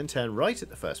theatre, then turn right at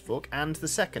the first fork and the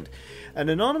second. An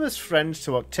anonymous friend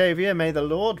to Octavia. May the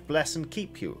Lord bless and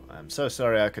keep you. I'm so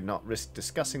sorry I could not risk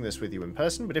discussing this with you in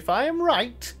person, but if I am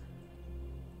right,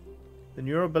 then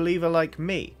you're a believer like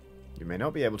me. You may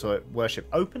not be able to worship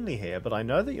openly here, but I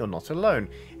know that you're not alone.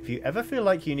 If you ever feel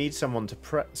like you need somewhere to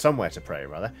pray,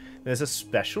 there's a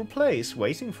special place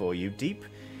waiting for you deep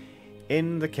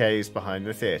in the caves behind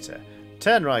the theatre.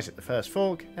 Turn right at the first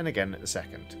fork, and again at the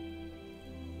second.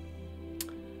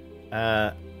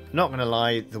 Not going to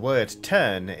lie, the word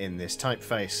turn in this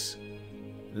typeface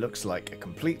looks like a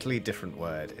completely different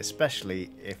word, especially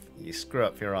if you screw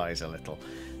up your eyes a little.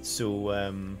 So,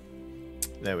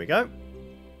 there we go.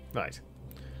 Right.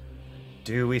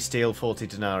 Do we steal 40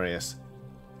 denarius?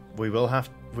 We will have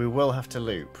to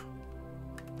loop.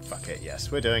 Fuck it,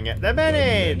 yes, we're doing it. The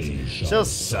many shall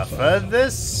suffer the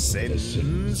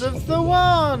sins of the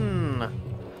one.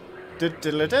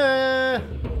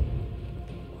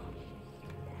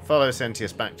 Follow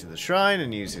Sentius back to the shrine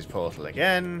and use his portal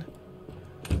again.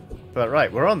 But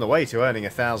right, we're on the way to earning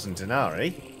 1,000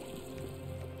 denarii.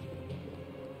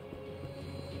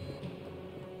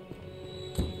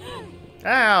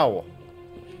 Ow!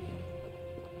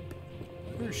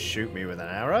 Don't shoot me with an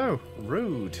arrow.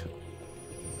 Rude.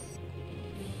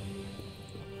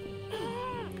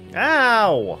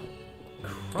 Ow!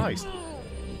 Christ.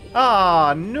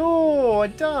 Ah, no! I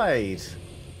died.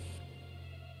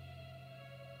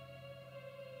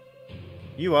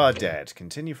 You are dead.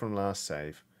 Continue from last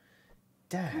save.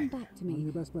 Dang. Come back to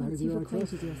me once you've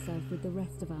acquainted yourself with the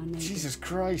rest of our neighbors. Jesus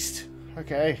Christ.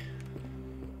 Okay.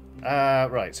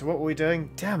 Right, so what were we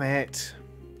doing? Damn it.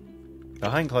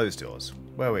 Behind closed doors.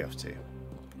 Where are we off to?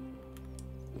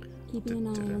 Keeping an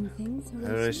eye on things,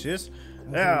 Horatius?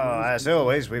 Oh, as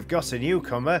always, we've got a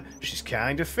newcomer. She's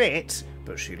kind of fit,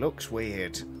 but she looks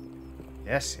weird.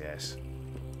 Yes, yes.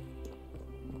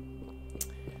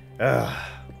 Ugh.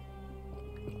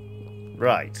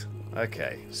 Right.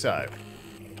 Okay, so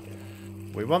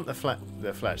we want the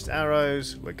fletched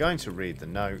arrows. We're going to read the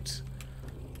note.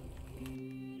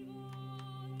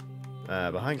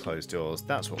 Behind closed doors,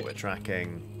 that's what we're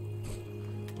tracking.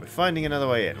 We're finding another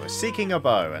way in. We're seeking a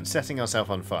bow and setting ourselves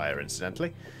on fire,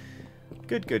 incidentally.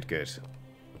 Good, good, good.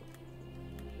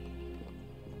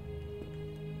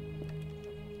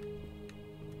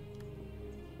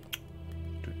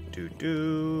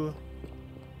 Do.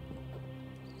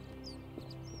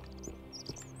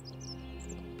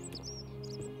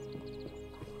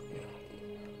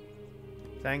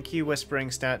 Thank you, whispering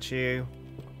statue.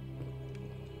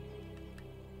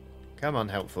 Come on,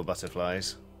 helpful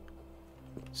butterflies.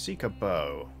 Seek a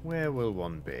bow. Where will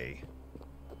one be?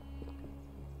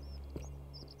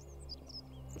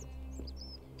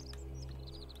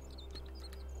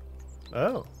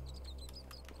 Oh.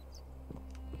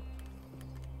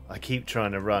 I keep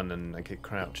trying to run and I keep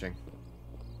crouching.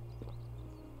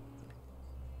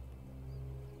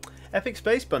 Epic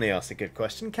Space Bunny asked a good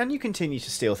question. Can you continue to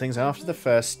steal things after the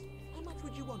first... How much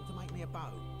would you want to make me a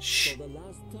bow? Shh.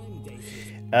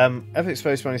 Epic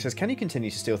Space Bunny says, can you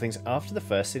continue to steal things after the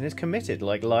first sin is committed?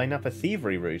 Like line up a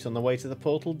thievery route on the way to the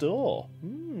portal door?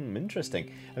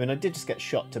 Interesting. I mean, I did just get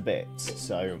shot to bits,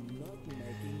 so...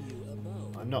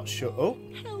 I'm not sure... Oh!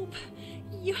 Help!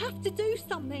 You have to do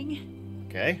something!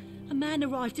 Okay. A man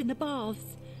arrived in the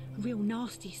baths. A real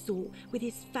nasty sort, with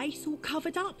his face all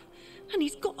covered up. And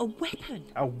he's got a weapon.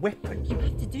 A weapon? You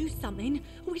have to do something,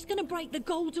 or he's going to break the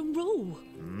golden rule.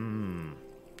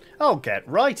 I'll get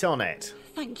right on it.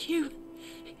 Thank you.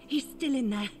 He's still in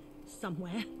there,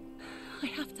 somewhere. I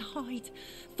have to hide.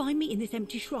 Find me in this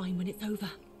empty shrine when it's over.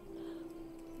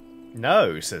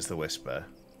 No, says the Whisper.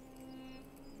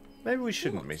 Maybe we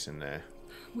shouldn't meet in there.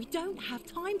 We don't have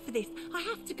time for this. I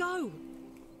have to go.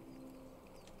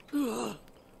 Ugh.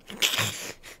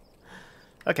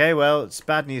 Okay, well, it's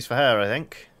bad news for her, I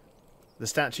think. The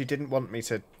statue didn't want me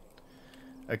to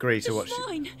agree to what she... The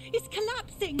shrine is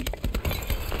collapsing.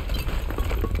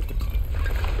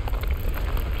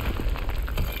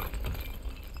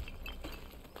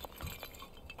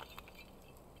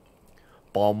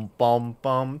 Bom bom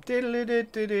bom diddly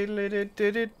diddly diddly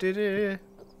diddly diddly.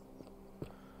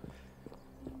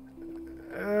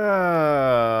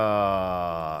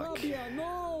 Fabia,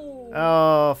 no!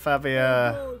 Oh,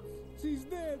 Fabia. Oh, she's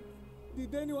dead.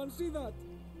 Did anyone see that?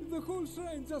 The whole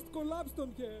shrine just collapsed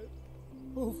on her.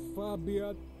 Oh,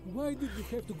 Fabia, why did you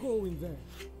have to go in there?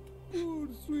 Poor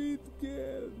sweet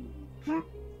girl.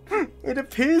 It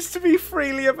appears to be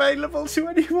freely available to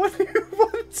anyone who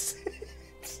wants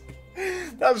it.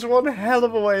 That's one hell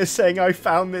of a way of saying I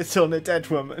found this on a dead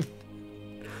woman.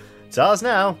 It's ours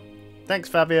now. Thanks,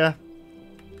 Fabia.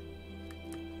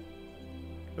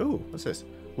 Ooh, what's this?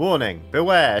 Warning,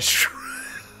 beware.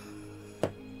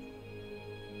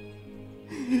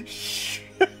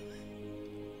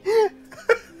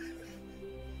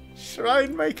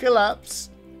 Shrine may collapse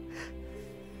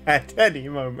at any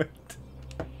moment.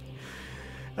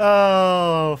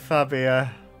 Oh,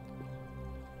 Fabia.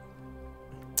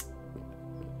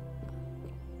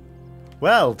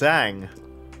 Well, dang.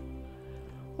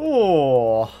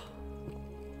 Oh.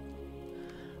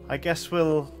 I guess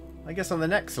on the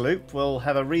next loop we'll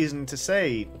have a reason to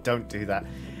say don't do that.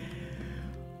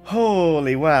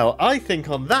 Holy well. I think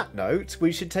on that note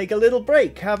we should take a little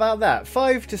break. How about that?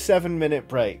 5 to 7 minute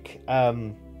break.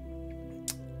 You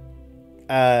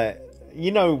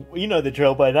know the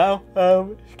drill by now.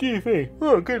 Excuse me.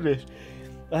 Oh goodness.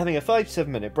 We're having a 5 to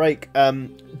 7 minute break.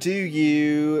 Do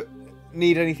you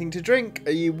need anything to drink?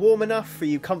 Are you warm enough? Are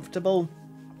you comfortable?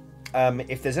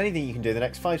 If there's anything you can do the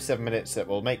next 5 to 7 minutes that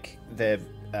will make the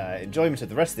enjoyment of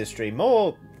the rest of this stream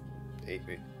more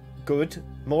good,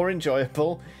 more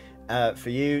enjoyable for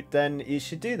you, then you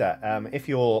should do that. If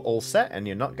you're all set and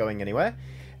you're not going anywhere,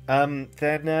 then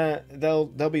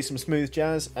there'll be some smooth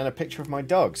jazz and a picture of my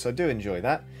dog, so do enjoy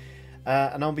that.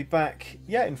 And I'll be back,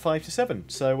 in 5 to 7.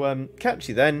 So catch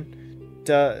you then.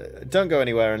 Don't go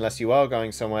anywhere unless you are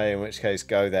going somewhere, in which case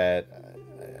go there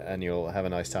and you'll have a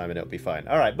nice time and it'll be fine.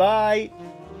 Alright, bye!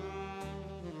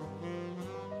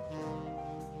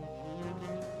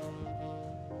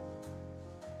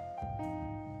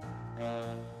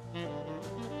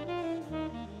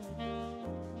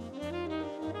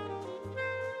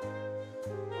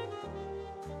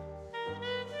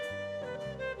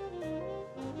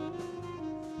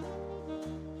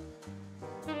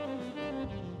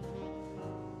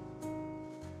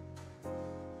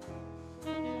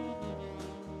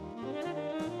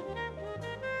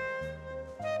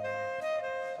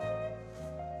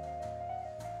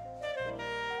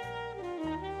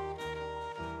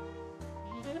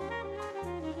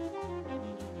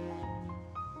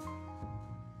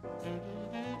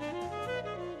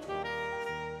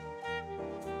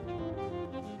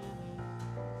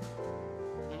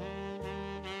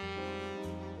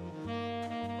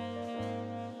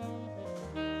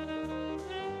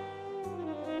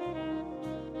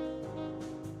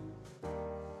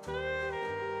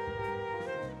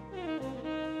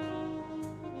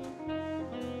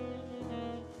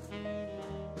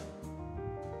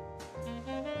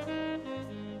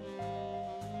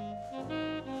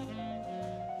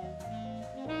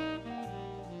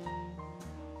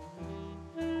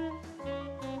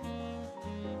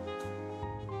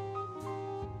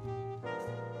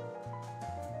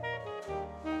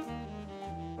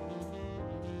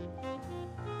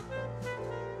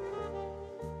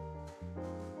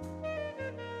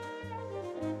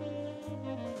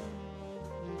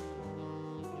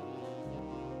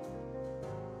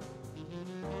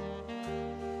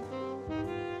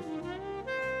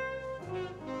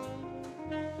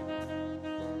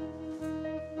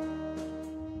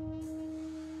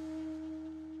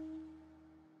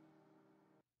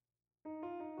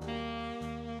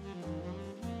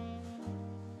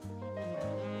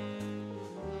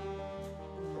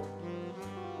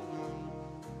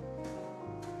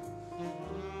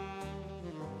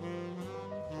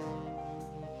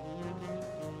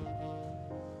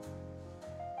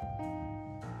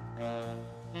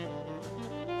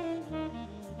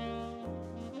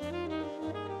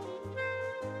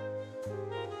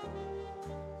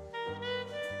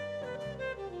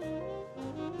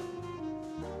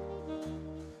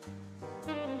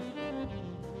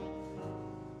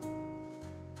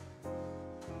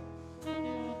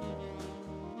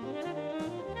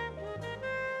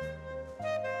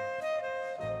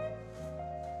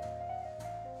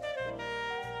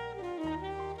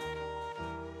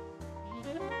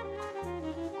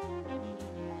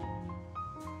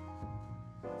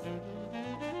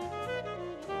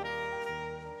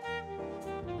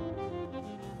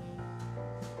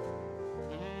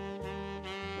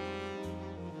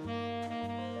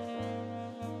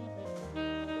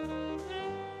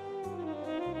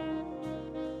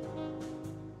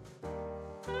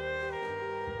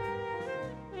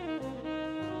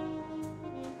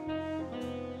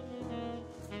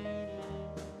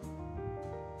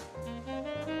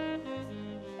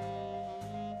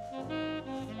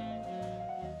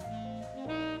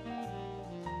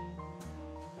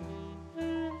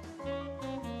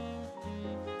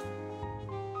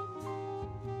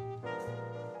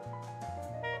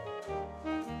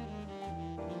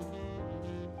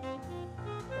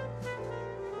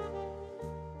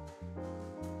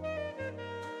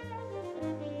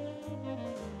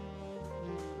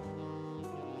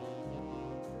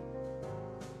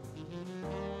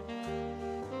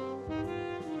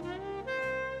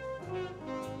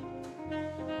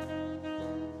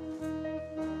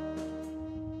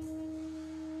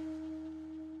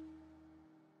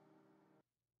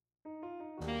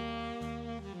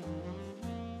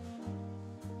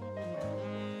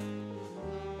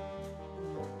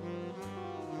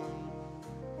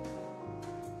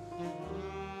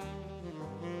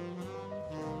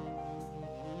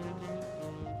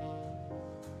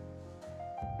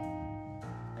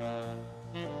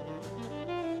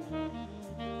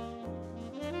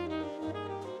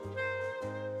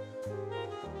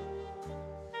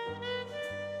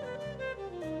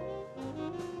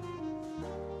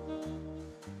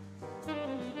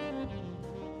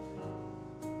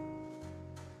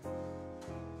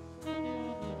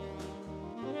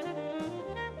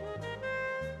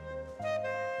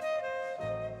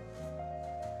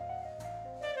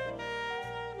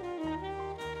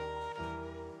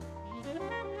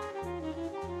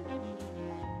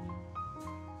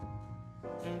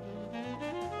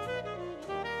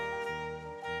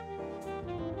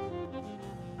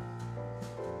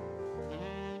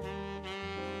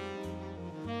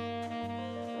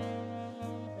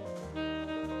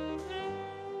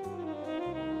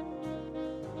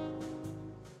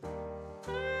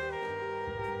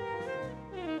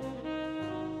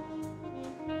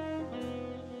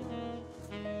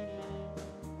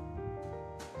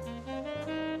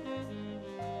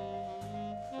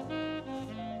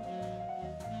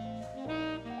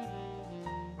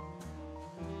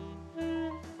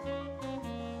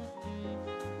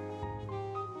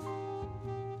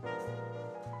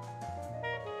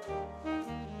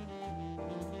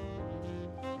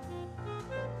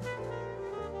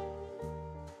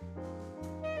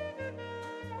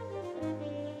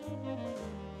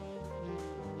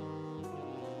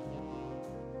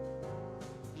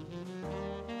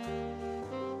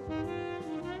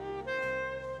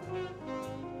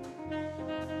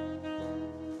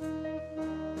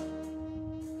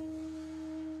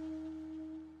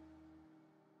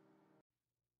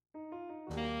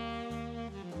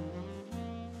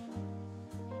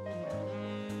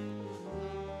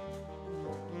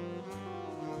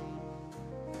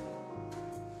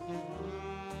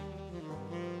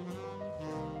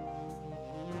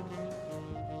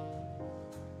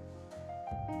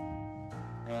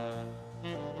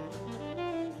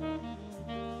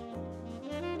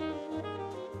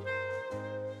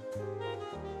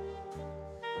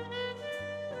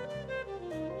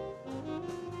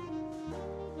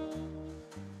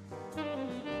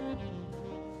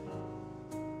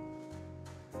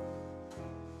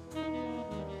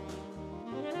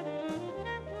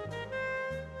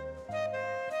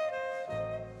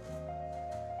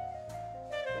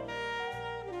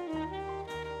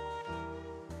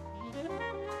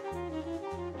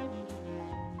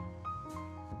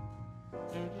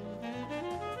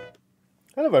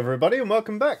 Hello everybody and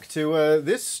welcome back to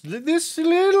this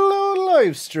little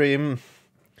live stream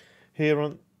here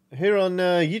on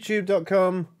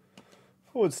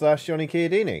youtube.com/Johnny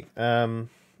Chiodini.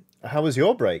 How was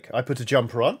your break? I put a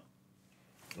jumper on.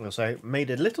 Also, I made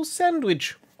a little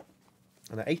sandwich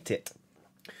and I ate it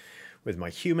with my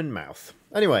human mouth.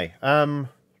 Anyway,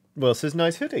 Wilson's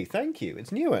nice hoodie. Thank you.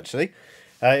 It's new actually.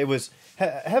 It was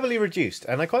heavily reduced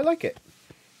and I quite like it.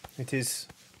 It is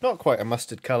not quite a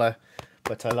mustard colour,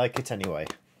 but I like it anyway.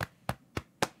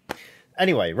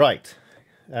 Anyway, right.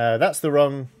 That's the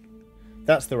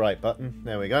right button.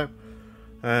 There we go.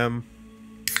 Oh,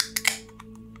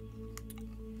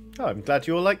 I'm glad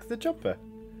you all like the jumper.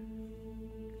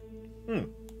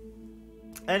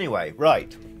 Anyway,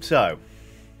 right. So,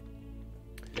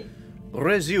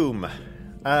 resume.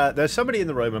 There's somebody in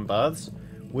the Roman baths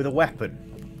with a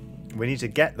weapon. We need to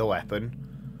get the weapon.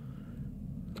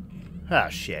 Ah,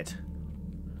 shit.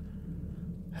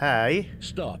 Hey.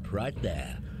 Stop right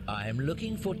there. I'm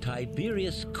looking for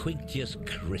Tiberius Quinctius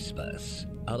Crispus,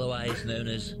 otherwise known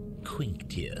as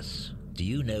Quinctius. Do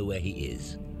you know where he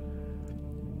is?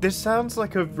 This sounds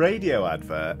like a radio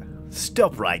advert.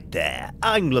 Stop right there.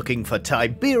 I'm looking for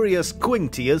Tiberius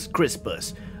Quinctius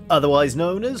Crispus, otherwise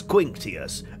known as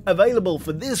Quinctius. Available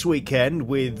for this weekend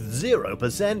with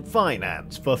 0%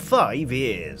 finance for 5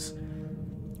 years.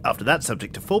 After that,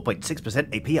 subject to 4.6%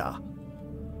 APR.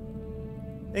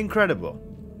 Incredible.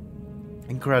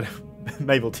 Incredible.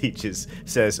 Mabel Teaches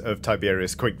says of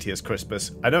Tiberius Quinctius Crispus,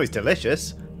 I know he's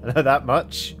delicious. I know that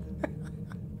much.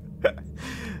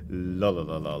 Lol,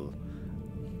 lol, lol.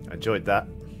 I enjoyed that.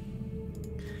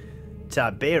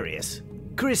 Tiberius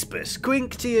Crispus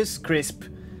Quinctius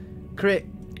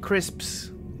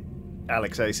Crisps.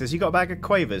 Alex A says, you got a bag of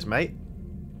quavers, mate?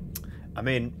 I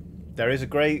mean, there is a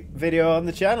great video on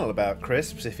the channel about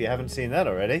crisps if you haven't seen that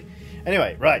already.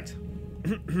 Anyway, right.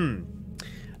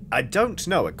 I don't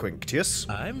know a Quinctius.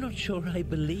 I'm not sure I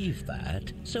believe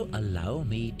that, so allow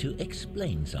me to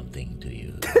explain something to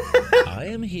you. I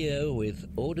am here with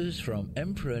orders from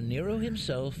Emperor Nero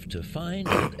himself to find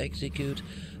and execute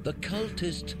the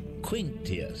cultist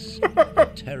Quinctius for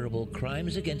terrible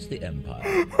crimes against the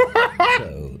Empire.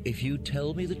 So, if you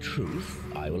tell me the truth,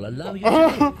 I will allow you to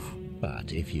live.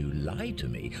 But if you lie to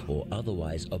me or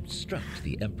otherwise obstruct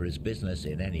the Emperor's business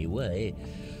in any way,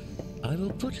 I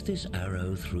will put this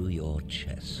arrow through your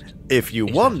chest. If you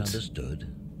Is want... that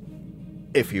understood?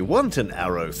 If you want an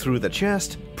arrow through the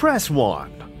chest, press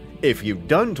 1. If you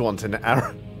don't want an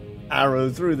arrow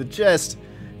through the chest,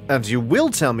 and you will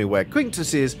tell me where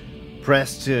Quinctius is,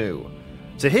 press 2.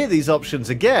 To hear these options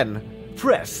again,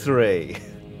 press 3.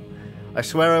 I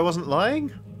swear I wasn't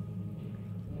lying?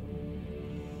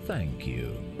 Thank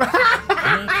you.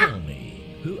 Now tell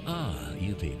me, who are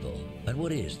you people, and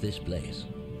what is this place?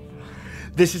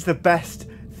 This is the best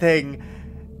thing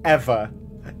ever.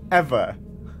 Ever.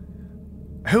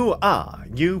 Who are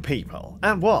you people,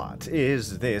 and what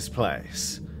is this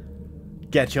place?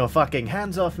 Get your fucking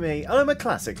hands off me, I'm a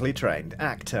classically trained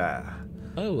actor.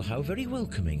 Oh, how very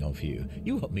welcoming of you.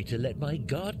 You want me to let my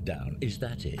guard down, is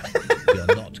that it?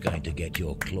 You're not going to get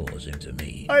your claws into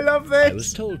me. I love this! I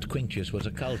was told Quinctius was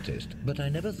a cultist, but I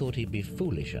never thought he'd be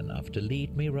foolish enough to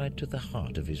lead me right to the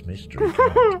heart of his mystery.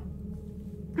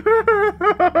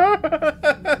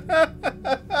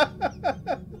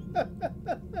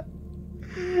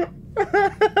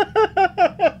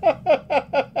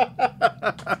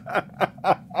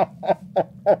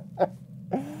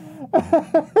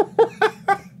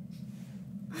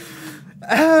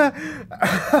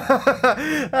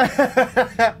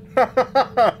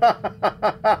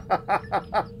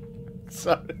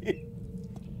 Sorry.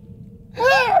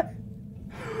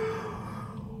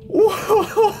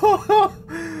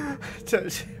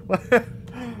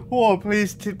 Whoa,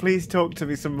 please talk to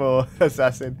me some more,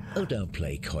 Assassin. Oh, don't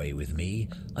play coy with me.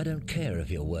 I don't care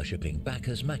if you're worshipping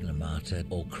Bacchus, Magna Mater,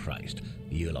 or Christ.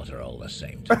 You lot are all the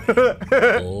same to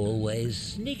me. Always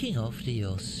sneaking off to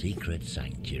your secret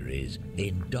sanctuaries,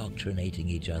 indoctrinating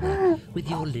each other with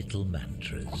your little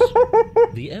mantras.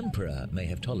 The Emperor may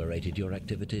have tolerated your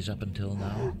activities up until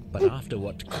now, but after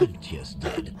what Quinctius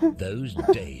did, those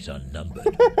days are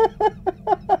numbered.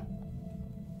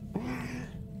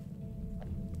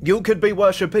 You could be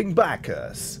worshipping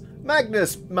Bacchus,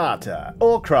 Magnus Mater,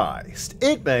 or Christ.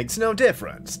 It makes no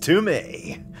difference to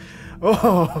me. You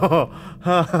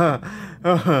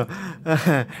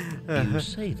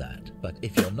say that, but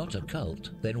if you're not a cult,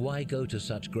 then why go to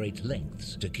such great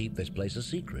lengths to keep this place a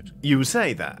secret? You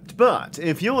say that, but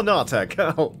if you're not a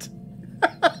cult...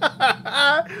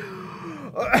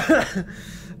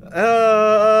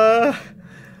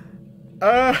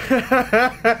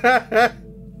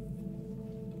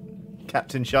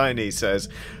 Captain Shiny says,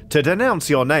 to denounce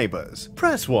your neighbours,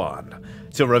 press 1.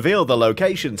 To reveal the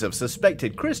locations of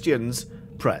suspected Christians,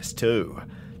 press 2.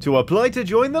 To apply to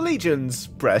join the legions,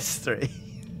 press 3.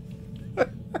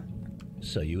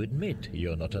 So you admit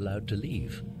you're not allowed to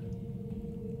leave?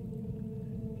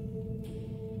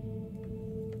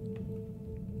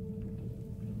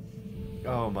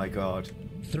 Oh my god.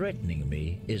 Threatening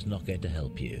me is not going to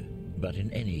help you. But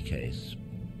in any case,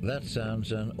 that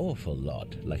sounds an awful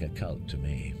lot like a cult to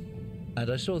me. And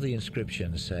I saw the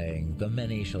inscription saying, the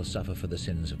many shall suffer for the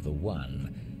sins of the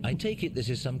one. I take it this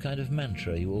is some kind of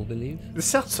mantra you all believe? This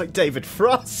sounds like David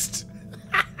Frost.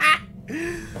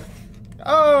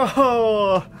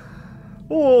 Oh.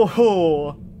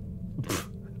 Oh.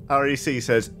 REC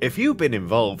says, if you've been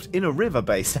involved in a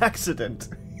river-based accident...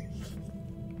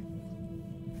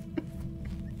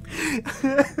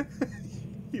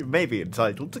 you may be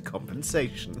entitled to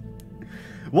compensation.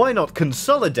 Why not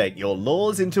consolidate your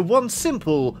laws into one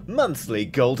simple, monthly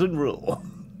golden rule?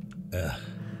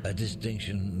 A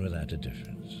distinction without a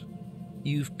difference.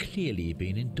 You've clearly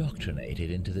been indoctrinated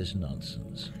into this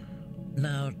nonsense.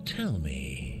 Now tell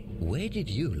me, where did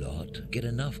you lot get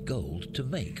enough gold to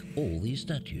make all these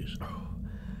statues?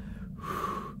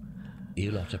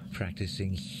 You lot are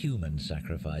practicing human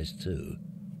sacrifice too.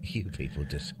 You people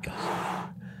disgust me.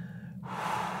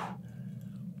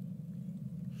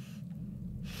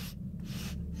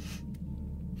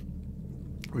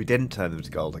 We didn't turn them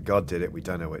to gold. God did it. We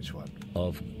don't know which one.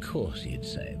 Of course you'd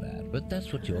say that, but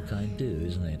that's what your kind do,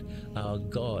 isn't it? Our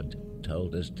God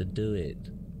told us to do it.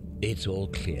 It's all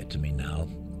clear to me now.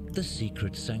 The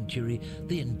secret sanctuary,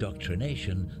 the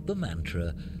indoctrination, the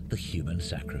mantra, the human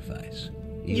sacrifice.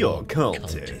 You're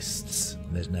cultists.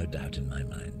 There's no doubt in my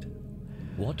mind.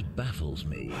 What baffles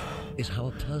me is how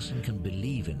a person can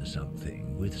believe in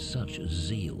something with such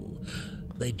zeal.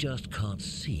 They just can't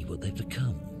see what they've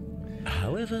become.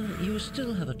 However, you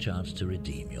still have a chance to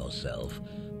redeem yourself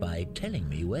by telling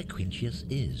me where Quintius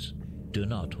is. Do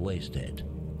not waste it.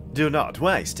 Do not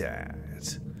waste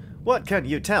it. What can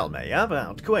you tell me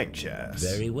about Quintius?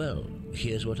 Very well.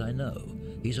 Here's what I know.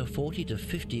 He's a 40 to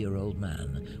 50-year-old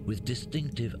man with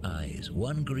distinctive eyes,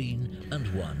 one green and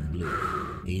one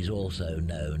blue. He's also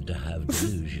known to have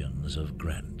delusions of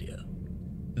grandeur.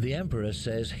 The Emperor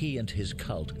says he and his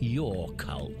cult, your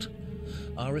cult,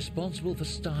 are responsible for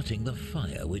starting the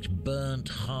fire which burnt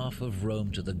half of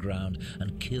Rome to the ground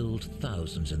and killed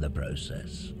thousands in the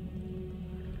process.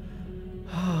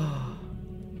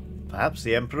 Perhaps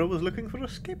the Emperor was looking for a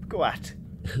scapegoat.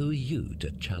 Who are you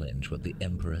to challenge what the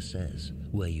Emperor says?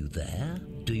 Were you there?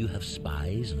 Do you have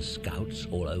spies and scouts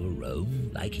all over Rome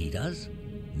like he does?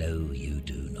 No, you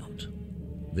do not.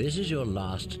 This is your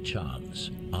last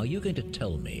chance. Are you going to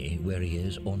tell me where he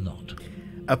is or not?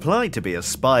 Apply to be a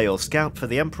spy or scout for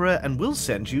the Emperor and we'll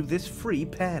send you this free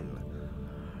pen.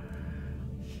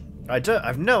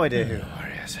 I've no idea who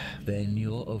he is. Then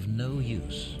you're of no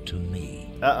use to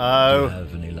me. Uh-oh. Do you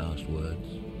have any last words?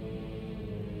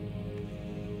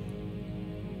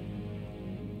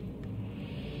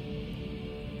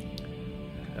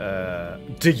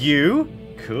 Do you?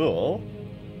 Cool.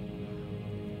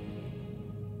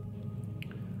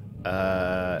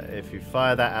 If you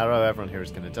fire that arrow, everyone here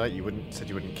is going to die. Said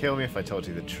you wouldn't kill me if I told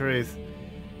you the truth.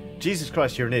 Jesus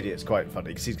Christ, you're an idiot. It's quite funny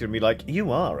because he's going to be like,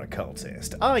 you are a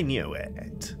cultist. I knew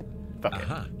it. Fuck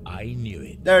Aha, it. I knew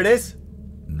it. There it is.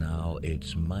 Now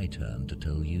it's my turn to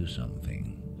tell you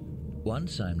something.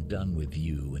 Once I'm done with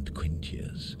you and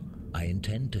Quintius, I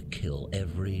intend to kill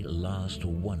every last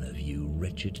one of you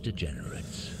wretched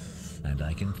degenerates. And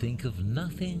I can think of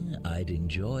nothing I'd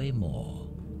enjoy more.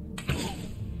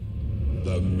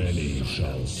 The many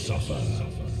shall suffer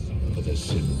for the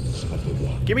sins of the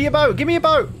one. Give me your bow! Give me your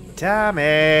bow! Damn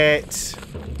it!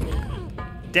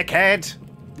 Dickhead!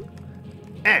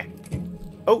 Eh!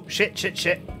 Oh, shit, shit,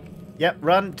 shit. Yep,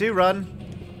 run, do run.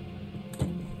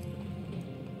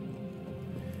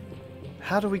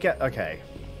 How do we get... Okay.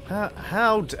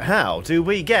 How do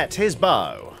we get his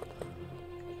bow?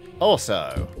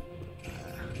 Also...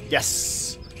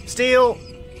 Yes! Steal!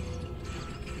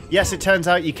 Yes, it turns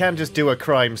out you can just do a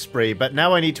crime spree, but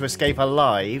now I need to escape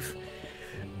alive.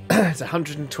 It's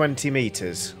 120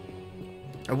 meters.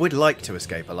 I would like to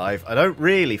escape alive. I don't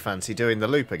really fancy doing the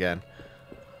loop again.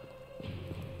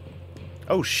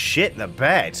 Oh shit, the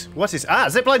bed. What is... Ah,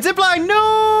 zipline, zipline!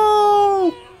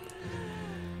 No!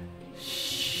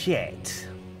 Shit.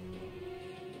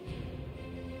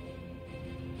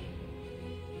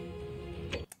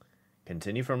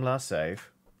 Continue from last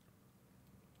save.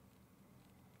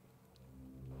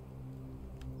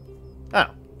 Oh.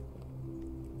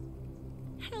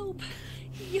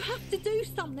 You have to do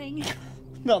something.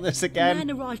 Not this again. A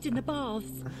man arrived in the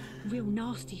baths. Real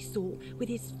nasty sort, with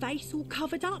his face all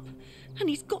covered up. And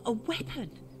he's got a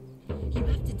weapon. You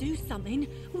have to do something,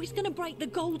 or he's going to break the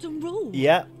golden rule.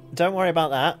 Yeah, don't worry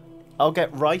about that. I'll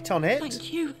get right on it.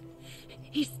 Thank you.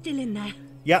 He's still in there.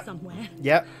 Yep. Somewhere.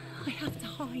 Yep. I have to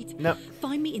hide. No.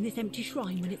 Find me in this empty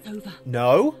shrine when it's over.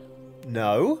 No.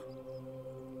 No.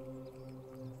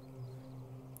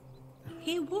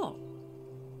 Hear what?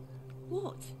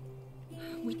 What?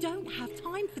 We don't have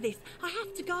time for this. I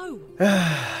have to go.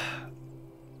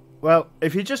 Well,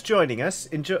 if you're just joining us,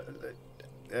 enjoy,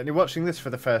 and you're watching this for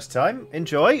the first time,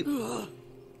 enjoy. The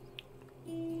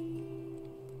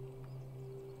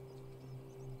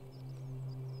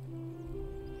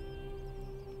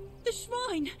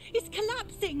shrine is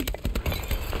collapsing.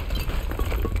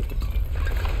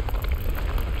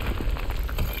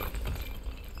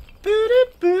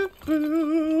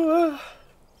 Boo-doo-boo-boo.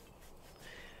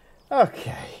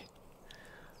 Okay.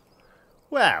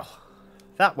 Well,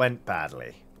 that went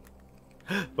badly.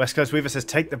 West Coast Weaver says,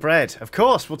 take the bread. Of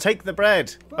course, we'll take the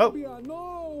bread. Fabia,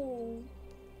 no!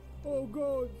 Oh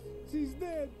God, she's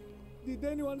dead. Did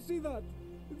anyone see that?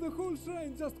 The whole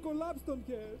shrine just collapsed on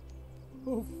her.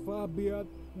 Oh, Fabia,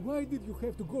 why did you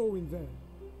have to go in there?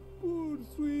 Poor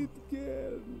sweet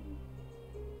girl.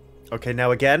 Okay,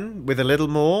 now again, with a little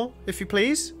more, if you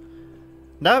please.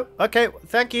 No? Okay,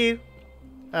 thank you.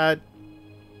 Don't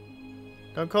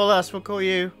call us, we'll call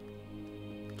you.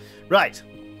 Right.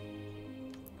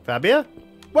 Fabia?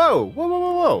 Whoa, whoa, whoa,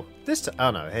 whoa, whoa.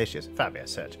 Oh no, here she is. Fabia,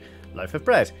 search. Loaf of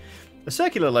bread. A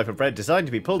circular loaf of bread designed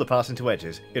to be pulled apart into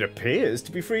wedges. It appears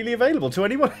to be freely available to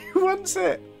anyone who wants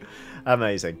it.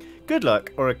 Amazing. Good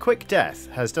luck or a quick death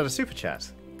has done a super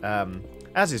chat.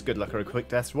 As is good luck or a quick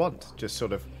death's want. Just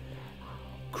sort of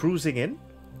cruising in,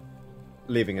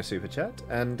 leaving a super chat,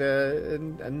 and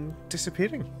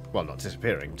disappearing. Well, not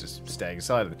disappearing, just staying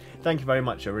silent. Thank you very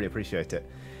much. I really appreciate it.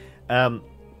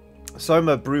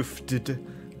 Soma Broof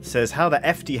says, how the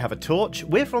F do you have a torch?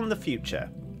 We're from the future.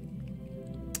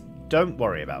 Don't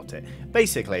worry about it.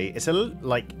 Basically, it's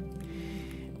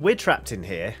we're trapped in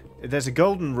here. There's a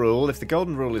golden rule. If the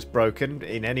golden rule is broken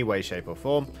in any way, shape or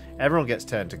form, everyone gets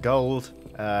turned to gold.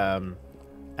 When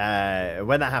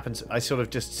that happens, I sort of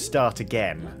just start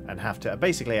again and have to...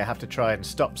 Basically, I have to try and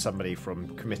stop somebody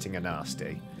from committing a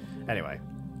nasty. Anyway.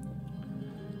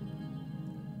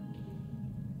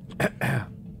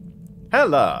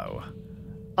 Hello.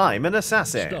 I'm an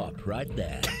assassin. Stop right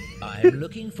there. I'm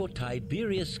looking for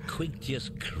Tiberius Quinctius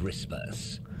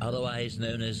Crispus, otherwise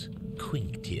known as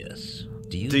Quinctius.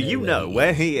 Do you know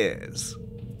where he is?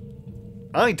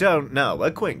 I don't know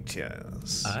a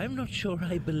Quinctius. I'm not sure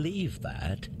I believe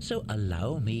that, so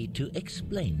allow me to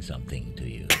explain something to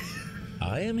you.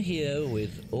 I am here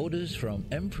with orders from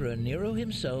Emperor Nero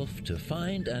himself to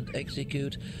find and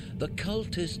execute the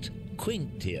cultist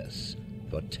Quinctius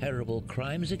for terrible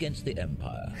crimes against the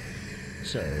Empire.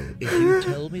 So, if you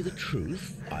tell me the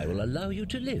truth, I will allow you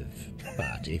to live.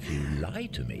 But if you lie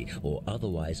to me or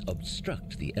otherwise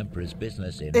obstruct the Emperor's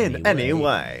business in any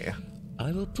way,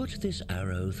 I will put this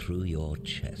arrow through your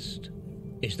chest.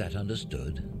 Is that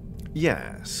understood?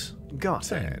 Yes,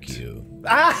 got it. Thank you.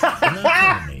 Now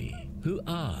tell me, who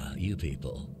are you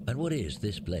people, and what is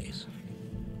this place?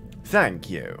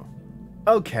 Thank you.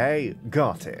 Okay,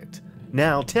 got it.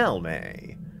 Now tell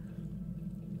me,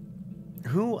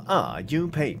 who are you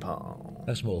people?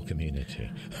 A small community.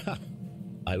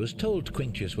 I was told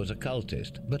Quinctius was a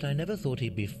cultist, but I never thought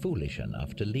he'd be foolish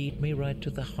enough to lead me right to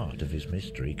the heart of his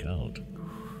mystery cult.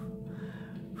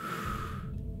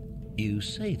 You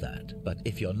say that, but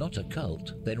if you're not a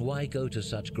cult, then why go to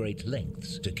such great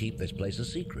lengths to keep this place a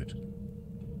secret?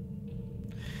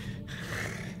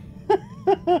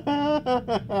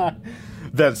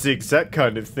 That's the exact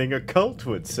kind of thing a cult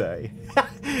would say.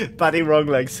 Buddy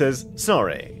Wrongleg says,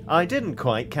 sorry, I didn't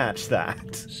quite catch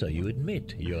that. So you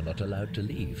admit you're not allowed to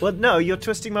leave? Well, no, you're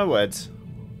twisting my words.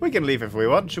 We can leave if we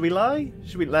want. Should we lie?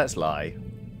 Let's lie.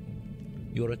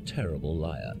 You're a terrible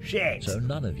liar. Shit! So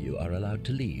none of you are allowed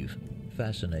to leave.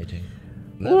 Fascinating.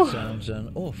 That sounds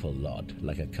an awful lot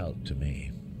like a cult to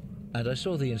me. And I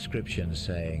saw the inscription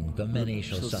saying, the many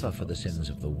shall suffer for the sins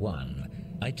of the one.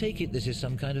 I take it this is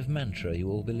some kind of mantra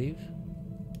you all believe?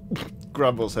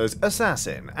 Grumble says,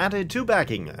 assassin, added to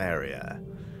bagging area.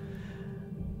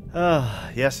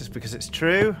 Yes, it's because it's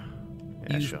true.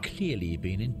 Yeah, You've clearly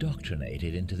been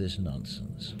indoctrinated into this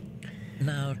nonsense.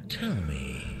 Now tell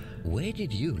me, where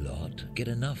did you lot get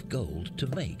enough gold to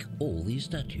make all these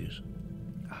statues?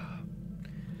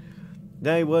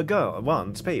 They were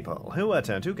once people who were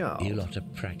turned to gold. You lot are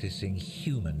practicing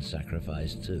human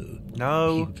sacrifice too.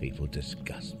 No. You people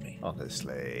disgust me.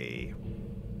 Honestly.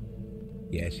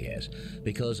 Yes, yes,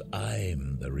 because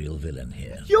I'm the real villain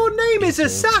here. Your name is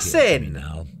It's all clear to me Assassin!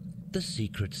 now. The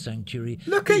secret sanctuary.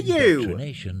 Look the at you!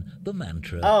 indoctrination, the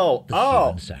mantra. Oh, the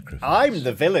human sacrifice. I'm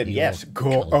the villain, You're yes.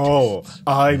 cultists.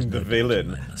 I'm There's the no villain,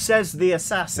 doubt in my says the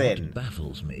assassin. What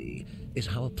baffles me is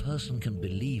how a person can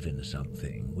believe in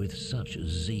something with such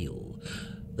zeal.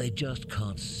 They just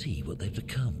can't see what they've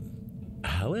become.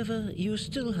 However, you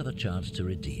still have a chance to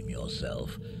redeem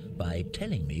yourself by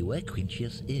telling me where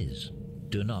Quintius is.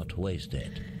 Do not waste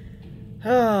it.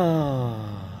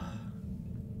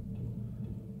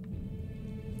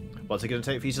 What's it going to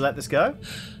take for you to let this go?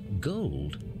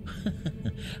 Gold?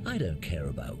 I don't care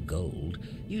about gold.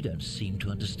 You don't seem to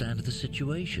understand the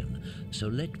situation, so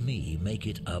let me make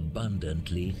it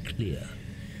abundantly clear.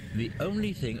 The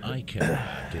only thing I care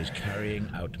about is carrying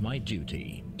out my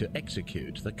duty to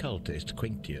execute the cultist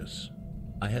Quintius.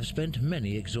 I have spent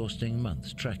many exhausting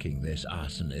months tracking this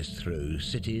arsonist through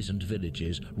cities and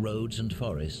villages, roads and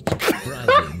forests,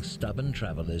 bribing stubborn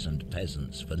travelers and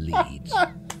peasants for leads.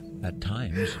 At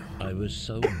times, I was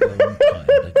so bone tired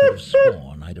I could have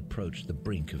sworn I'd approached the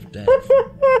brink of death.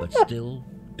 But still,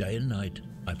 day and night,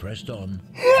 I pressed on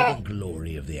for the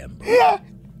glory of the Emperor.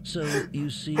 So,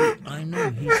 you see, I know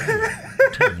he's here.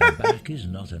 Turning back is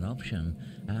not an option.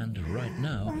 And right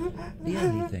now, the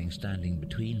only thing standing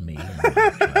between me and my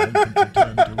triumphant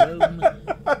return to Rome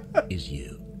is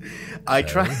you. I so,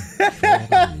 try. For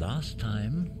the last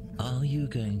time, are you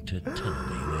going to tell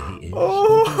me where he is?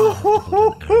 Or do I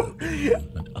have to put an arrow in you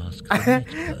and ask the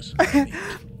next person to meet?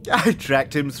 I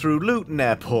tracked him through Luton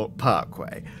Airport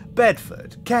Parkway,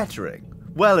 Bedford, Kettering,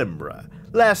 Wellingborough,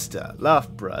 Leicester,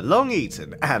 Loughborough, Long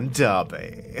Eaton, and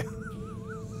Derby.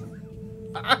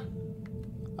 I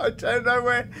don't know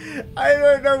where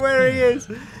he is.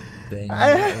 Then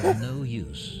you're of no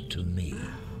use to me.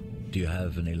 Do you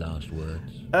have any last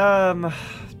words? And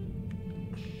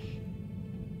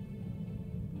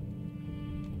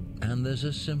there's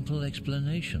a simple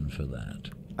explanation for that.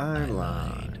 I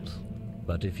lied.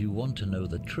 But if you want to know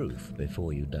the truth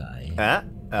before you die,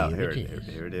 here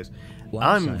it is.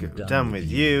 Once I'm done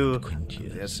with you.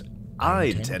 Yes, I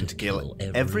intend to kill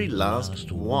every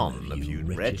last one of you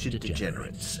wretched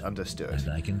degenerates. Understood.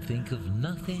 And I can think of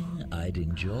nothing I'd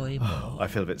enjoy more. I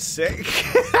feel a bit sick.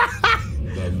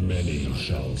 The many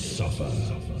shall suffer.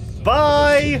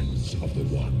 Bye! Of the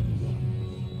one.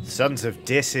 Sons of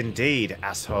Dis indeed,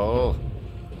 asshole.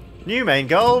 New main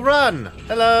goal, run!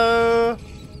 Hello!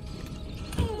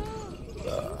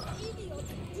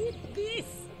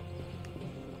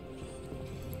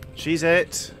 She's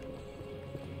it.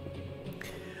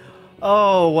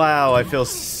 Oh, wow, I feel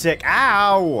sick.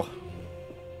 Ow!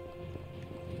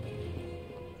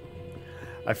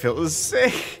 I feel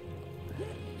sick.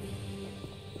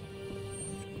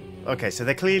 Okay, so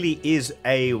there clearly is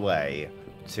a way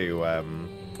to,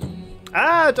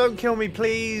 don't kill me,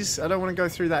 please. I don't want to go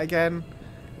through that again.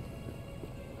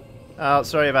 Oh,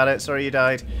 sorry about it. Sorry you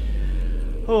died.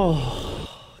 Oh...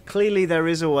 Clearly there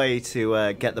is a way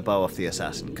to get the bow off the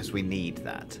assassin, because we need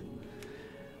that.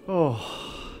 Oh.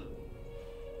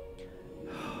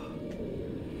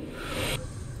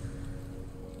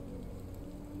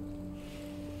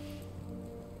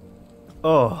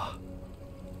 Oh.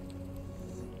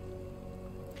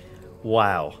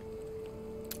 Wow.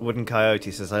 Wooden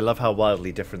Coyote says, I love how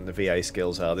wildly different the VA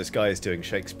skills are. This guy is doing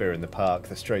Shakespeare in the Park,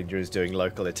 the stranger is doing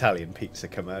local Italian pizza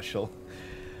commercial.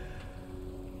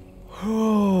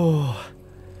 Oh.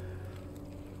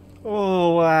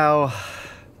 Oh, wow.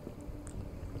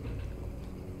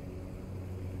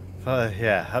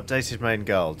 Yeah, updated main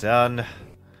goal. Done.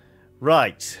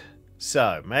 Right.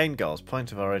 So, main goals.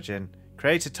 Point of origin.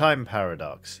 Create a time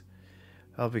paradox.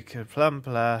 I'll be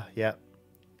plumpla. Yep.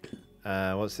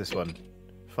 What's this one?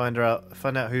 Find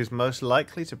out who's most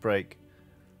likely to break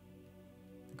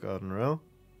the golden rule.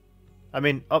 I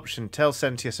mean, option, tell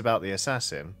Sentius about the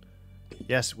assassin.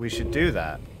 Yes, we should do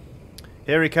that.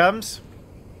 Here he comes.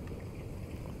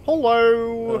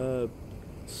 Hello!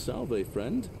 Salve,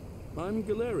 friend. I'm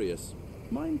Galerius.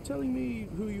 Mind telling me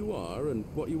who you are and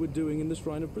what you were doing in the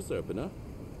Shrine of Proserpina?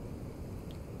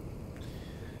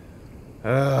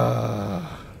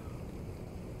 Oh,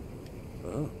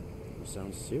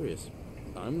 sounds serious.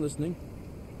 I'm listening.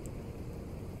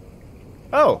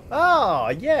 Oh,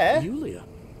 yeah. Yulia.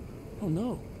 Oh,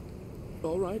 no.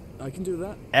 All right, I can do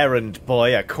that. Errand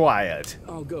boy acquired.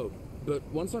 I'll go, but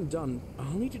once I'm done,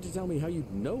 I'll need you to tell me how you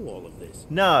know all of this.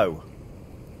 No.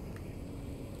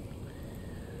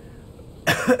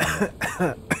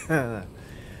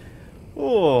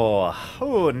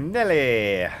 Oh,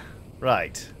 Nelly.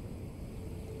 Right.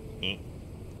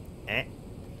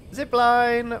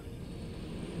 Zipline.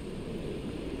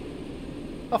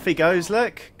 Off he goes,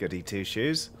 look. Goody two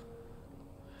shoes.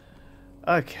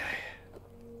 Okay.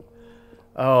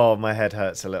 Oh, my head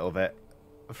hurts a little bit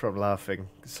from laughing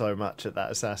so much at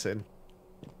that assassin.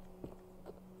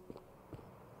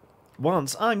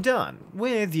 Once I'm done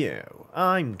with you,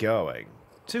 I'm going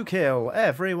to kill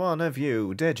every one of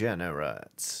you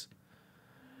degenerates.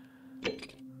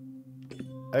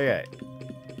 Okay.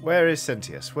 Where is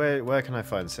Sentius? Where can I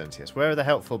find Sentius? Where are the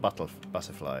helpful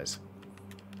butterflies?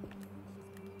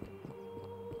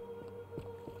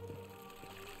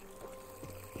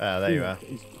 Ah, there you are.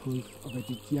 Is proof of a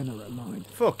degenerate mind.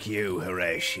 Fuck you,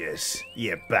 Horatius,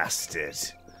 you bastard.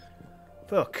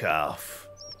 Fuck off.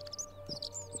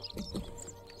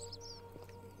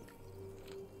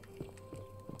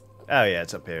 Oh yeah,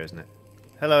 it's up here, isn't it?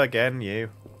 Hello again, you.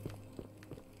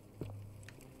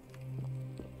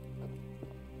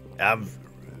 I'm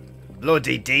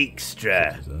bloody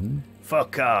Dijkstra.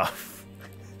 Fuck off.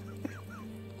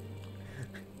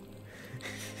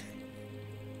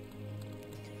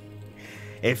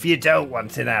 If you don't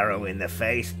want an arrow in the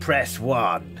face, press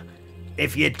 1.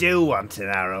 If you do want an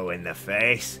arrow in the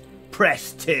face,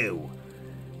 press 2.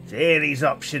 So here are these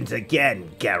options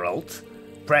again, Geralt.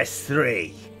 Press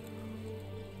 3.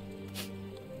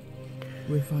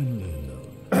 We're finally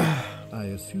alone. I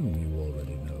assume you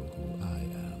already know who I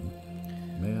am.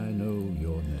 May I know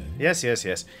your name? Yes.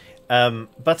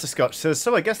 Butterscotch says,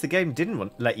 so I guess the game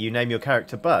didn't let you name your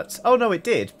character Butts. Oh no, it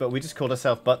did, but we just called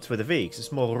ourselves Butts with a V, because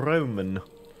it's more Roman.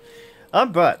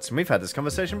 I'm Butts, and we've had this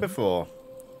conversation before.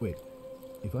 Wait,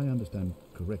 if I understand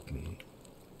correctly,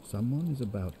 someone is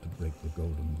about to break the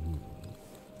golden rule,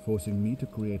 forcing me to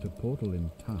create a portal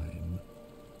in time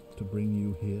to bring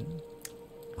you here?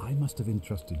 I must have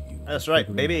entrusted you. That's right,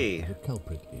 baby. The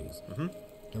culprit is.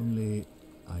 Only,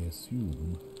 I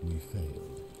assume we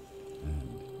failed,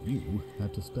 and you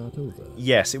had to start over.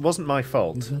 Yes, it wasn't my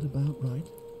fault. Is that about right?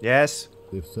 Yes.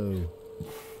 If so,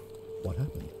 what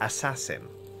happened? Assassin.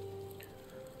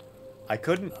 I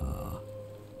couldn't. Ah,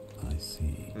 I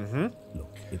see.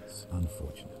 Look, it's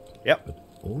unfortunate. Yep. But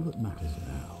all that matters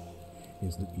now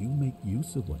is that you make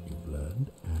use of what you've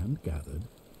learned and gathered,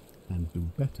 and do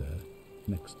better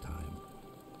next time.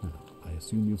 Now, I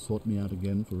assume you've sought me out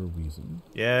again for a reason.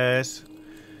 Yes.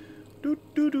 How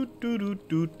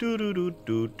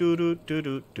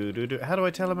do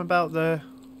I tell him about the...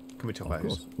 Can we talk about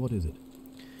this? What is it?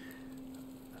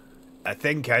 I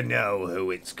think I know who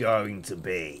it's going to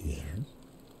be. Yes?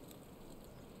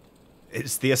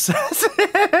 It's the assassin.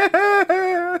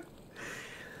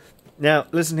 Now,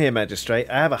 listen here, Magistrate.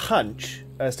 I have a hunch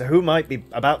as to who might be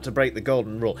about to break the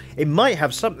golden rule. It might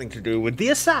have something to do with the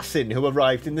assassin who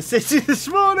arrived in the city this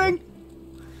morning.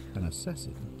 An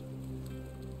assassin?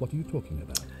 What are you talking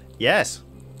about? Yes.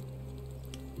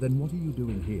 Then what are you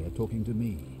doing here talking to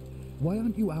me? Why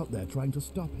aren't you out there trying to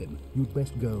stop him? You'd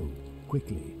best go.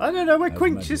 Quickly. I don't know where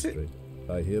Quinch is it.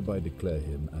 I hereby declare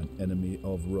him an enemy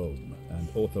of Rome and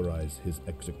authorize his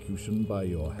execution by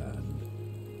your hand.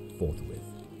 Forthwith.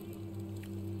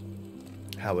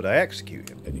 How would I execute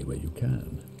him? Any way you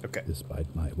can. Okay. Despite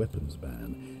my weapons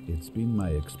ban, it's been my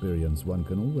experience one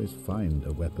can always find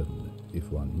a weapon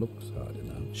if one looks hard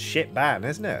enough. Shit ban,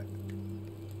 isn't it?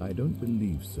 I don't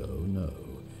believe so, no.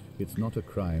 It's not a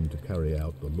crime to carry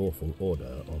out the lawful order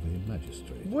of a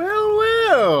magistrate.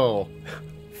 Well.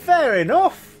 Fair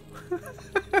enough.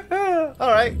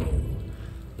 All right.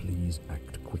 Please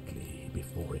act quickly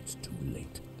before it's too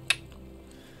late.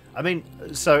 I mean,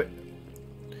 so...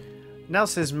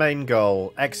 Nelson's main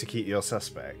goal, execute your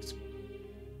suspect.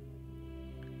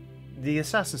 The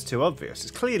assassin's too obvious.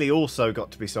 It's clearly also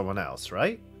got to be someone else,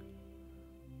 right?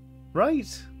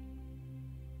 Right?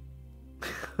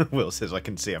 Will says, I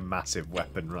can see a massive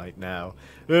weapon right now.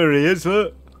 There he is,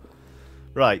 look.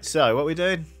 Right, so, what are we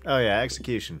doing? Oh yeah,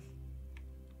 execution.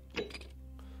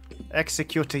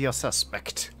 Execute your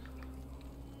suspect.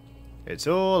 It's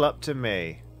all up to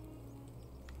me.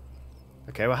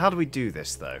 Okay, well how do we do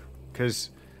this, though? Because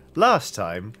last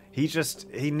time, he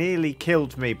nearly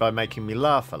killed me by making me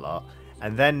laugh a lot,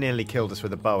 and then nearly killed us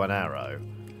with a bow and arrow.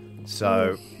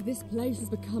 So... this place has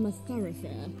become a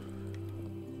thoroughfare.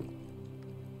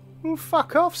 Well,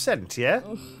 fuck off, Sentia.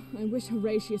 Oh, I wish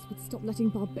Horatius would stop letting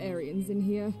barbarians in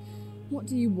here. What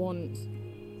do you want?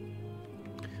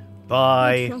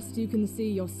 Bye. I trust you can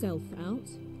see yourself out.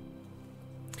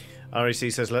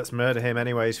 REC says, let's murder him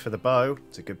anyways for the bow.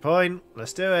 It's a good point.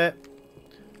 Let's do it.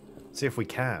 See if we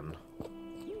can.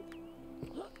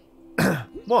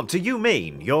 What do you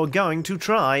mean you're going to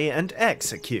try and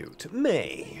execute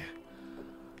me?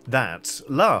 That's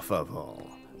laughable.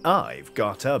 I've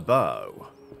got a bow.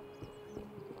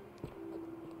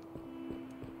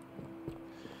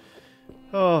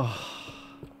 Oh.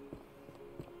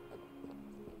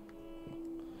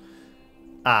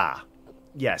 Ah.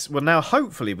 Yes. Well, now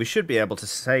hopefully we should be able to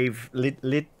save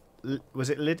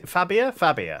Fabia?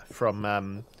 Fabia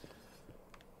from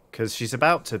because she's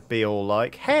about to be all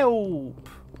like, help!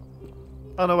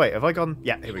 Oh no, wait, have I gone?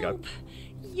 Yeah, here we go.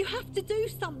 You have to do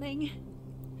something.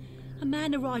 A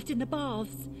man arrived in the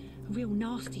baths, a real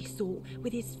nasty sort,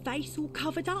 with his face all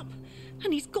covered up,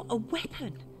 and he's got a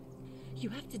weapon. You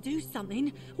have to do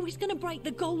something, or he's going to break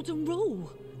the golden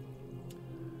rule.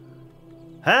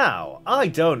 How? I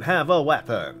don't have a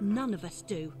weapon. None of us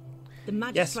do. The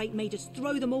magistrate made us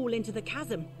throw them all into the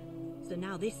chasm. So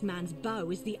now this man's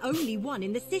bow is the only one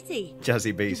in the city.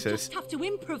 Jazzy B You says... just have to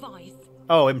improvise.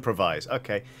 Oh, improvise.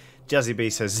 Okay. Jazzy B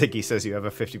says, Ziggy says you have a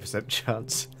 50%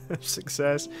 chance of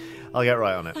success. I'll get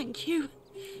right on it. Thank you.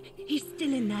 He's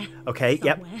still in there. Okay,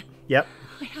 somewhere. Yep.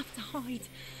 I have to hide.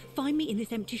 Find me in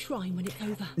this empty shrine when it's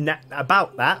over.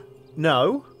 About that,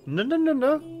 no.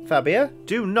 No. Fabia,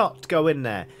 do not go in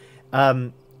there.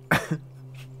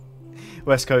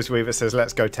 West Coast Weaver says,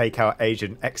 let's go take out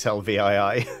Agent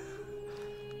XLVII.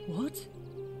 What?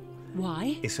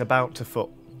 Why? It's about to foot.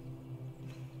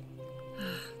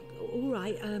 All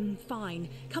right, fine.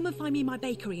 Come and find me in my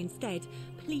bakery instead.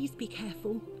 Please be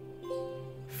careful.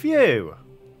 Phew.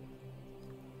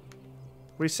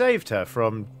 We saved her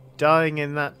from dying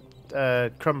in that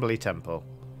crumbly temple.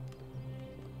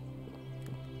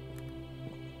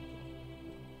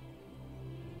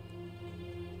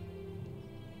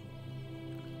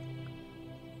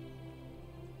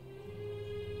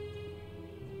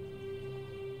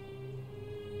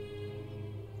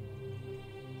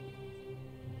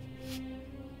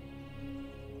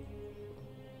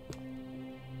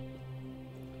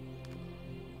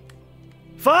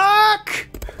 Fuck!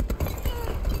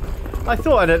 I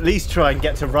thought I'd at least try and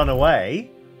get to run away.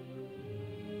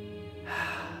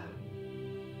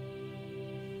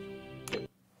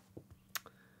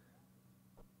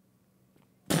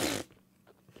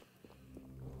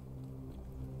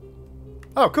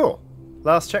 Oh, cool.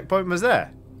 Last checkpoint was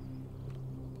there.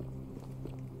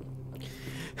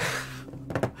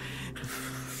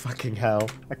 Fucking hell.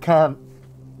 I can't.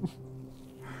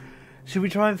 Should we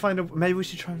try and find a... Maybe we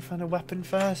should try and find a weapon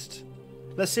first?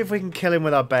 Let's see if we can kill him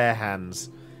with our bare hands.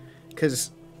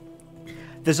 Because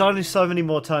there's only so many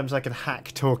more times I can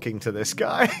hack talking to this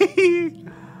guy.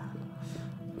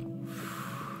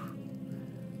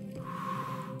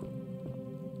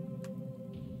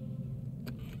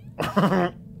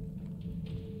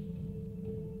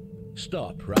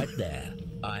 Stop right there.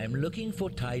 I'm looking for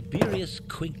Tiberius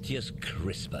Quinctius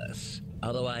Crispus,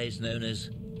 otherwise known as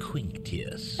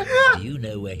Quinctius. Do you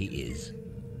know where he is?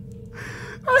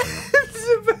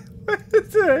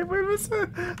 We must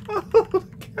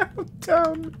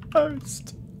countdown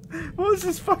host. What was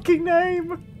his fucking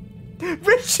name?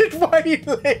 Richard Whaley.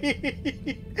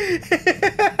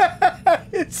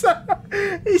 He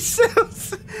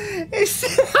sounds.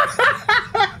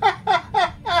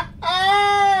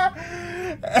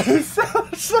 He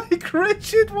sounds like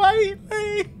Richard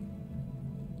Whaley.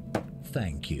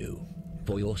 Thank you.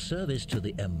 For your service to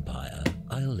the Empire,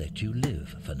 I'll let you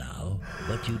live for now,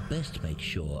 but you'd best make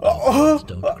sure our friends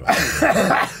don't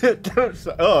grow.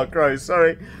 Oh, gross,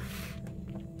 sorry.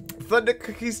 Thunder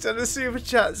Cookie's done a super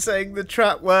chat saying the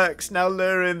trap works, now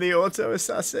luring the auto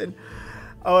assassin.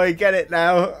 Oh, I get it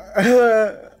now.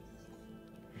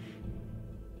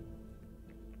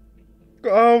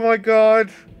 Oh my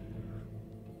god.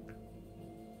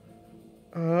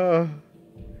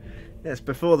 Yes,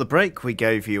 before the break we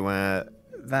gave you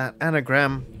that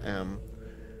anagram.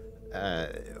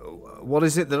 What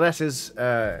is it the letters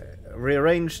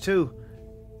rearranged to?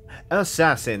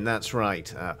 Assassin, that's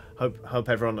right. Hope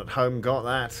everyone at home got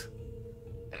that.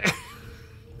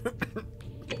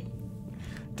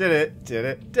 Did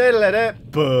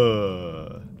it.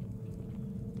 Buh.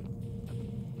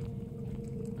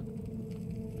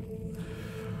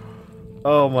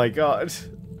 Oh my god.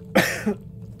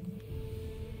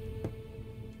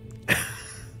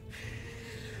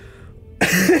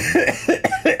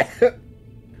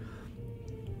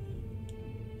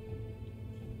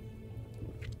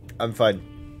 I'm fine.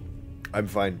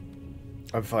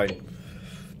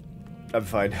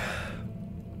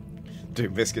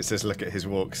 Dude, Biscuit says, look at his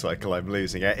walk cycle, I'm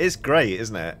losing it. It's great,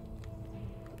 isn't it?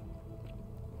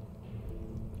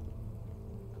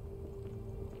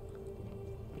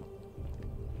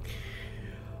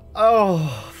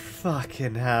 Oh,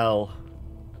 Fucking hell.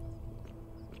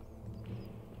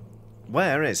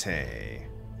 Where is he?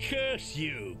 Curse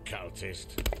you, cultist.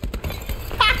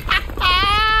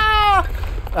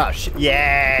 Oh,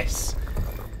 yes!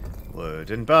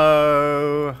 Wooden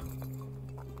bow.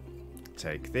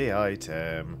 Take the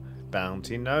item.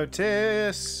 Bounty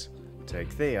notice.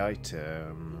 Take the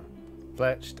item.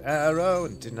 Fletched arrow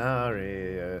and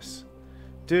denarius.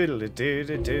 Doodle doo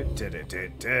doo doo doo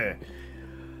doo doo.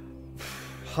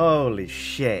 Holy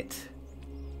shit.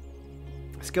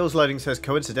 Skills loading says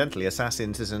coincidentally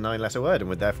assassins is a 9-letter word and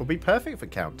would therefore be perfect for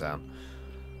countdown.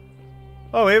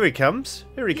 Oh, here he comes.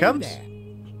 Here he comes. There.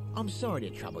 I'm sorry to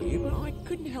trouble you, but I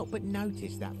couldn't help but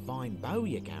notice that fine bow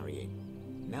you're carrying.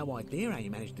 No idea how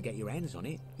you managed to get your hands on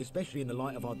it, especially in the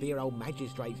light of our dear old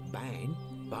magistrate's ban,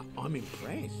 but I'm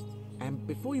impressed. And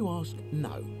before you ask,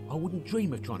 no, I wouldn't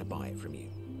dream of trying to buy it from you.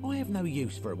 I have no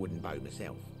use for a wooden bow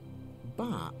myself.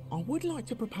 But I would like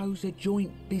to propose a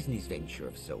joint business venture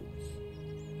of sorts.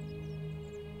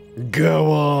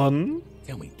 Go on.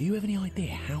 Tell me, do you have any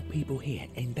idea how people here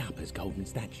end up as golden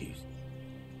statues?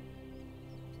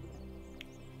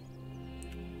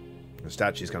 The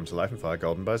statues come to life and fire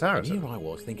golden bows arrows. Here I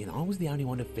was thinking I was the only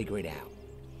one to figure it out.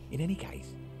 In any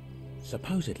case,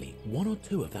 supposedly 1 or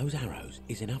 2 of those arrows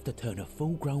is enough to turn a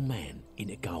full-grown man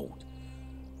into gold.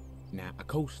 Now, of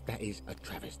course, that is a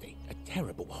travesty, a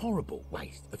terrible, horrible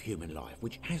waste of human life,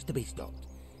 which has to be stopped.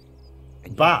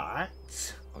 And but,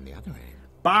 on the other hand,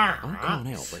 I can't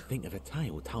help but think of a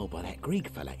tale told by that Greek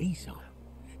fella Aesop,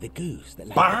 the goose that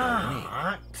laid the golden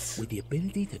egg. With the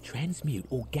ability to transmute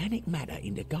organic matter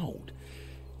into gold,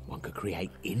 one could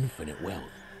create infinite wealth.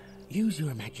 Use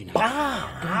your imagination.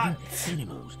 Golden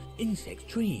animals, insects,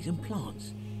 trees, and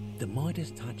plants. The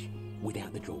Midas touch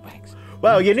without the drawbacks.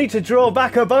 Well, you need to draw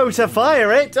back a bow to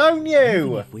fire it, don't you?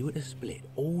 Even if we were to split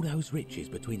all those riches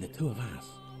between the 2 of us,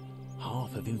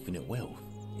 half of infinite wealth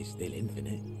is still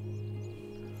infinite.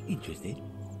 Interested?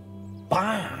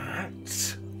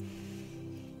 But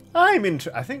I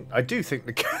do think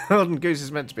the Golden Goose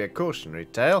is meant to be a cautionary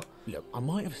tale. Look, I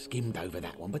might have skimmed over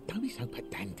that one, but don't be so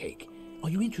pedantic. Are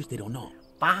you interested or not?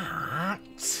 But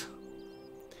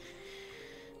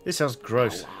this sounds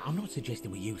gross. Oh, I'm not suggesting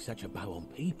we use such a bow on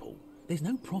people. There's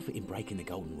no profit in breaking the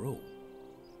golden rule.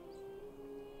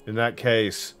 In that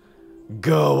case,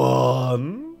 go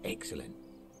on. Excellent.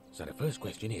 So the first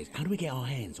question is, how do we get our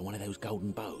hands on one of those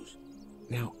golden bows?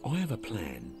 Now, I have a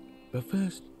plan, but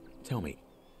first, tell me,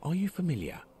 are you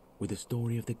familiar with the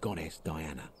story of the goddess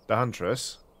Diana? The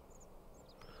huntress.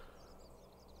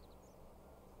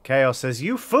 Chaos says,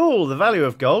 you fool! The value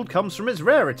of gold comes from its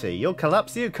rarity. You'll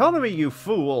collapse the economy, you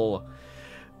fool!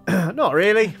 Not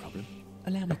really. No problem.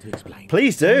 Allow me to explain.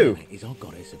 Please do. Diana is our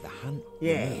goddess of the hunt,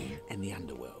 the moon, and the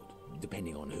underworld,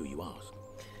 depending on who you ask.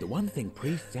 The one thing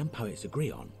priests and poets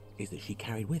agree on is that she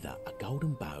carried with her a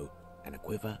golden bow and a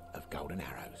quiver of golden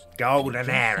arrows. Golden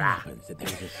arrow. It happens that there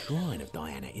is a shrine of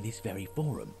Diana in this very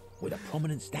forum, with a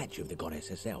prominent statue of the goddess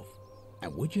herself.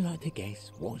 And would you like to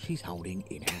guess what she's holding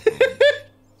in her hand?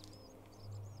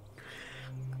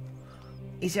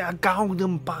 Is it a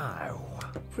golden bow?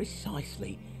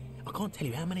 Precisely. I can't tell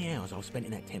you how many hours I've spent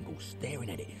in that temple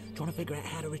staring at it, trying to figure out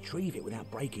how to retrieve it without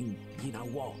breaking you know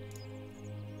what.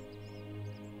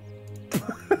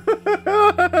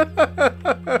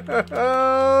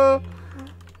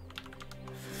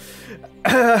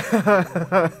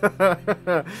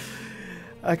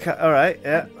 Okay, alright,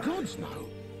 yeah. Gods no.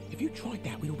 If you tried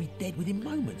that, we'd all be dead within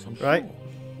moments, I'm sure. Right.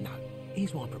 No,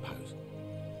 here's what I propose.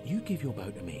 You give your bow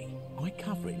to me, I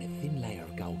cover it in a thin layer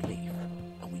of gold leaf,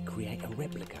 and we create a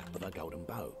replica of a golden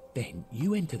bow. Then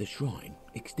you enter the shrine,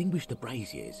 extinguish the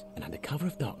braziers, and under cover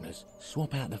of darkness,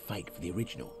 swap out the fake for the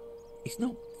original. It's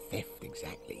not theft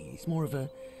exactly, it's more of a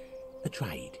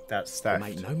trade. That's theft. But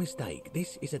make no mistake,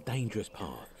 this is a dangerous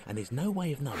path, and there's no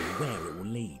way of knowing where it will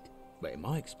lead. But in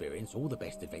my experience, all the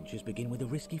best adventures begin with a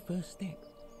risky first step.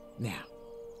 Now,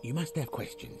 you must have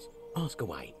questions. Ask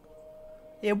away.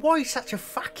 Yeah, why such a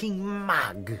fucking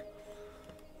mug?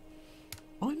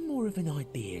 I'm more of an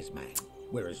ideas man,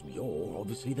 whereas you're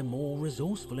obviously the more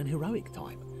resourceful and heroic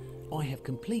type. I have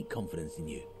complete confidence in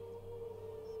you.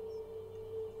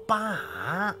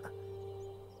 But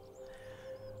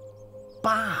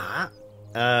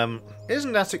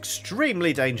isn't that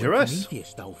extremely dangerous? When Prometheus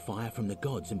stole fire from the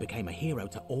gods and became a hero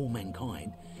to all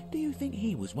mankind, do you think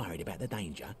he was worried about the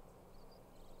danger?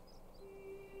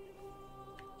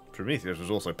 Prometheus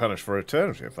was also punished for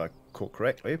eternity, if I recall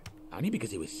correctly. Only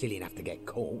because he was silly enough to get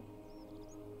caught.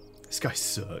 This guy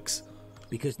sucks.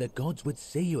 Because the gods would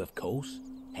see you, of course.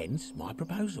 Hence my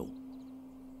proposal.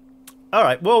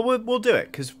 Alright, well, we'll do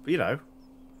it, because, you know,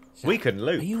 We can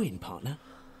loop. Are you in, partner?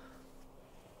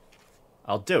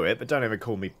 I'll do it, but don't ever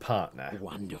call me partner.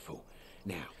 Wonderful.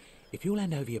 Now, if you'll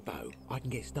hand over your bow, I can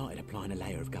get started applying a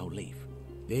layer of gold leaf.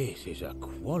 This is a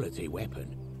quality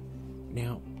weapon.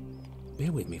 Now,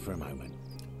 bear with me for a moment.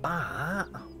 And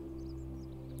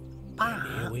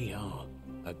here we are.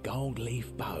 A gold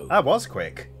leaf bow. That was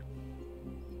quick.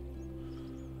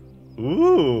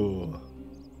 Ooh.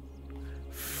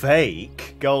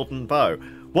 Fake golden bow.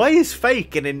 Why is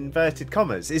fake in inverted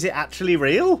commas? Is it actually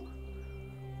real?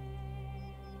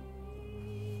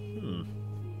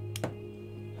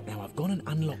 Now I've gone and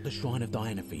unlocked the Shrine of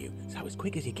Diana for you, so as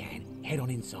quick as you can, head on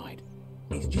inside.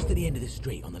 It's just at the end of the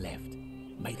street on the left.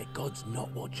 May the gods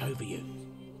not watch over you.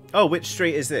 Oh, which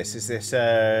street is this? Is this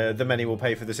the many will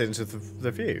pay for the sins of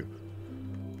the few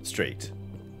street?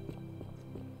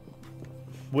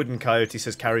 Wooden Coyote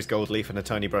says carries gold leaf and a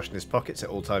tiny brush in his pockets at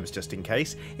all times just in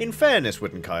case. In fairness,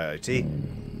 Wooden Coyote,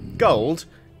 gold,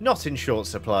 not in short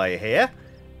supply here.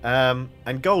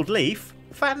 And gold leaf,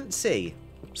 fancy.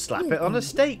 Slap it on a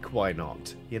steak, why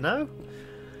not? You know?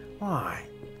 Right.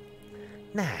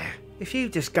 Now, if you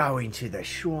just go into the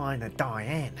Shrine of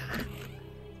Diana...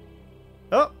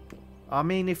 Oh, I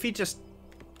mean, if you just...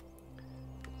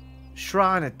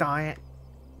 Shrine of Diana...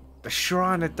 The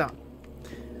Shrine of Diana...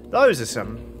 Those are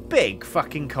some big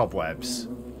fucking cobwebs.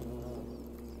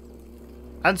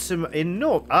 And some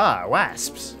enormous... Ah,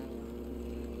 wasps.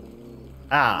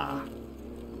 Ah.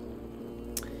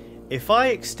 If I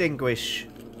extinguish...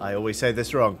 I always say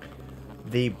this wrong.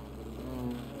 The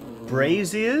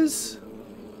braziers?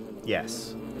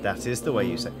 Yes, that is the way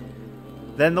you say.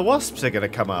 Then the wasps are going to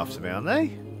come after me, aren't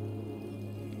they?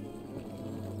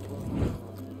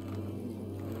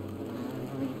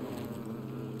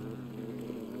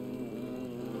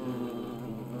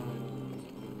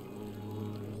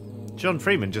 John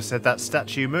Freeman just said that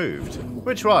statue moved.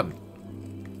 Which one?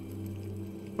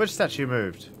 Which statue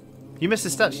moved? You missed the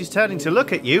statue's turning to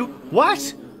look at you.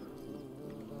 What?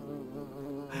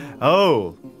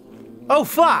 Oh. Oh,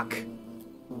 fuck!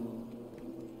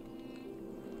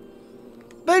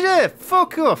 They do!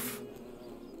 Fuck off!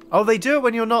 Oh, they do it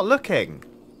when you're not looking.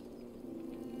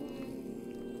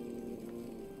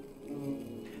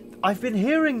 I've been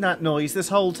hearing that noise this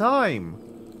whole time.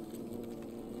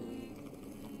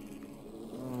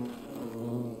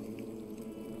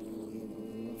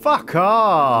 Fuck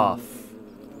off!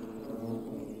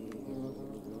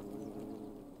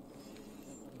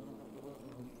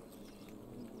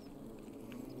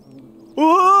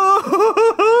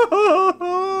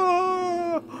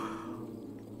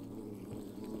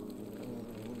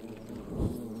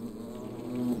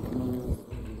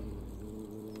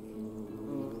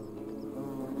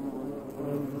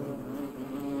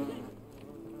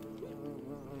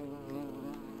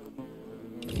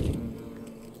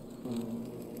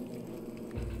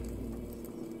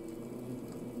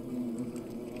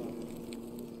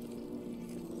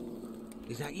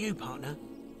 Is that you, partner?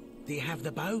 Do you have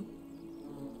the bow?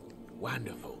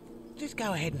 Wonderful. Just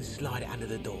go ahead and slide it under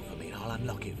the door for me and I'll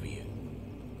unlock it for you.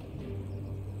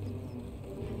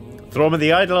 Throw me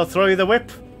the idol, I'll throw you the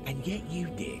whip. And yet you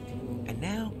did. And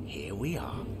now, here we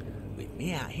are. With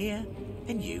me out here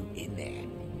and you in there.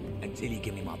 Until you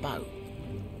give me my bow.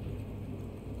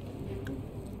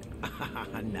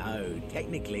 No,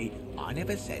 technically, I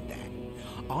never said that.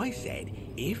 I said,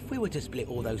 if we were to split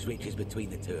all those riches between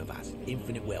the two of us,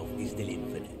 infinite wealth is still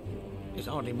infinite. It's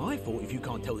hardly my fault if you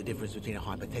can't tell the difference between a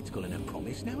hypothetical and a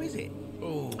promise, now is it?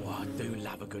 Oh, I do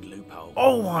love a good loophole.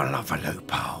 Oh, I love a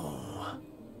loophole.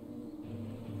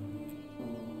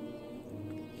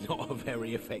 Not a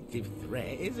very effective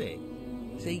threat, is it?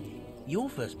 See, your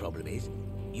first problem is,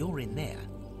 you're in there,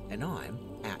 and I'm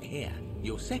out here.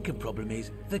 Your second problem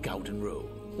is the golden rule.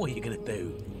 What are you going to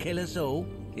do? Kill us all?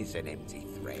 It's an empty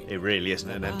threat. It really isn't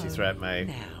an empty threat, mate.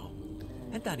 Now,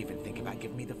 and don't even think about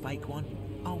giving me the fake one.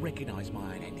 I'll recognise my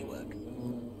own handiwork.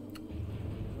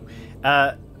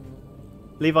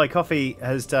 Levi Coffee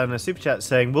has done a super chat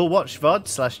saying, "We'll watch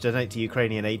VOD/donate to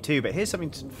Ukrainian aid too, but here's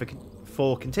something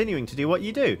for continuing to do what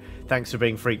you do. Thanks for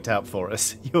being freaked out for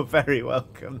us." You're very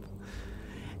welcome.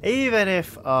 Even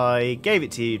if I gave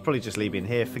it to you, you'd probably just leave me in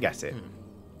here. Forget it.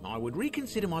 I would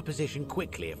reconsider my position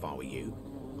quickly if I were you.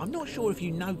 I'm not sure if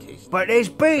you noticed, but there's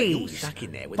bees. You're stuck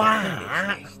in there with a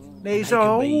hornet's nest. There's a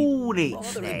hornet's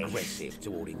nest. Rather aggressive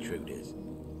toward intruders.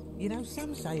 You know,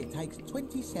 some say it takes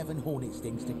 27 hornet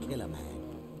stings to kill a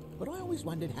man, but I always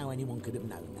wondered how anyone could have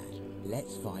known that.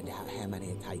 Let's find out how many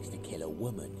it takes to kill a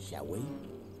woman, shall we?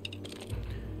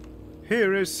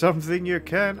 Here is something you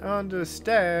can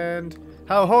understand: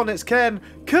 how hornets can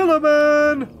kill a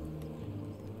man.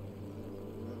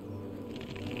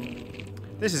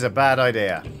 This is a bad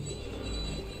idea.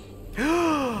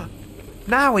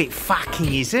 No, it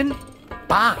fucking isn't.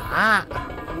 But...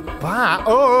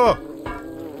 Oh!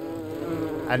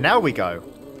 And now we go.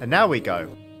 And now we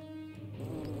go.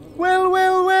 Well,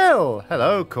 well, well.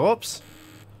 Hello, corpse.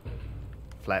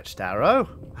 Fletched arrow.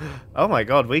 Oh my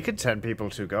god, we could turn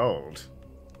people to gold.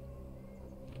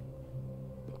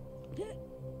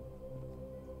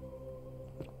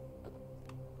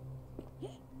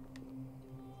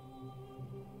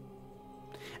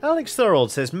 Alex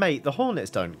Thorold says, mate, the Hornets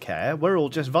don't care. We're all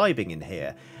just vibing in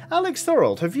here. Alex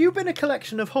Thorold, have you been a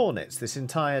collection of Hornets this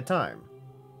entire time?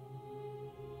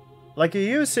 Like, are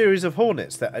you a series of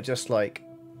Hornets that are just, like,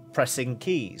 pressing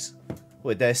keys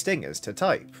with their stingers to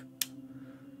type?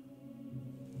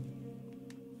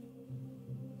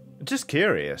 Just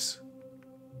curious.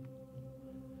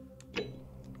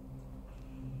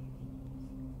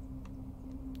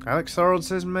 Alex Thorold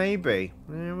says maybe.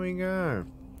 There we go.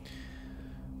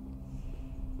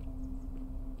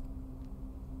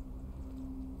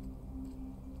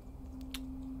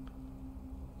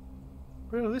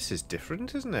 Well, this is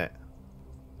different, isn't it?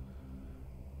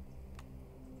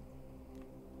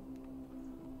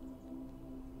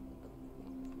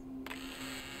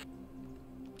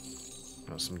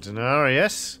 Got some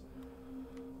denarius.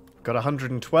 Got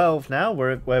 112 now.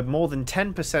 We're more than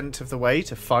 10% of the way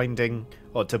to finding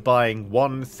or to buying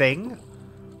one thing.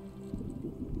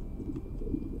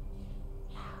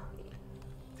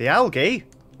 The algae?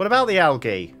 What about the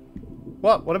algae?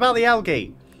 What about the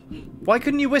algae? Why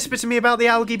couldn't you whisper to me about the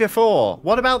algae before?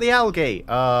 What about the algae?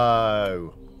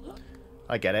 Oh.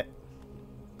 I get it.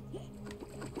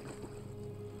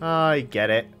 I get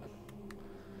it.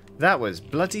 That was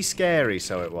bloody scary,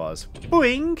 so it was.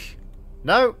 Boing!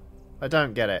 No, I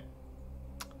don't get it.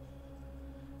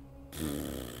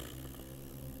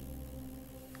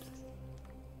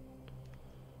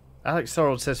 Alex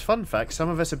Thorold says, fun fact, some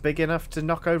of us are big enough to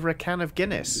knock over a can of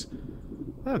Guinness.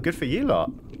 Oh, good for you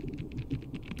lot.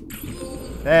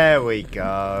 There we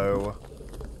go.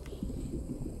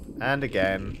 And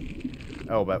again.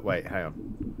 Oh, but wait, hang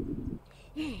on.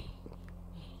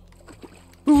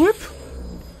 Whoop!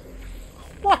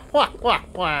 Wah, wah, wah,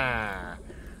 wah.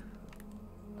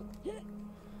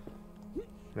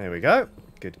 There we go.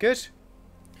 Good, good.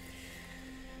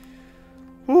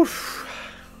 Oof.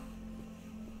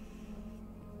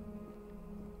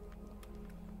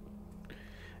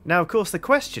 Now, of course, the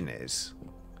question is...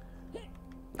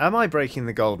 am I breaking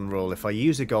the golden rule if I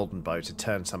use a golden bow to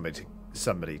turn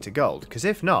somebody to gold? Because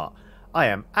if not, I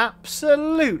am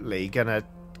absolutely gonna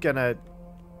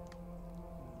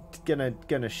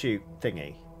shoot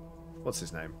thingy. What's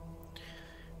his name?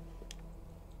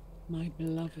 My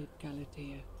beloved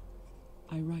Galatea,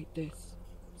 I write this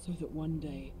so that one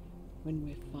day, when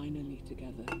we're finally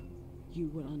together, you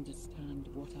will understand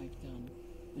what I've done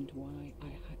and why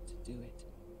I had to do it.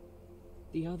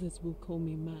 The others will call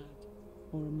me mad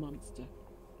or a monster,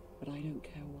 but I don't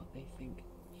care what they think.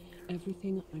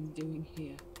 Everything I'm doing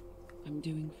here, I'm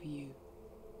doing for you.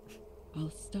 I'll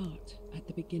start at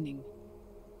the beginning.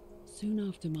 Soon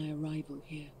after my arrival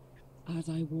here, as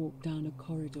I walk down a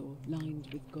corridor lined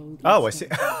with gold. Oh, I see.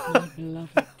 My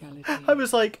beloved Galatea. I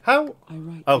was like, how? I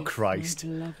write oh, this, Christ.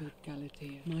 My beloved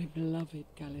Galatea. My beloved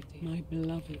Galatea. My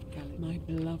beloved Galatea. My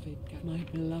beloved Galatea. My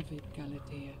beloved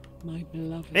Galatea. My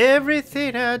beloved.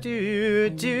 Everything I do,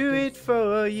 do it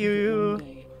for you.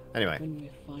 Anyway,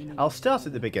 I'll start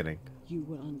at the beginning. You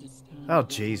will understand. Oh,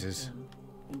 Jesus.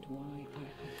 And why I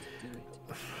had to do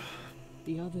it.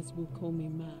 The others will call me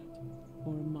mad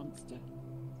or a monster.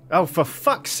 Oh, for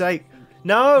fuck's sake.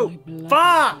 No!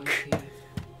 Fuck!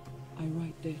 I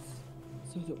write this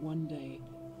so that one day,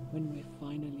 when we're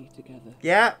finally together,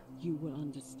 yeah, you will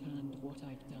understand what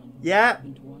I've done. Yeah.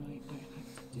 And why I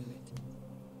had to do it.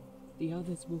 The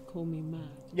others will call me mad.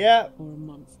 Yeah. Or a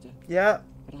monster. Yeah.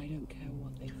 But I don't care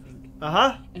what they think.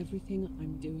 Uh-huh. Everything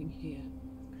I'm doing here,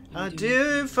 I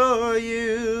do for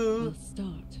you. I'll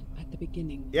start at the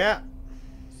beginning. Yeah.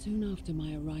 Soon after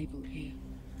my arrival here,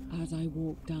 as I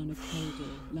walked down a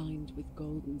corridor lined with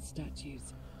golden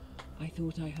statues, I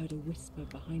thought I heard a whisper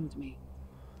behind me.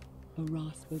 A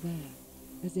rasp of air,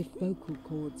 as if vocal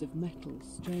cords of metal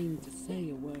strained to say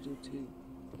a word or two.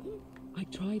 I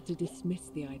tried to dismiss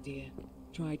the idea,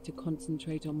 tried to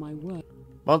concentrate on my work.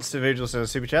 Monster Vigils in a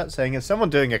super chat saying, as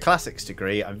someone doing a classics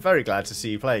degree, I'm very glad to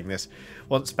see you playing this.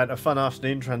 Once spent a fun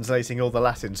afternoon translating all the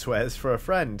Latin swears for a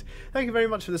friend. Thank you very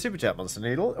much for the super chat, Monster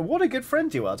Noodle. And what a good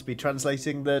friend you are to be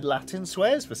translating the Latin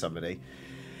swears for somebody.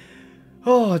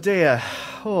 Oh dear.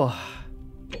 Oh.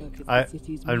 I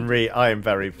am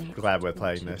very glad we're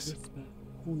playing this.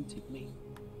 Haunted me.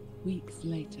 Weeks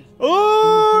later...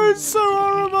 Oh, it's so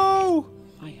horrible!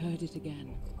 I heard it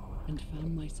again, and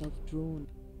found myself drawn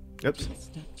Oops. to the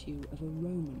statue of a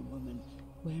Roman woman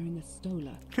wearing a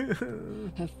stola.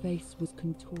 Her face was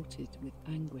contorted with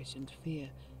anguish and fear,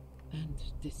 and,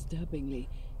 disturbingly,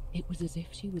 it was as if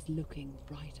she was looking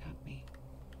right at me.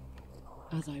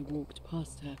 As I walked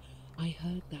past her, I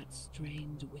heard that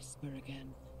strange whisper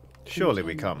again. Surely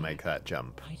we can't make that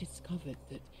jump. I discovered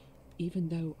that even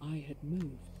though I had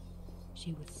moved,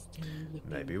 she was still looking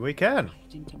Maybe we can.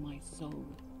 right into my soul.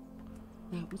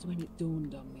 That was when it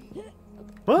dawned on me.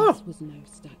 Oh! This was no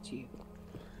statue.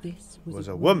 This Was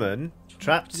a woman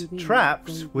trapped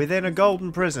within a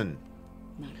golden prison.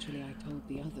 Naturally, I told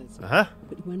the others. Uh-huh.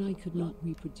 But when I could not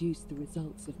reproduce the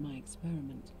results of my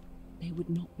experiment, they would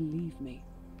not believe me.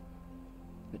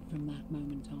 But from that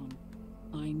moment on,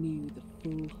 I knew the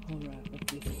full horror of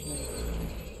this place.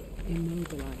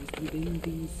 Immobilized within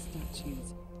these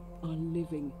statues are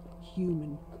living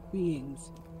human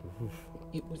beings.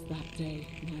 It was that day,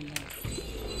 my love,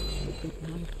 that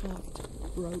my heart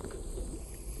broke.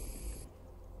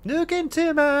 Look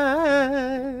into my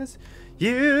eyes,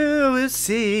 you will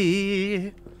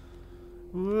see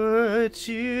what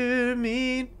you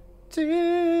mean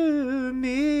to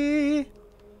me.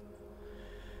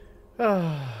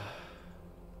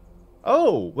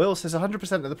 Oh, Will says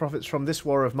 100% of the profits from this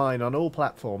war of mine on all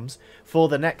platforms for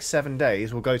the next 7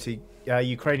 days will go to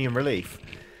Ukrainian relief.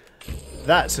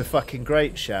 That's a fucking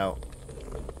great shout.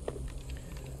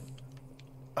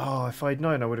 Oh, if I'd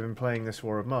known, I would have been playing this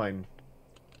war of mine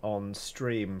on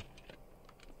stream.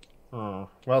 Oh,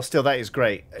 well, still, that is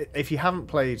great. If you haven't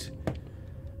played,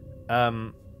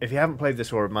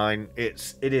 this war of mine,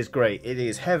 it is great. It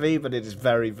is heavy, but it is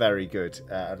very, very good,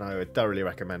 and I would thoroughly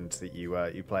recommend that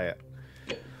you play it.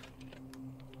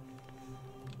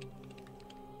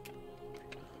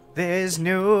 There's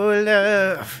no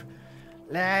love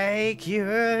like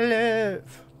your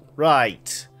love.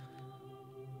 Right.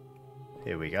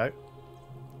 Here we go.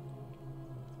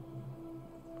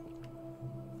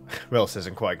 Will says,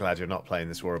 I'm quite glad you're not playing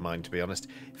this war of mine, to be honest.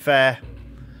 Fair.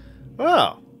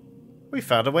 Well, we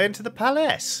found a way into the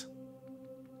palace.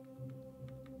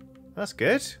 That's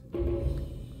good.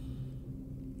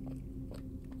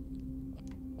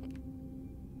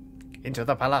 Into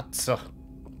the palazzo.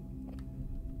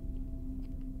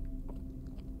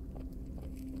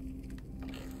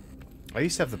 I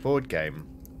used to have the board game.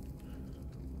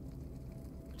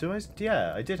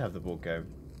 Yeah, I did have the board game.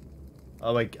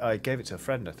 Oh, I gave it to a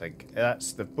friend, I think.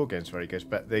 The board game's very good,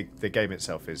 but the game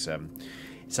itself is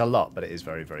it's a lot, but it is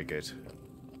very, very good.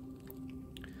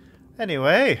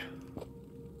 Anyway.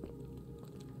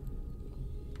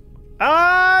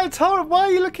 Ah, it's horrible. Why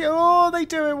are you looking? Oh, they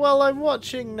do it while I'm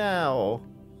watching now.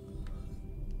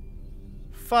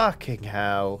 Fucking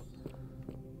hell.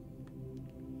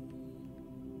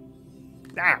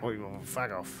 Ah,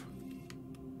 fuck off.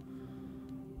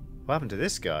 What happened to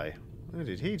this guy? Where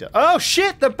did he die? Oh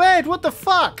shit, the bed! What the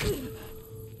fuck?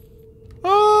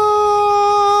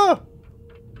 Oh!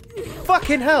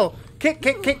 Fucking hell! Kick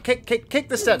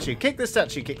the statue, kick the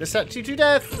statue to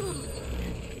death!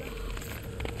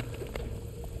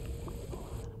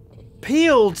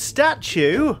 Peeled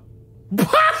statue?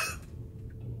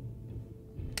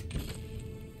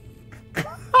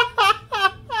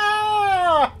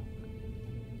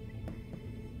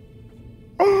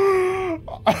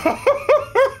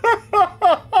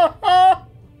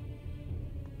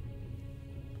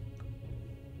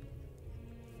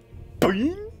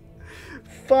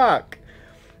 Fuck.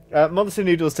 Monster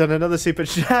Noodle's done another super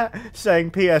chat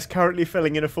saying, P.S. currently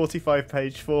filling in a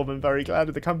 45-page form and very glad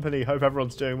of the company. Hope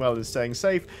everyone's doing well and staying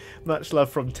safe. Much love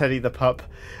from Teddy the Pup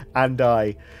and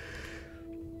I.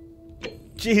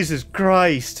 Jesus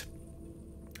Christ.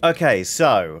 Okay,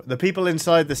 so the people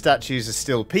inside the statues are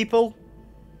still people.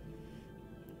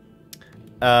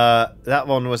 That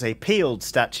one was a peeled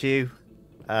statue.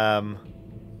 So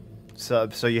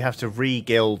you have to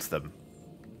re-gild them.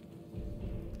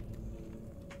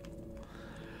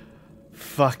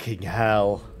 Fucking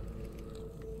hell.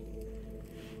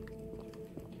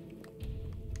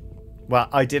 Well,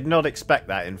 I did not expect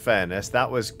that, in fairness.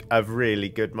 That was a really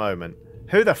good moment.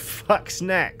 Who the fuck's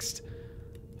next?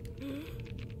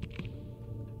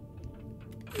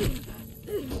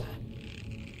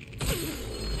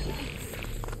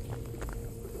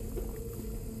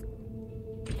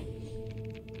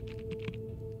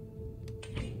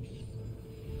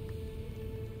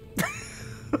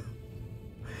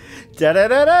 Da da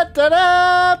da da da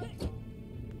da.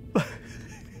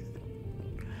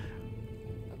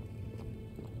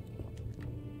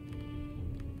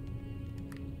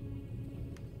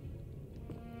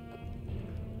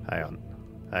 Hang on.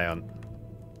 Hang on.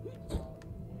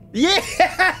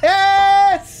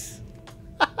 Yes!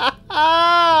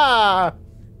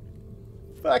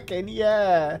 Fucking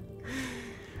yeah!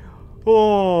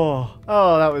 Oh,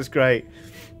 that was great.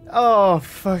 Oh,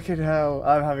 fucking hell.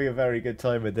 I'm having a very good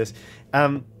time with this.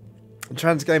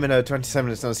 Transgamer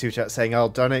 27 is on super chat saying, I'll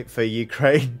donate for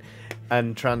Ukraine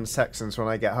and trans Saxons when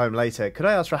I get home later. Could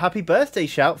I ask for a happy birthday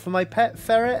shout for my pet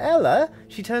ferret Ella?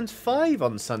 She turns 5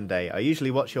 on Sunday. I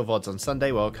usually watch your VODs on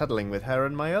Sunday while cuddling with her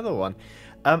and my other one.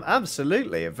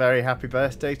 Absolutely. A very happy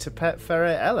birthday to pet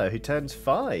ferret Ella, who turns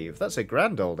 5. That's a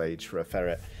grand old age for a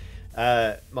ferret.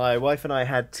 My wife and I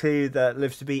had 2 that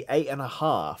lived to be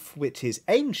 8.5, which is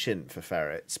ancient for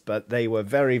ferrets, but they were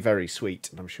very, very sweet,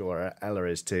 and I'm sure Ella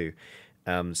is too.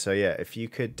 So yeah, if you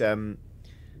could,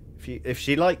 if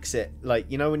she likes it, like,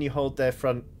 you know when you hold their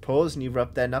front paws and you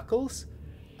rub their knuckles,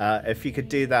 if you could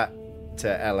do that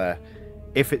to Ella,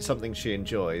 if it's something she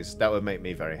enjoys, that would make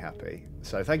me very happy.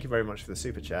 So thank you very much for the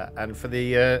super chat and for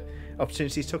the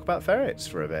opportunity to talk about ferrets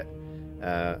for a bit.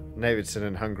 Navidson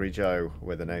and Hungry Joe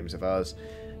were the names of ours.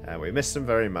 We missed them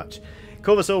very much.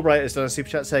 Corvus Albright has done a super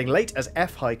chat saying, late as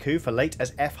F haiku for late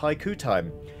as F haiku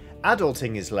time.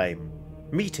 Adulting is lame.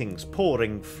 Meetings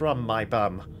pouring from my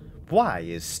bum. Why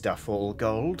is stuff all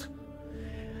gold?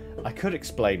 I could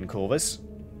explain, Corvus,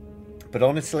 but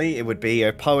honestly it would be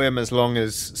a poem as long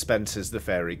as Spencer's The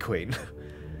Fairy Queen.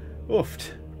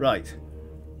 Oofed. Right.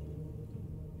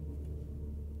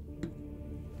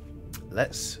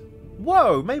 Let's...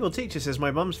 Whoa! Mabel Teacher says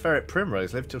my mum's ferret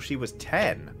Primrose lived till she was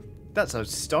 10. That's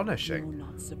astonishing. You're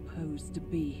not supposed to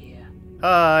be here.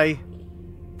 Hi.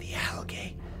 The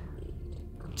algae.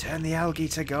 Turn the algae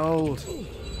to gold.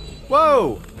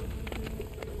 Whoa!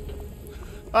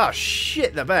 Oh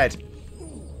shit, the bed.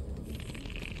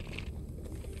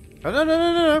 Oh no no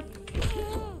no no no.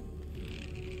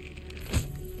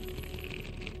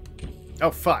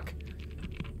 Oh fuck.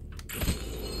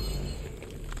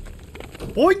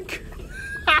 Boink!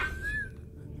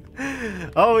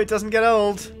 Oh, it doesn't get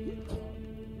old.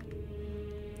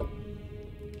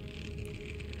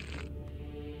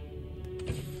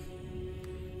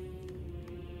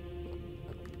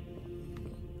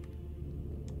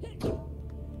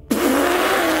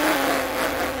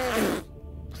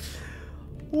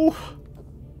 Ooh.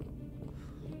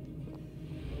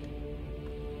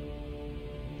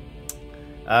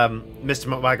 Mr.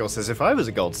 McWaggle says, if I was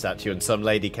a gold statue and some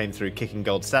lady came through kicking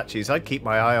gold statues, I'd keep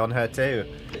my eye on her too.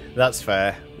 That's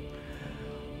fair.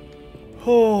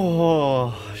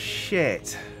 Oh,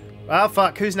 shit. Oh,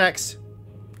 fuck. Who's next?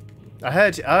 I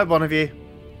heard one of you.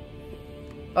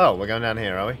 Oh, we're going down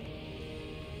here, are we?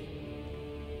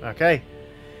 Okay.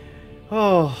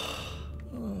 Oh.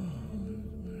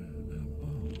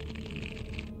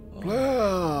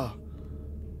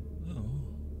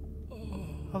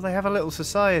 Oh, they have a little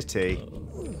society.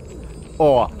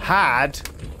 Or had.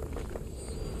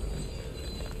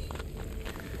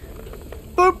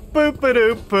 Boop boop ba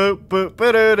doop boop boop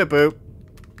ba doo da boop.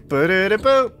 Ba doo da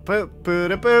boop boop boop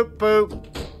da boop boop.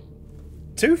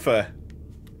 Twofer.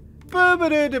 Boop ba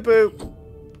doo da boop.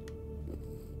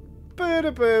 Ba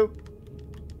da boop.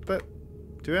 But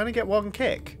do we only get one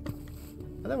kick?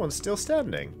 And that one's still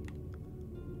standing.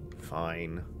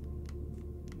 Fine.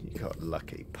 You got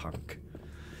lucky, punk.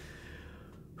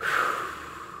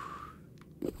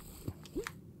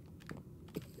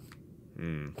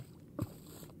 Hmm.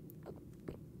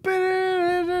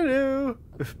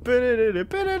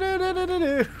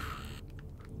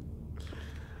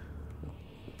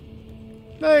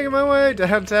 Making my way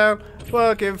downtown,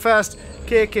 walking fast,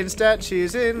 kicking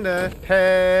statues in the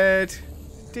head.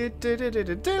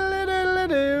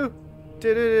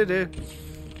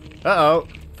 Uh-oh.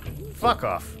 Fuck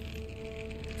off.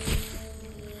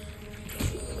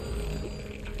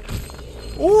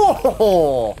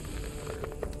 Oh!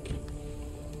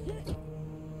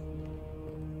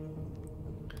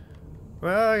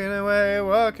 Walking away,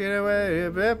 walking away.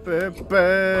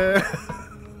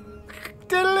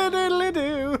 Diddly diddly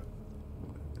do.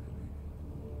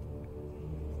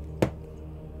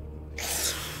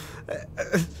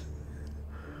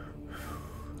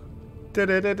 Da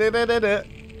da da da da da.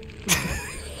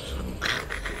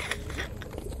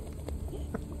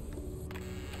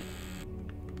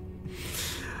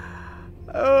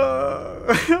 Oh.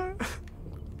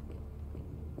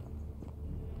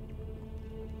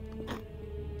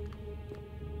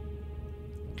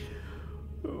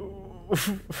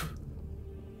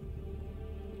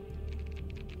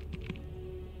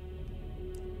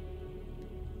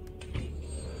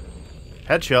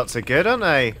 Headshots are good, aren't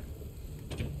they?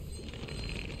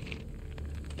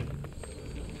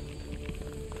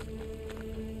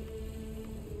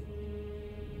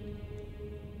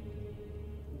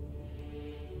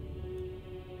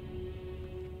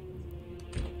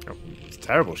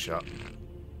 terrible shot.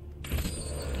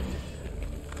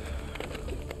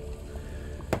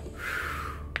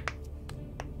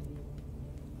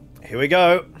 Here we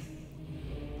go.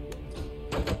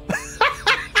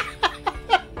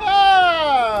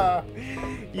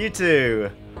 You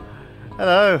two.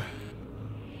 Hello.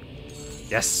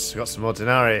 Yes, we got some more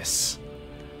denarius.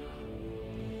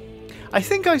 I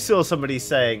think I saw somebody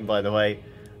saying, by the way,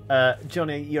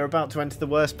 Johnny, you're about to enter the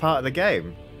worst part of the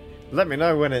game. Let me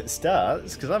know when it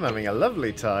starts, because I'm having a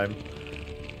lovely time.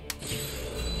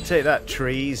 Take that,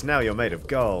 trees. Now you're made of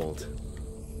gold.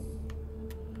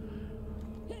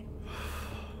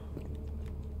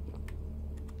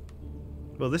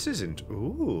 Well, this isn't...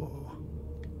 Ooh.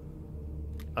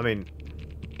 I mean...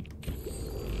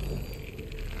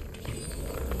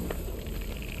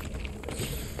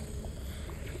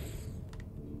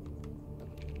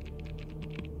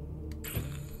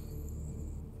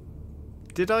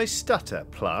 Did I stutter?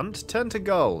 Plant, turn to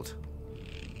gold.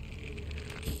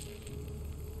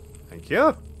 Thank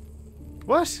you.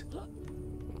 What?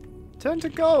 Turn to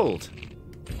gold.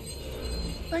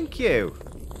 Thank you.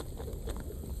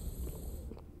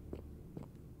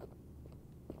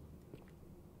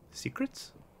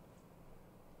 Secrets?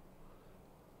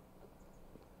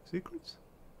 Secrets?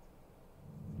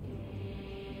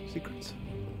 Secrets?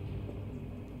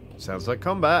 Sounds like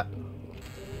combat.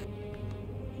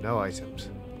 No items.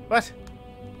 What?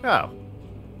 Oh.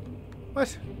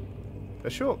 What? A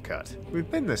shortcut. We've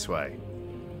been this way.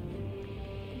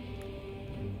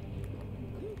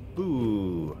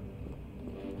 Boo.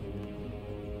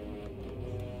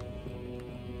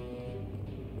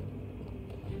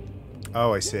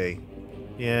 Oh, I see.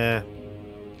 Yeah.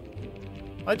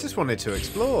 I just wanted to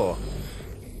explore.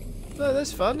 Look,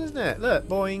 that's fun, isn't it? Look,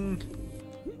 boing.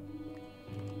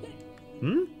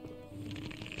 Hmm?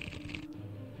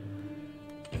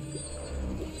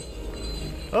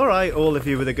 Alright, all of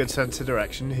you with a good sense of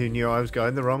direction who knew I was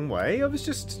going the wrong way. I was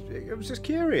just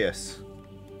curious.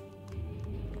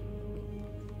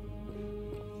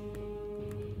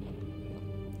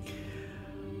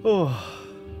 Oh.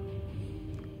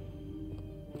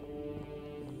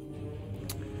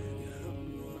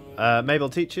 Mabel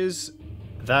teaches,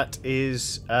 that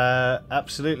is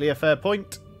absolutely a fair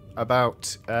point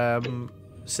about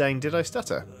saying, did I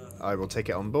stutter? I will take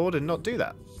it on board and not do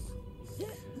that.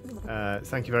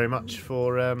 Thank you very much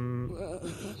for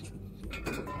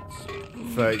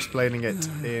explaining it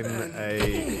in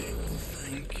a...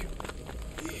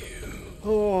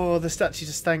 Oh, the statue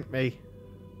just thanked me.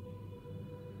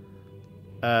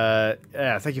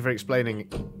 Yeah, thank you for explaining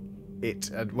it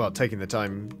and, well, taking the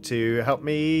time to help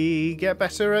me get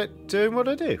better at doing what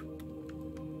I do.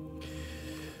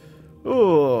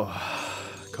 Oh,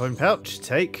 coin pouch,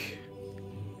 take.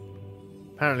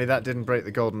 Apparently that didn't break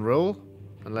the golden rule,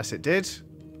 unless it did.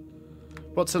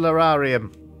 What's a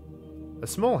lararium? A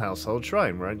small household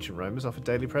shrine where ancient Romans offered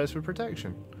daily prayers for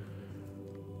protection.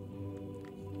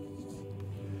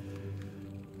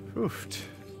 Oofed.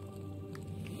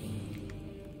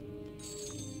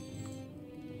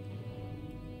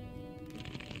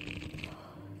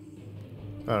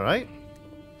 Alright.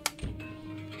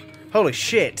 Holy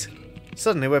shit!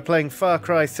 Suddenly we're playing Far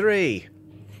Cry 3.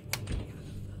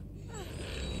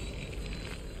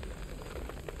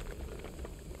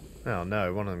 Oh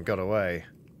no, one of them got away.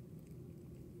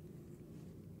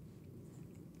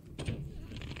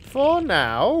 For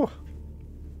now.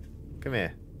 Come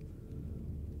here.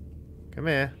 Come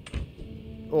here.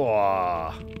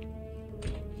 Oh.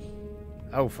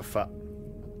 Oh, for fuck.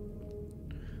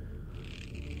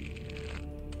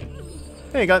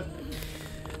 There you go.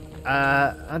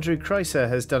 Andrew Kreiser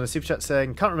has done a super chat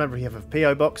saying, can't remember if you have a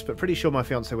PO box, but pretty sure my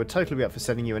fiance would totally be up for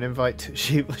sending you an invite.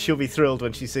 She'll be thrilled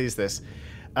when she sees this.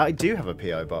 I do have a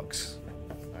PO box,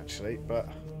 actually, but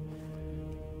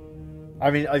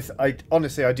I mean, I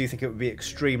honestly, I do think it would be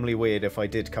extremely weird if I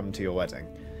did come to your wedding,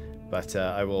 but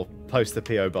I will post the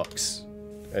PO box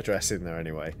address in there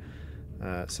anyway.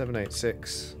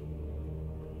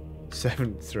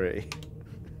 78673.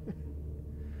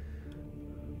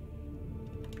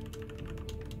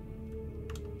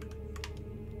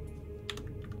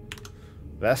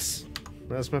 That's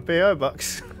my PO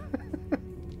box.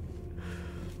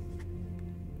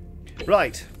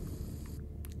 Right.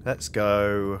 Let's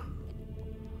go.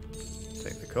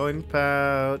 Take the coin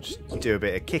pouch. Do a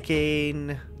bit of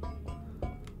kicking.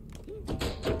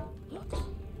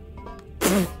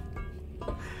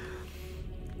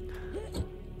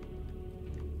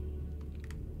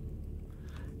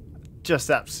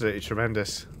 Just absolutely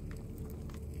tremendous.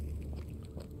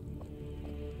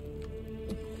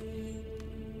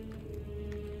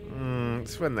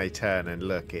 when they turn and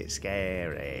look, it's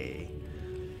scary.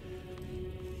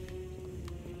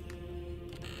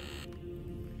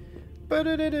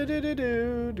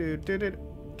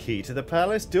 Key to the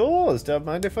palace doors. Don't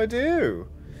mind if I do.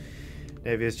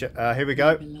 Navia's here we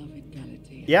go.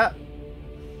 Yeah.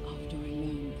 After I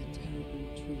learned the terrible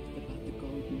truth about the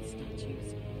golden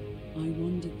statues, I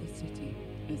wandered the city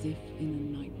as if in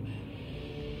a nightmare.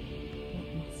 What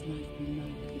must life be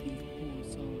like for these poor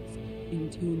souls,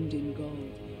 entombed in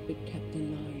gold, but kept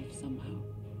alive somehow?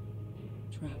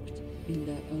 Trapped in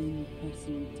their own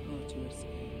personal Tartarus,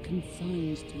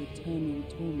 consigned to eternal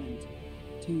torment,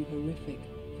 too horrific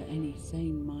for any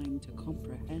sane mind to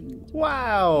comprehend.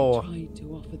 Wow! I tried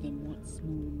to offer them what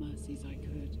small mercies I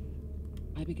could.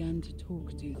 I began to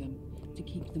talk to them, to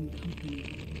keep them company.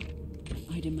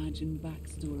 I'd imagine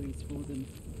backstories for them,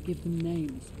 give them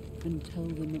names, and tell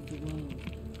them of the world,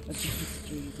 of the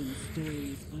histories and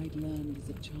stories I'd learned as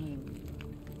a child.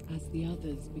 As the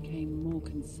others became more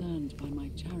concerned by my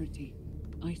charity,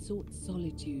 I sought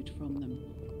solitude from them,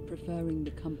 preferring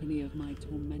the company of my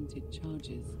tormented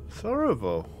charges.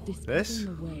 Horrible. Discovering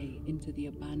a way into the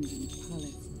abandoned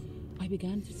palace, I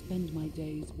began to spend my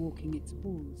days walking its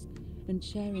halls and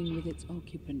sharing with its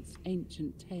occupants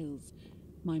ancient tales,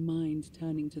 my mind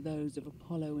turning to those of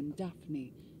Apollo and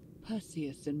Daphne,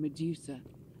 Perseus and Medusa,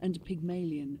 and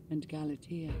Pygmalion and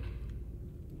Galatea.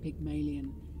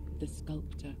 Pygmalion, the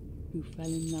sculptor who fell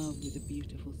in love with a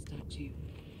beautiful statue,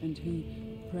 and who,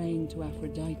 praying to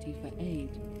Aphrodite for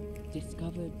aid,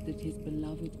 discovered that his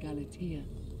beloved Galatea...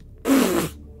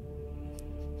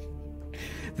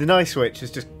 The Nice Witch has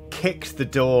just kicked the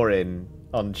door in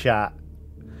on chat.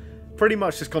 Pretty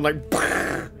much just gone like...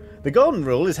 The golden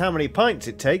rule is how many pints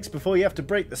it takes before you have to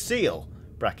break the seal.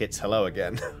 Brackets, hello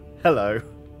again. Hello.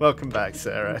 Welcome back,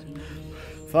 Sarah.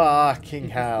 Fucking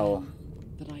hell.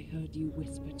 That I heard you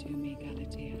whisper to me,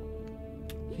 Galatea.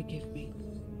 Forgive me.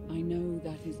 I know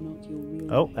that is not your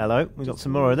real Oh, name. hello. We got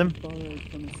some more of them. Borrowed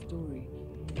from a story.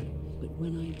 But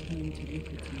when I turned to look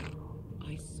at you,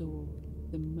 I saw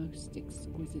the most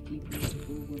exquisitely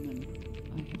beautiful woman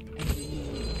I have ever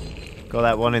known. Got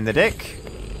that one in the dick.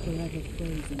 Forever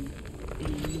frozen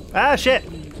in a Ah, shit!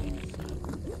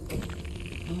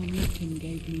 Our meeting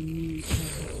gave me new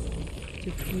purpose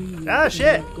to free you Ah, from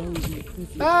shit! your golden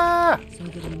prison, Ah! so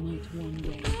that I might one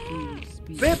day freely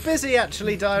speak. Bit busy,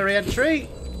 actually, diary entry.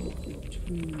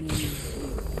 True name.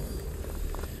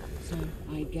 So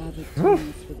I gathered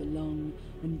tools for the long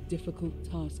and difficult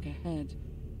task ahead,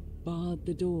 barred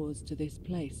the doors to this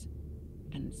place,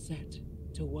 and set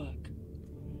to work.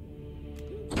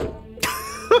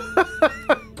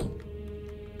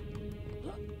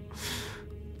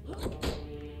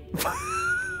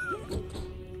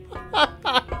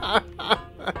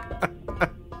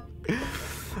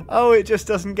 Oh, it just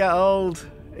doesn't get old.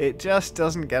 It just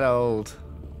doesn't get old.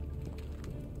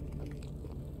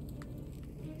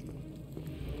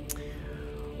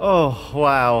 Oh,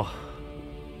 wow.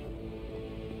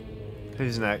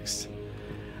 Who's next?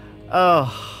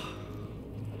 Oh.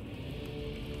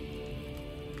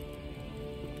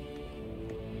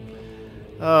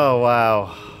 Oh,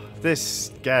 wow.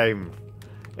 This game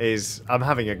is... I'm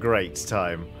having a great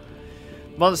time.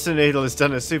 Monster Noodle has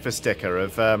done a super sticker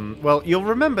of... well, you'll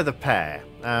remember the pear.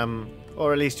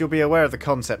 Or at least you'll be aware of the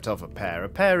concept of a pear. A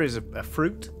pear is a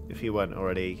fruit, if you weren't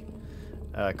already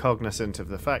cognizant of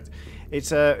the fact.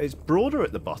 It's broader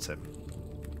at the bottom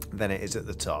than it is at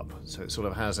the top. So it sort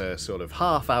of has a sort of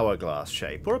half hourglass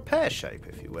shape, or a pear shape,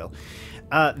 if you will.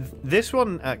 This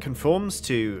one conforms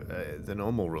to the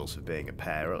normal rules of being a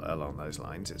pear along those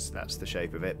lines. That's the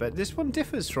shape of it. But this one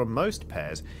differs from most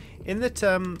pears in that...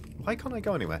 why can't I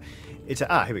go anywhere?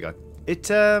 Here we go.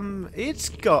 It's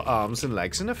got arms and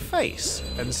legs and a face,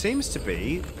 and seems to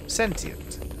be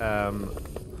sentient.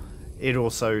 It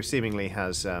also seemingly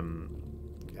has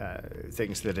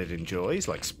things that it enjoys,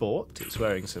 like sport. It's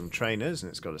wearing some trainers and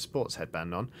it's got a sports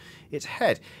headband on its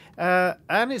head.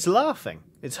 And it's laughing.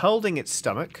 It's holding its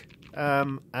stomach,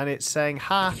 and it's saying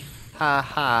ha, ha,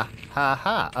 ha, ha,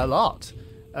 ha, a lot.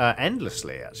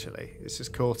 Endlessly, actually. It's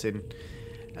just caught in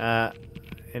an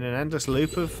endless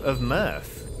loop of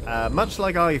mirth. Much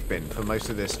like I've been for most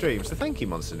of this stream. So thank you,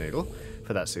 Monster Noodle,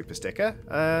 for that super sticker.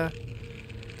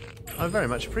 I very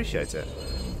much appreciate it.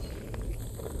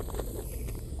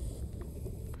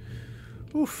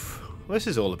 Oof. Well, this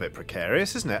is all a bit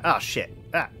precarious, isn't it? Ah, shit.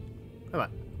 Ah. Come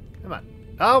on. Come on.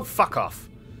 Oh, fuck off.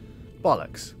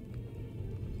 Bollocks.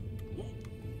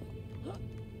 Do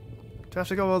I have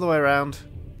to go all the way around?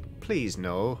 Please,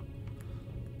 no.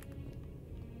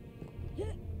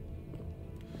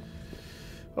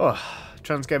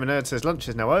 Transgamer Nerd says lunch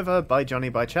is now over. Bye Johnny,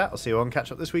 bye chat. I'll see you on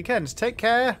catch up this weekend. Take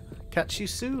care. Catch you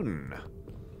soon.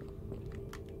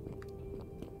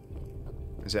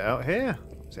 Is it out here?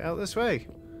 Is it out this way?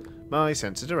 My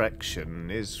sense of direction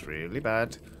is really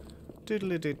bad.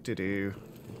 Doodle-doo-doo-doo.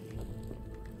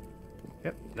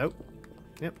 Yep, nope.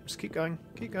 Yep, just keep going.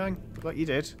 Keep going. Like you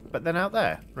did. But then out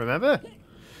there. Remember?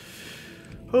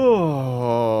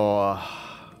 Oh.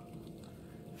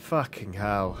 Fucking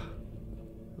hell.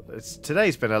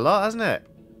 Today's been a lot, hasn't it?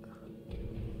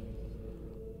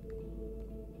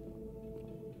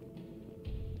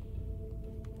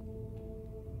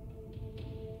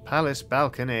 Palace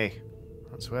balcony.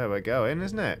 That's where we're going,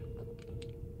 isn't it?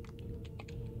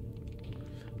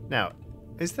 Now,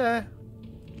 is there...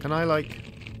 Can I, like...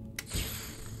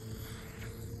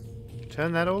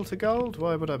 turn that all to gold?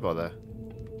 Why would I bother?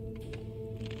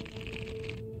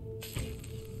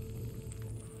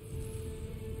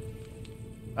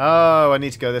 Oh, I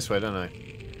need to go this way, don't I?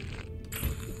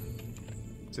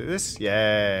 Is it this?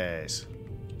 Yes.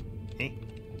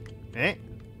 Eh?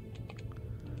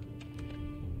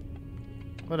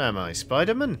 What am I,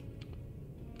 Spider-Man?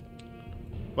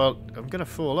 Well, I'm going to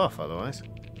fall off otherwise.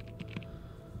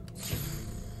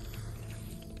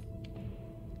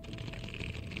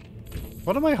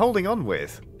 What am I holding on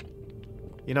with?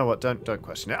 You know what? Don't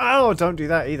question it. Oh, don't do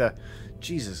that either.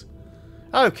 Jesus.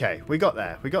 Okay, we got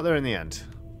there. We got there in the end.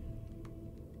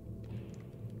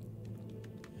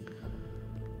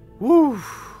 Woo!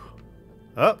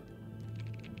 Up.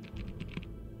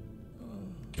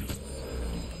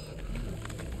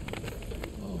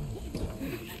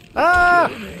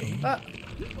 Ah!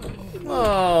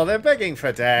 Oh, they're begging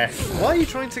for death. Why are you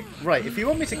trying to... Right, if you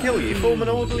want me to kill you, form an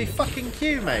orderly fucking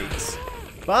queue, mates.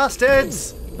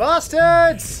 Bastards!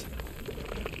 Bastards!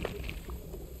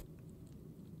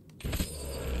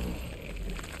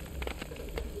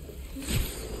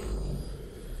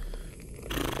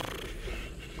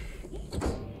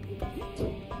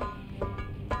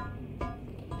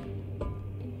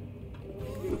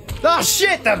 Oh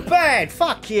shit, the bed!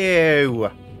 Fuck you!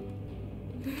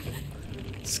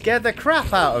 Scared the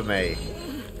crap out of me.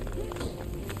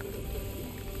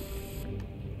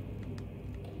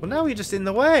 Well, now you're just in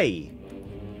the way.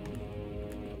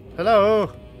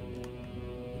 Hello?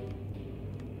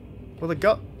 Well, they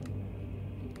got...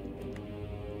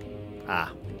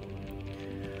 Ah.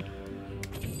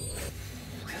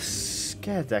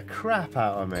 Scared the crap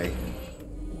out of me.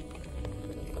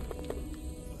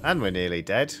 And we're nearly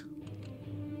dead.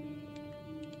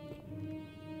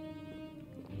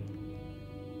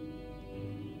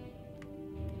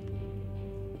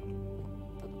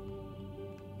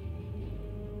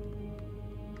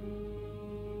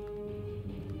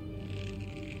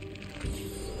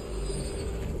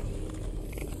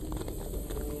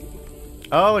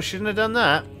 Oh, I shouldn't have done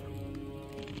that.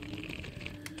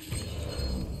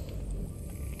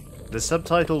 The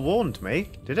subtitle warned me,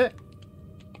 did it?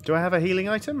 Do I have a healing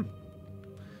item?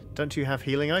 Don't you have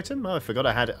healing item? Oh, I forgot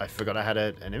I had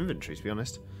an inventory, to be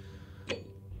honest.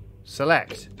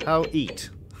 Select. How eat?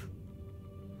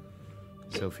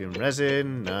 Sylphium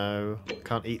resin, no.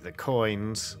 Can't eat the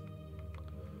coins.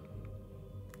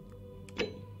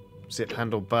 Zip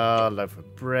handle bar, loaf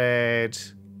of bread.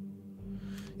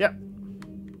 Yep.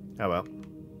 Oh well.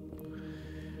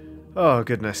 Oh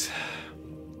goodness.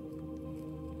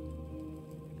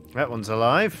 That one's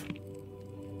alive.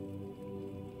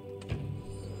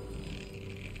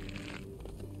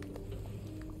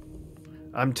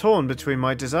 I'm torn between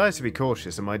my desire to be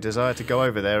cautious and my desire to go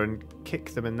over there and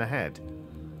kick them in the head.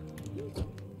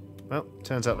 Well,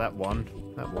 turns out that one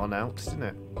out, didn't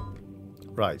it?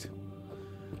 Right.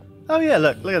 Oh yeah,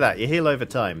 look at that. You heal over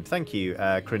time. Thank you,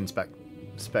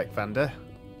 Spec Vander.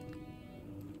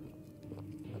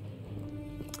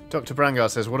 Dr. Brangar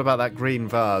says, what about that green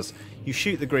vase? You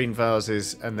shoot the green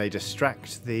vases and they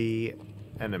distract the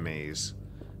enemies.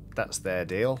 That's their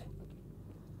deal.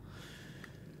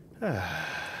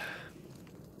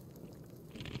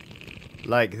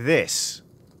 Like this.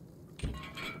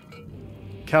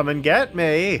 Come and get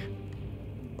me,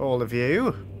 all of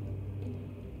you.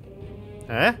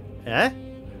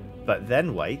 But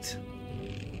then wait.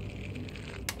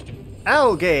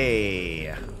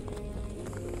 Algae!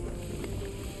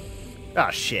 Ah,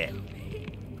 shit.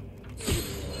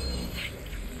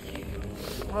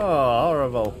 Oh,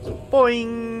 horrible.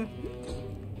 Boing!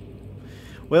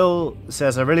 Will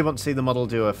says, I really want to see the model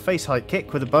do a face height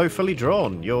kick with a bow fully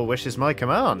drawn. Your wish is my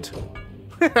command.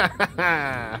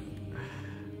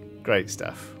 Great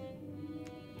stuff.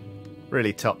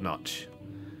 Really top notch.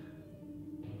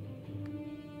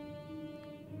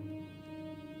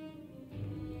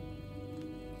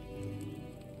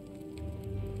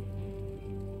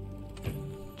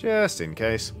 Just in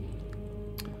case.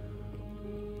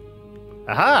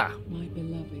 Aha! My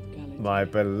beloved Galatea. My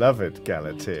beloved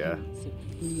Galatea. My attempts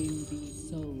at freeing these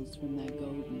souls from their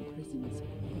golden prisons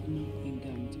have not been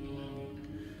going to plan.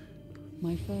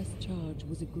 My first charge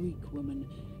was a Greek woman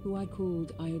who I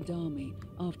called Iodami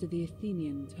after the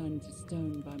Athenian turned to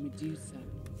stone by Medusa.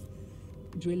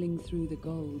 Drilling through the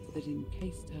gold that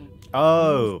encased her.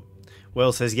 Oh!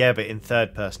 Will says, yeah, but in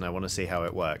third person I want to see how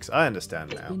it works. I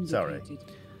understand now. Sorry.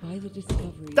 By the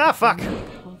discovery Ah, fuck! half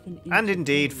an inch And of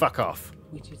indeed, gold, fuck off.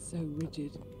 which is so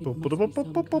rigid, it must be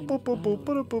some kind of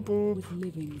flower with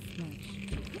living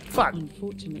flesh. Fuck!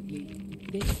 Unfortunately,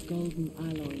 this golden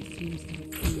alloy seems to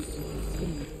have fused with her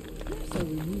skin, so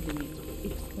removing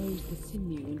it exposed the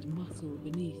sinew and muscle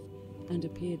beneath, and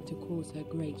appeared to cause her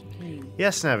great pain.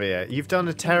 Yes, Navia, you've done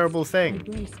a terrible I thing.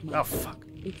 braced Oh, myself, fuck.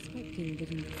 expecting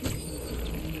that inflicting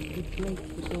such pain would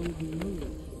break the golden rule,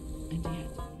 and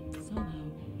yet somehow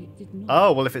it did not.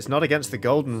 Oh, well, if it's not against the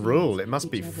golden rule, it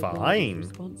must be Whichever god is fine.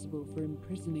 responsible for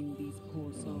imprisoning these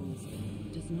poor souls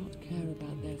does not care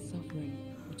about their suffering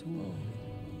at all.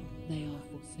 They are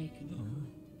forsaken.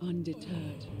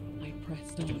 Undeterred, I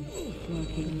pressed on,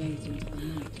 working late into the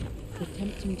night,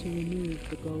 attempting to remove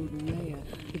the golden layer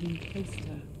that encased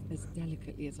her as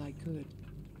delicately as I could.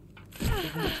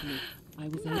 Eventually, I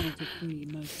was able to free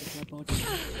most of her body,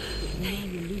 but when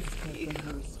I released her from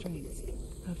her restraints,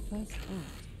 her first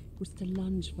act was to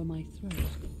lunge for my throat,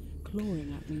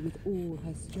 clawing at me with all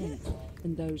her strength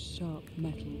and those sharp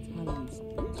metal talons.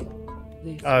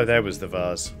 This Oh, there was the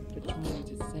vase. for trying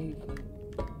to save her.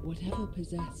 Whatever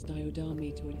possessed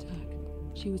Iodami to attack,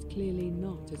 she was clearly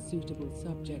not a suitable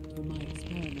subject for my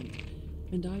experiment,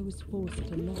 and I was forced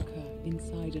to lock her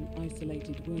inside an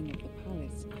isolated wing of the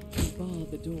palace and bar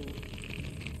the door.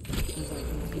 As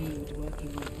I continued working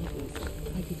on others,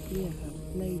 I could hear her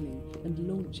flailing and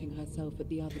launching herself at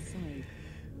the other side.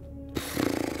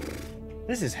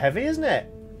 This is heavy, isn't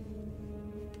it?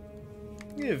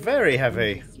 Yeah, very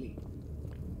heavy. Honestly,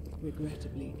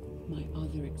 regrettably, my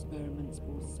other experiments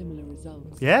bore similar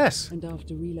results. Yes. And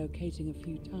after relocating a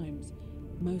few times,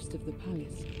 most of the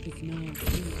palace is now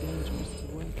too dangerous to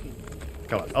work in.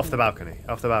 Come on, off the balcony.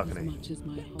 Off the As balcony. much as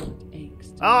my heart aches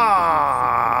to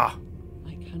Ah!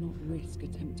 I cannot risk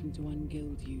attempting to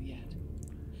ungild you yet.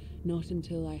 Not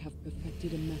until I have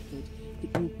perfected a method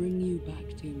that will bring you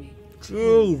back to me.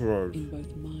 Jesus. In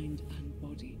both mind and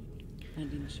body,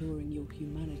 and ensuring your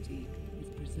humanity is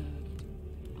preserved.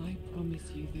 I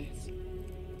promise you this.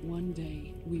 One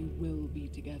day we will be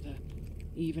together,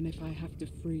 even if I have to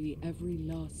free every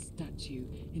last statue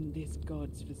in this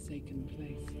god's forsaken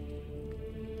place.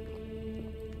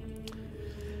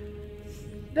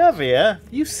 Navia,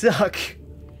 you suck.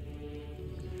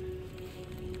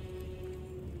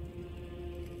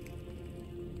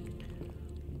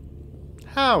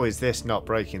 How is this not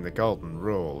breaking the golden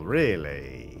rule,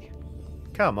 really?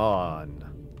 Come on.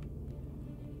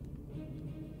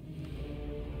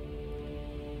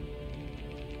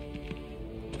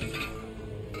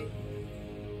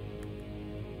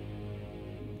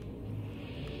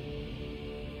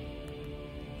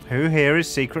 Who here is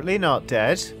secretly not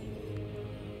dead?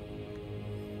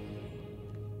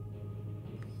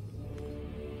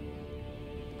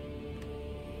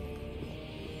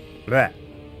 Blech.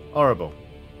 Horrible.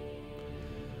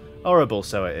 Horrible,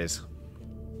 so it is.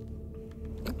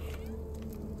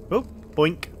 Oh,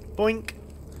 boink, boink.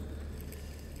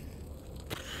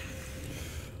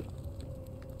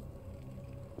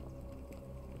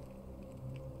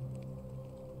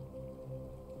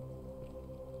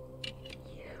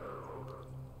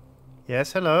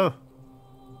 Yes, hello.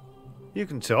 You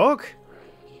can talk.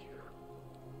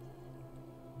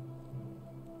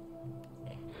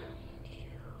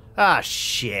 Ah,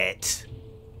 shit.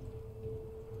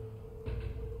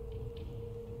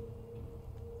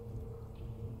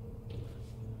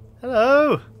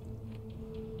 Hello.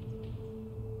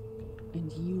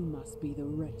 And you must be the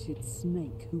wretched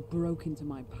snake who broke into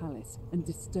my palace and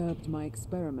disturbed my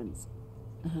experiments.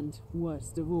 And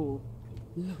worst of all,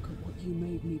 look at what you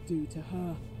made me do to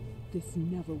her. This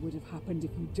never would have happened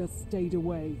if you just stayed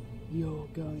away. You're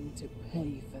going to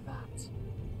pay for that.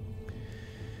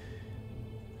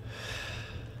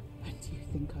 And you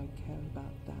think I care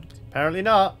about that? Apparently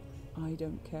not. I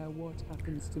don't care what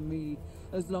happens to me,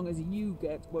 as long as you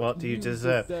get What do you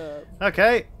deserve?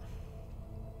 Okay.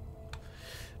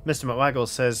 Mr. McWaggle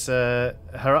says her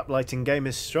uplighting game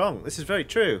is strong. This is very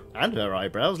true. And her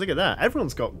eyebrows. Look at that.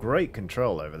 Everyone's got great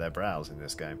control over their brows in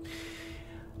this game.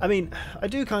 I mean, I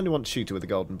do kind of want to shoot her with a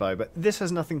golden bow, but this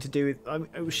has nothing to do with...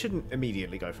 I shouldn't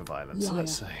immediately go for violence. Liar.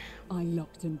 Let's say. I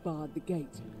locked and barred the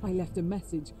gate. I left a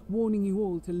message warning you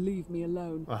all to leave me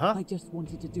alone. I just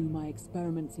wanted to do my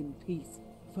experiments in peace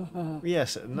for her.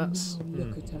 Yes, and that's... Now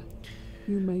look at her.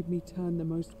 You made me turn the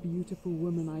most beautiful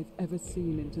woman I've ever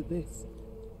seen into this.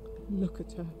 Look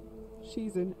at her.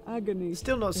 She's in agony.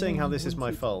 Still not seeing how this is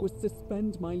my fault. Was to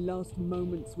spend my last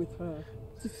moments with her.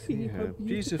 To see her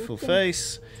beautiful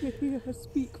face. To hear her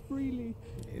speak freely.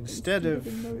 Instead of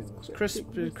crisp,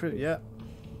 yeah.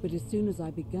 But as soon as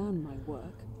I began my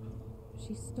work,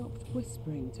 she stopped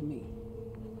whispering to me.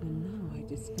 And now I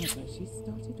discover she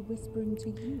started whispering to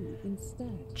you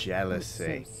instead.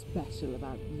 Jealousy. What's so special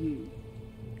about you?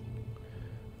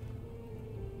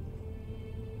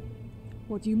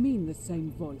 What do you mean, the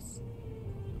same voice?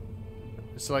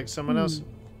 It's like someone else.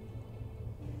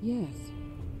 Yes.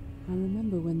 I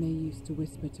remember when they used to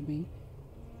whisper to me.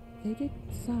 They did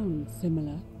sound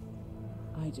similar.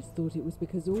 I just thought it was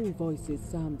because all voices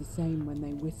sound the same when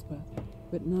they whisper.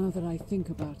 But now that I think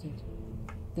about it,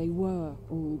 they were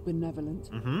all benevolent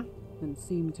and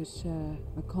seemed to share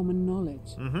a common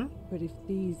knowledge. But if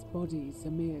these bodies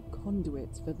are mere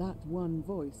conduits for that one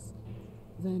voice,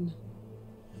 then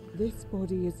this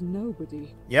body is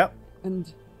nobody. Yep.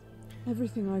 And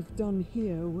everything I've done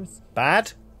here was...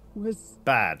 Bad? Was...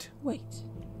 Bad. Wait.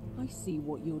 I see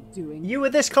what you're doing. You were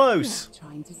this close. You're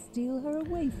trying to steal her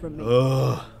away from me.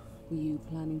 Ugh. Were you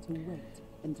planning to wait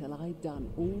until I'd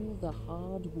done all the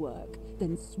hard work,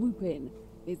 then swoop in?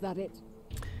 Is that it?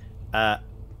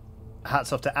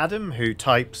 Hats off to Adam, who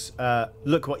types,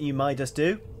 look what you made us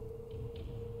do.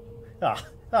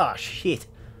 Ah, shit.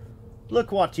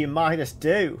 Look what you made us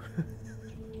do.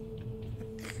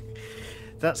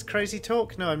 That's crazy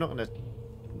talk. No, I'm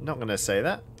not gonna say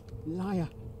that. Liar.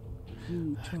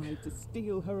 You tried to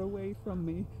steal her away from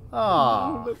me.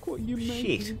 Ah, look what you made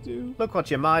me do. Look what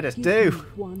you made us Give do. me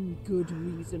one good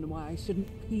reason why I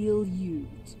shouldn't peel you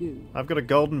too. I've got a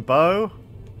golden bow.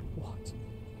 What?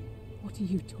 What are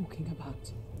you talking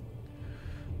about?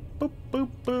 Boop, boop,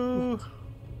 boo. What?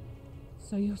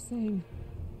 So you're saying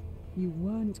you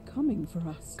weren't coming for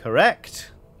us?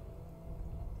 Correct.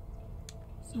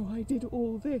 So I did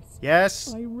all this?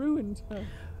 Yes. I ruined her.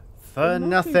 For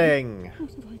nothing.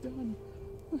 What have I done?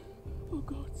 Oh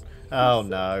God. Oh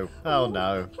no. Oh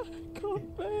no. I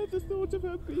can't bear the thought of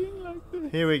her being like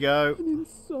this. Here we go. And in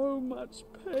so much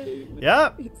pain.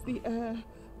 Yeah. It's the air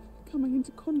coming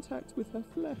into contact with her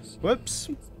flesh. Whoops.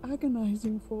 It's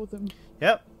agonizing for them.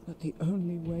 Yep. But the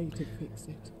only way to fix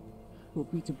it will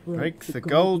be to break the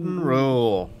golden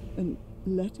rule. And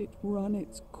let it run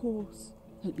its course.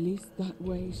 At least that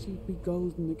way she'd be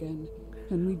golden again.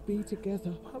 And we'd be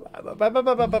together.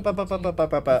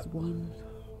 One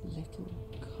little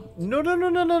cut.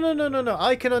 No.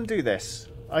 I can undo this.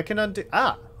 I can undo...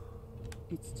 Ah!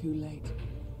 It's too late.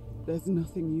 There's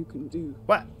nothing you can do.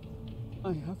 What?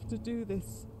 I have to do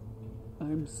this.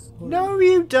 I'm sorry. No,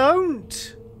 you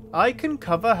don't. I can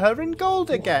cover her in gold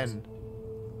again.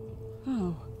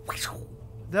 How?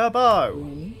 The bow.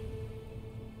 Really?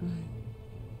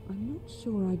 I'm not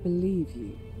sure I believe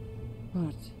you.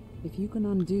 But if you can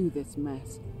undo this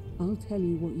mess, I'll tell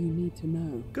you what you need to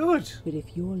know. Good. But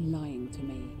if you're lying to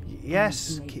me...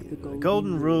 Yes, the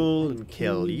golden rule and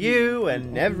kill you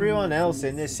and everyone else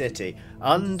in this city.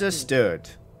 Understood.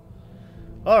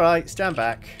 Alright, stand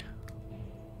back.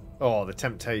 Oh, the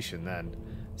temptation then.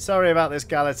 Sorry about this,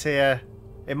 Galatea.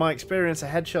 In my experience, a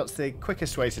headshot's the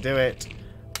quickest way to do it.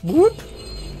 Whoop!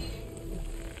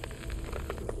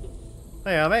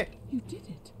 There you are, mate. You did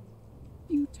it.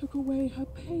 You took away her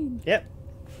pain. Yep.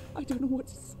 I don't know what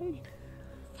to say.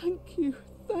 Thank you.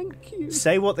 Thank you.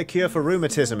 Say what the cure for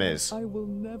rheumatism is. I will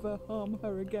never harm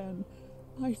her again.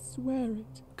 I swear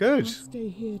it. Good. I'll stay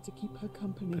here to keep her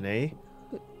company. Company.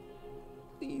 But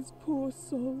these poor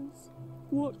souls,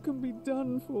 what can be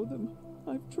done for them?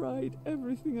 I've tried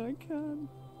everything I can.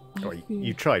 Oh,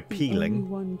 you tried peeling. The only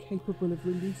one capable of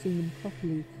releasing them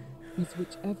properly is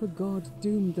whichever god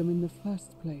doomed them in the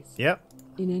first place. Yep.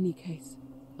 In any case,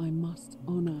 I must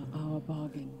honour our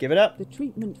bargain. Give it up. The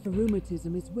treatment for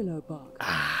rheumatism is willow bark.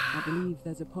 I believe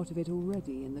there's a pot of it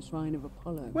already in the shrine of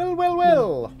Apollo. Well.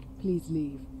 Now, please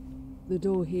leave. The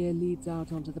door here leads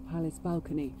out onto the palace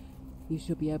balcony. You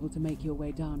should be able to make your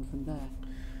way down from there.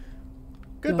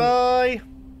 Goodbye. Go,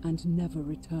 and never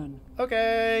return.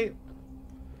 Okay.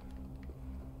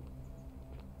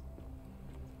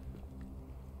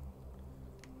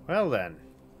 Well then.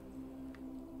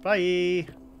 Bye.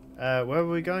 Where were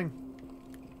we going?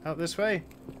 Out this way?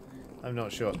 I'm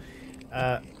not sure.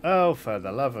 Oh, for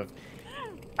the love of...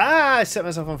 Ah! I set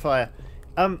myself on fire.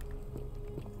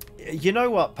 You know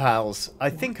what, pals? I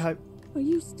think I... Are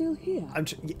you still here?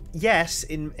 Yes,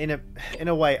 in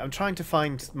a way. I'm trying to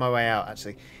find my way out,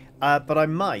 actually. But I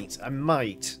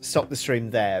might stop the stream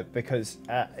there, because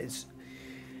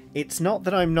it's not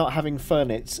that I'm not having fun.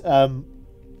 It's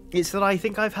that I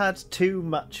think I've had too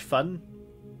much fun.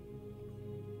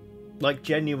 Like,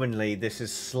 genuinely, this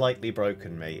has slightly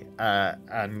broken me,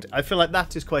 and I feel like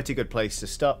that is quite a good place to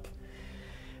stop.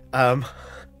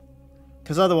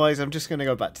 Because otherwise, I'm just going to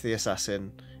go back to the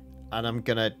assassin, and I'm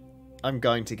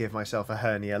going to give myself a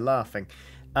hernia laughing.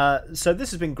 So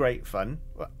this has been great fun.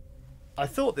 I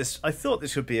thought this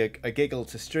would be a giggle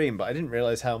to stream, but I didn't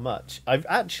realise how much. I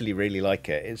actually really like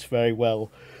it. It's very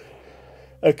well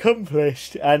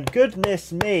accomplished, and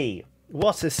goodness me,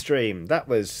 what a stream! That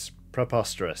was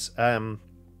preposterous. As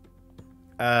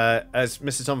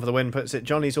Mr. Tom for the Win puts it,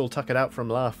 Johnny's all tuckered out from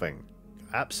laughing.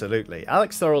 Absolutely.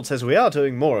 Alex Thorold says we are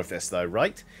doing more of this though,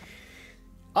 right?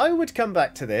 I would come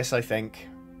back to this, I think.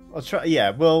 I'll try.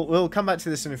 Yeah, we'll come back to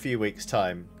this in a few weeks'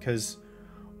 time, because,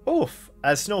 oof,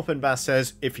 as Snorpin Bass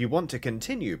says, if you want to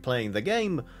continue playing the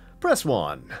game, press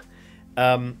 1.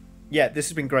 Yeah, this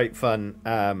has been great fun.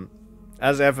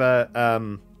 As ever,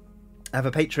 I have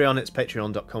a Patreon. It's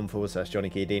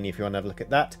patreon.com/JohnnyKiodini if you want to have a look at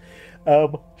that.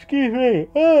 Excuse me.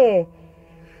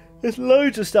 There's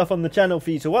loads of stuff on the channel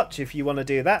for you to watch if you want to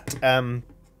do that.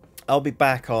 I'll be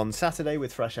back on Saturday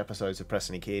with fresh episodes of Press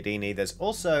Any Chiodini. There's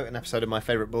also an episode of my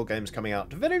favourite board games coming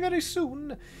out very, very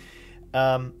soon.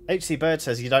 HC Bird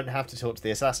says you don't have to talk to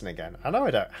the assassin again. I know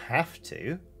I don't have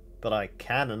to, but I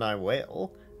can and I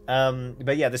will.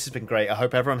 But yeah, this has been great. I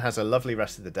hope everyone has a lovely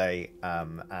rest of the day.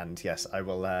 And yes, I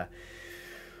will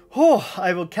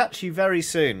catch you very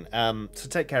soon. So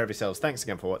take care of yourselves. Thanks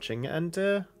again for watching,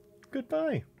 and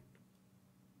goodbye.